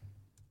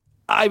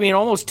 I mean,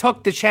 almost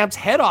took the champ's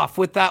head off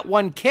with that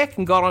one kick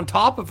and got on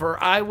top of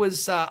her. I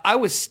was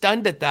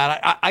stunned at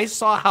that. I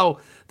saw how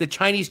the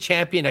Chinese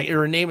champion,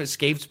 her name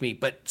escapes me,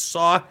 but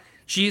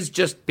she's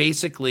just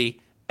basically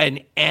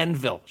an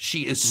anvil.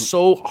 She is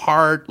so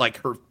hard, like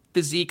her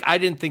physique. I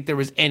didn't think there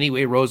was any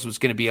way Rose was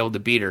going to be able to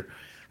beat her.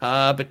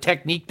 But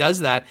technique does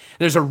that.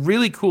 There's a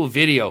really cool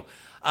video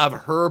of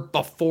her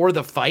before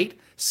the fight,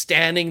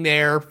 standing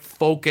there,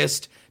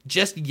 focused,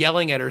 just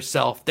yelling at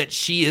herself that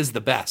she is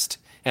the best.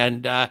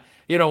 And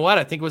you know what?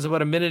 I think it was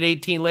about a minute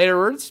 18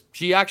 later,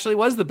 she actually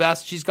was the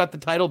best. She's got the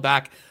title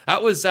back.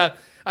 That was,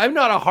 I'm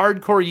not a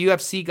hardcore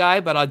UFC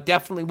guy, but I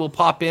definitely will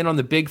pop in on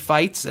the big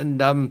fights.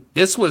 And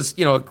this was,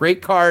 a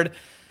great card,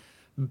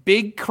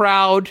 big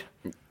crowd.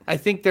 I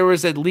think there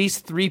was at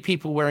least 3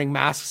 people wearing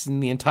masks in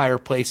the entire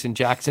place in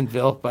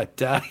Jacksonville.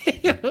 But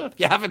if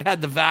you haven't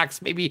had the vax,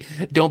 maybe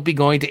don't be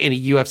going to any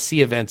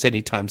UFC events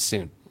anytime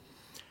soon.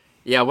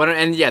 Yeah,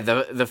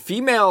 the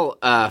female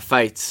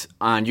fights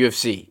on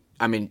UFC,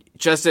 I mean,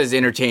 just as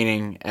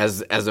entertaining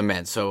as a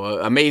men's. So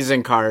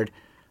amazing card.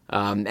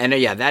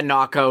 That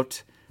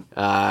knockout,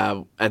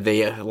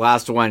 the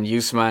last one,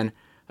 Usman,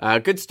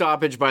 good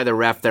stoppage by the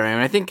ref there.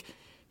 And I think,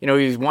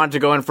 he wanted to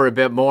go in for a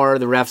bit more.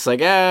 The ref's like,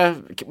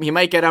 he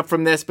might get up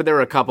from this, but there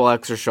were a couple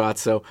extra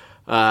shots. So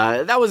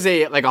that was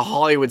a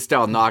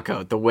Hollywood-style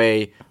knockout, the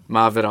way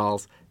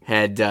Masvidal's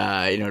head,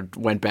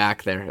 went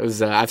back there. It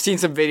was. I've seen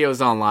some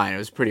videos online. It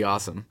was pretty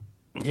awesome.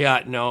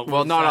 Yeah, no.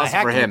 Well, not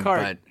awesome for him,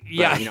 but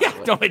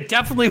no, it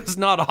definitely was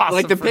not awesome.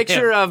 Like the for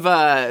picture him.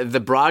 of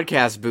the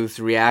broadcast booth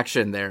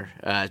reaction there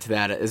to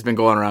that has been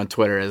going around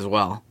Twitter as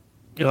well.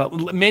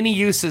 Many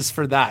uses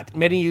for that.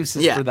 Many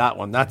uses for that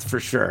one. That's for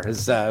sure,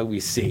 as we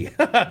see.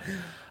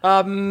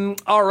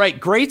 All right,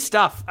 great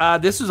stuff.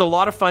 This was a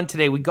lot of fun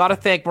today. We got to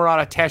thank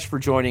Murat Ates for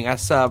joining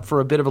us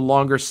for a bit of a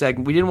longer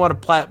segment. We didn't want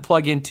to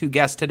plug in two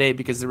guests today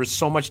because there was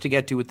so much to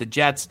get to with the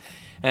Jets,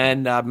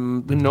 and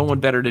no one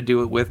better to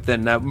do it with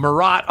than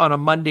Murat on a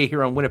Monday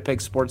here on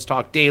Winnipeg Sports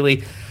Talk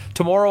Daily.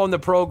 Tomorrow on the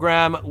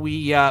program,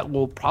 we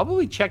will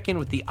probably check in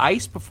with the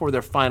Ice before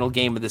their final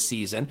game of the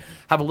season,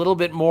 have a little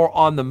bit more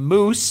on the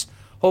Moose.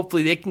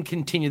 Hopefully they can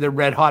continue their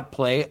red-hot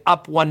play,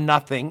 up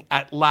 1-0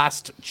 at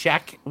last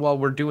check while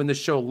we're doing the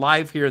show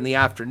live here in the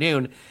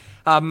afternoon.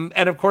 And,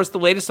 of course, the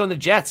latest on the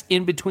Jets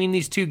in between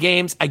these two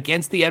games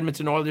against the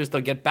Edmonton Oilers.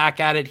 They'll get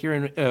back at it here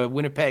in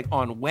Winnipeg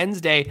on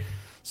Wednesday.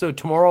 So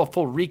tomorrow, a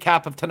full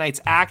recap of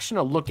tonight's action,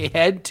 a look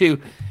ahead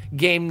to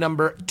game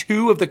number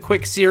 2 of the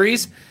quick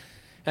series,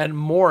 and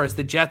more as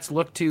the Jets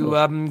look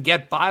to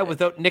get by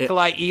without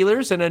Nikolai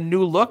Ehlers, and a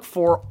new look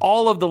for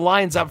all of the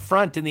lines up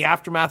front in the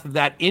aftermath of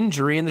that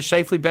injury and the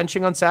Scheifele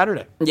benching on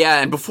Saturday. Yeah,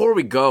 and before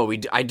we go,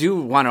 I do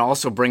want to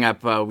also bring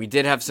up, we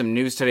did have some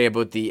news today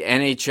about the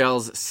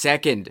NHL's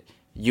second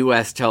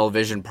U.S.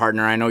 television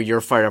partner. I know you're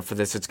fired up for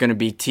this. It's going to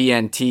be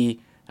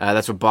TNT.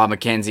 That's what Bob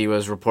McKenzie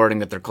was reporting,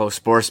 that their close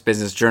sports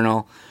business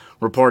journal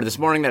reported this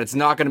morning, that it's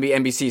not going to be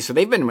NBC. So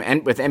they've been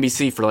with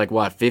NBC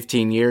for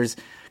 15 years.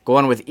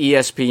 Going with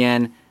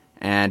ESPN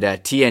and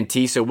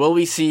TNT. So will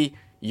we see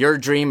your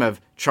dream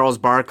of Charles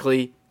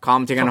Barkley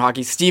commentating on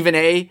hockey, Stephen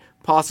A.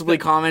 possibly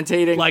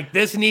commentating?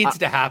 This needs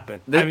to happen.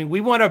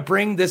 We want to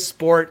bring this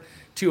sport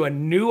to a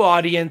new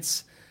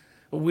audience.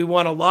 We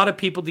want a lot of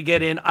people to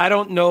get in. I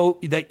don't know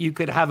that you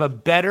could have a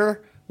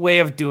better way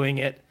of doing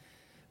it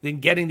than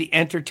getting the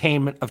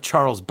entertainment of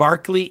Charles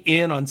Barkley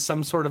in on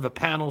some sort of a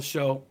panel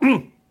show.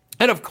 And,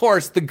 of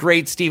course, the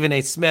great Stephen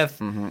A. Smith.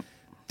 Mm-hmm.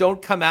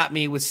 Don't come at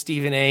me with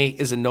Stephen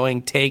A.'s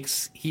annoying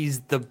takes. He's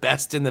the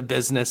best in the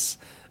business.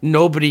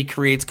 Nobody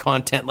creates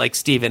content like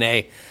Stephen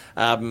A.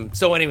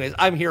 So anyways,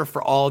 I'm here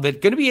for all of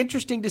it. Going to be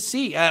interesting to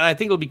see. And I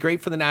think it'll be great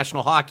for the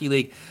National Hockey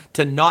League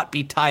to not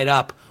be tied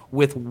up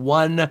with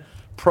one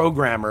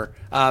programmer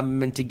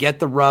and to get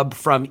the rub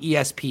from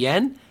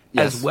ESPN.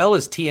 Yes. As well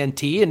as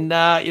TNT. And,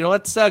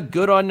 that's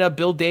good on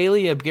Bill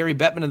Daly, Gary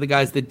Bettman, and the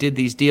guys that did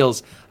these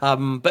deals.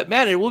 But,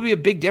 man, it will be a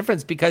big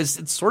difference because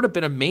it's sort of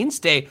been a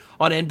mainstay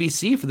on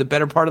NBC for the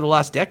better part of the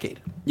last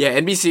decade. Yeah,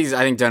 NBC's,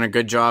 I think, done a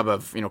good job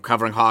of,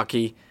 covering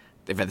hockey.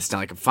 They've had the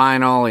Stanley Cup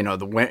Final,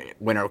 the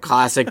Winter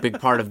Classic, big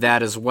part of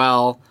that as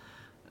well.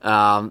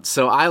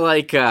 So I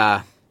like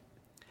that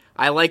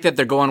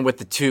they're going with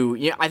the two.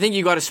 Yeah, I think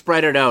you got to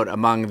spread it out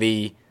among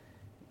the...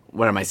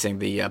 What am I saying?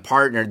 The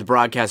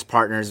broadcast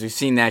partners. We've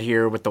seen that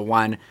here with the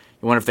one.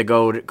 You wonder if they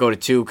go to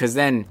two, because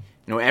then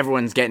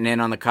everyone's getting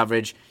in on the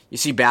coverage. You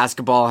see,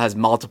 basketball has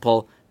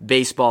multiple,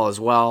 baseball as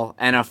well,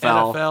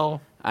 NFL.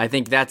 I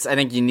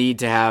think you need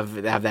to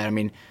have that. I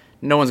mean,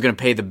 no one's going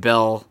to pay the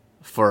bill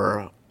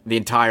for the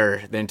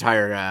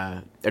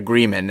entire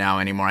agreement now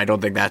anymore. I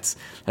don't think that's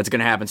going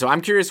to happen. So I'm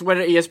curious what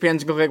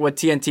ESPN's going to look like, what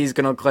TNT's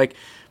going to look like.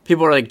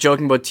 People are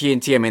joking about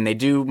TNT. I mean, they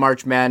do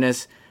March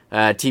Madness.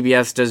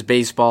 TBS does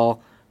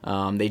baseball.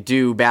 They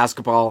do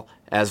basketball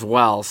as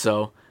well,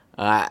 so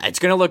it's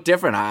going to look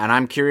different, and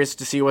I'm curious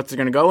to see what's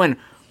going to go. And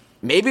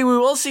maybe we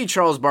will see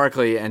Charles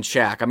Barkley and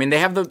Shaq. I mean,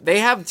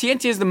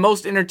 TNT is the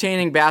most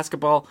entertaining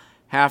basketball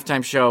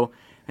halftime show,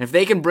 and if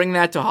they can bring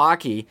that to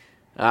hockey,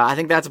 I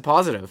think that's a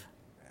positive.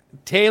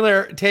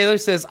 Taylor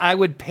says, I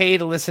would pay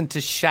to listen to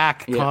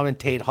Shaq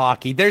commentate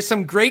hockey. There's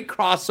some great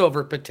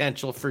crossover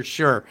potential for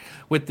sure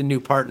with the new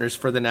partners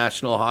for the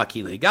National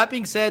Hockey League. That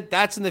being said,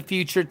 that's in the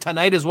future.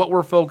 Tonight is what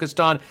we're focused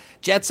on.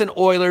 Jets and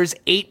Oilers,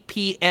 8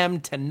 p.m.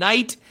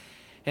 tonight.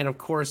 And, of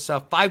course,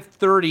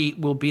 5:30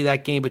 will be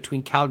that game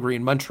between Calgary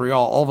and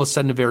Montreal. All of a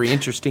sudden, a very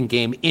interesting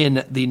game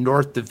in the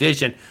North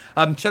Division.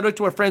 Shout out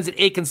to our friends at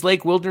Aikens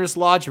Lake Wilderness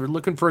Lodge. If you're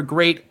looking for a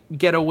great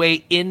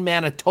getaway in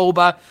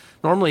Manitoba,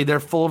 normally they're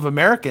full of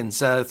Americans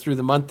through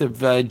the month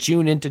of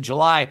June into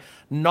July.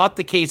 Not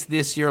the case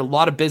this year. A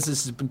lot of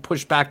business has been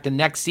pushed back to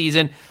next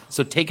season,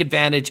 so take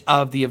advantage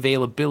of the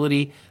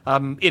availability.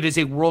 It is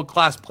a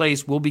world-class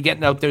place. We'll be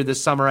getting out there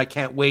this summer. I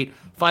can't wait.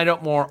 Find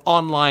out more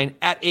online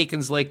at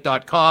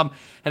aikenslake.com.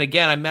 And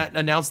again, I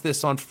announced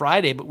this on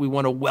Friday, but we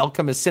want to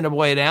welcome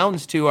Assiniboia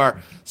Downs to our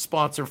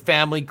sponsor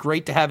family.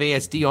 Great to have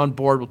ASD on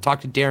board. We'll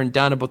talk to Darren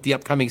Dunn about the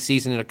upcoming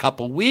season in a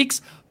couple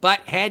weeks. But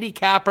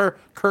handicapper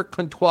Kirk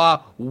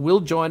Clantois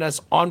will join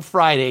us on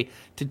Friday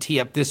to tee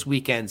up this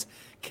weekend's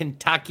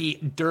Kentucky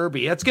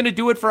Derby. That's going to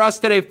do it for us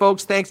today,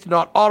 folks. Thanks to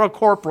Not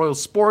AutoCorp, Royal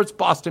Sports,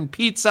 Boston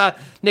Pizza,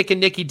 Nick and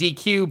Nicky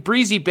DQ,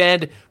 Breezy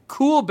Bend,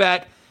 Cool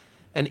Bet,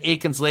 and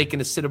Aikens Lake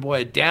and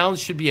Assiniboia Downs.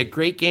 Should be a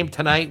great game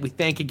tonight. We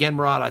thank again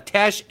Murat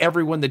Ates,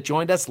 everyone that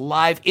joined us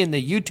live in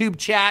the YouTube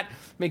chat.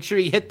 Make sure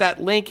you hit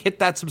that link, hit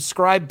that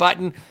subscribe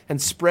button,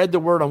 and spread the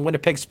word on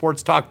Winnipeg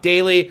Sports Talk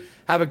Daily.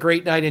 Have a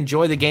great night.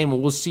 Enjoy the game,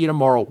 and we'll see you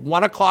tomorrow,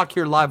 1 o'clock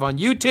here live on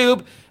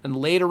YouTube, and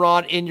later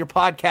on in your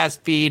podcast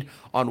feed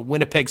on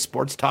Winnipeg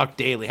Sports Talk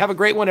Daily. Have a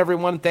great one,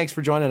 everyone. Thanks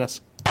for joining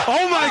us.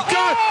 Oh, my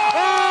God!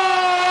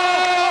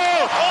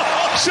 Oh!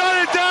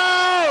 Shut it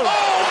down!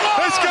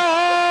 Let's go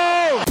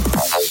home!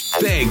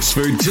 Thanks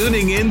for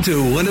tuning in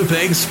to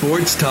Winnipeg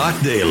Sports Talk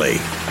Daily.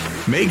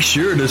 Make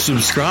sure to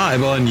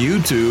subscribe on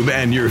YouTube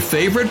and your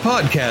favorite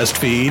podcast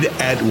feed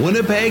at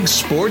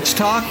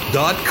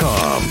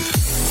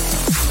winnipegsportstalk.com.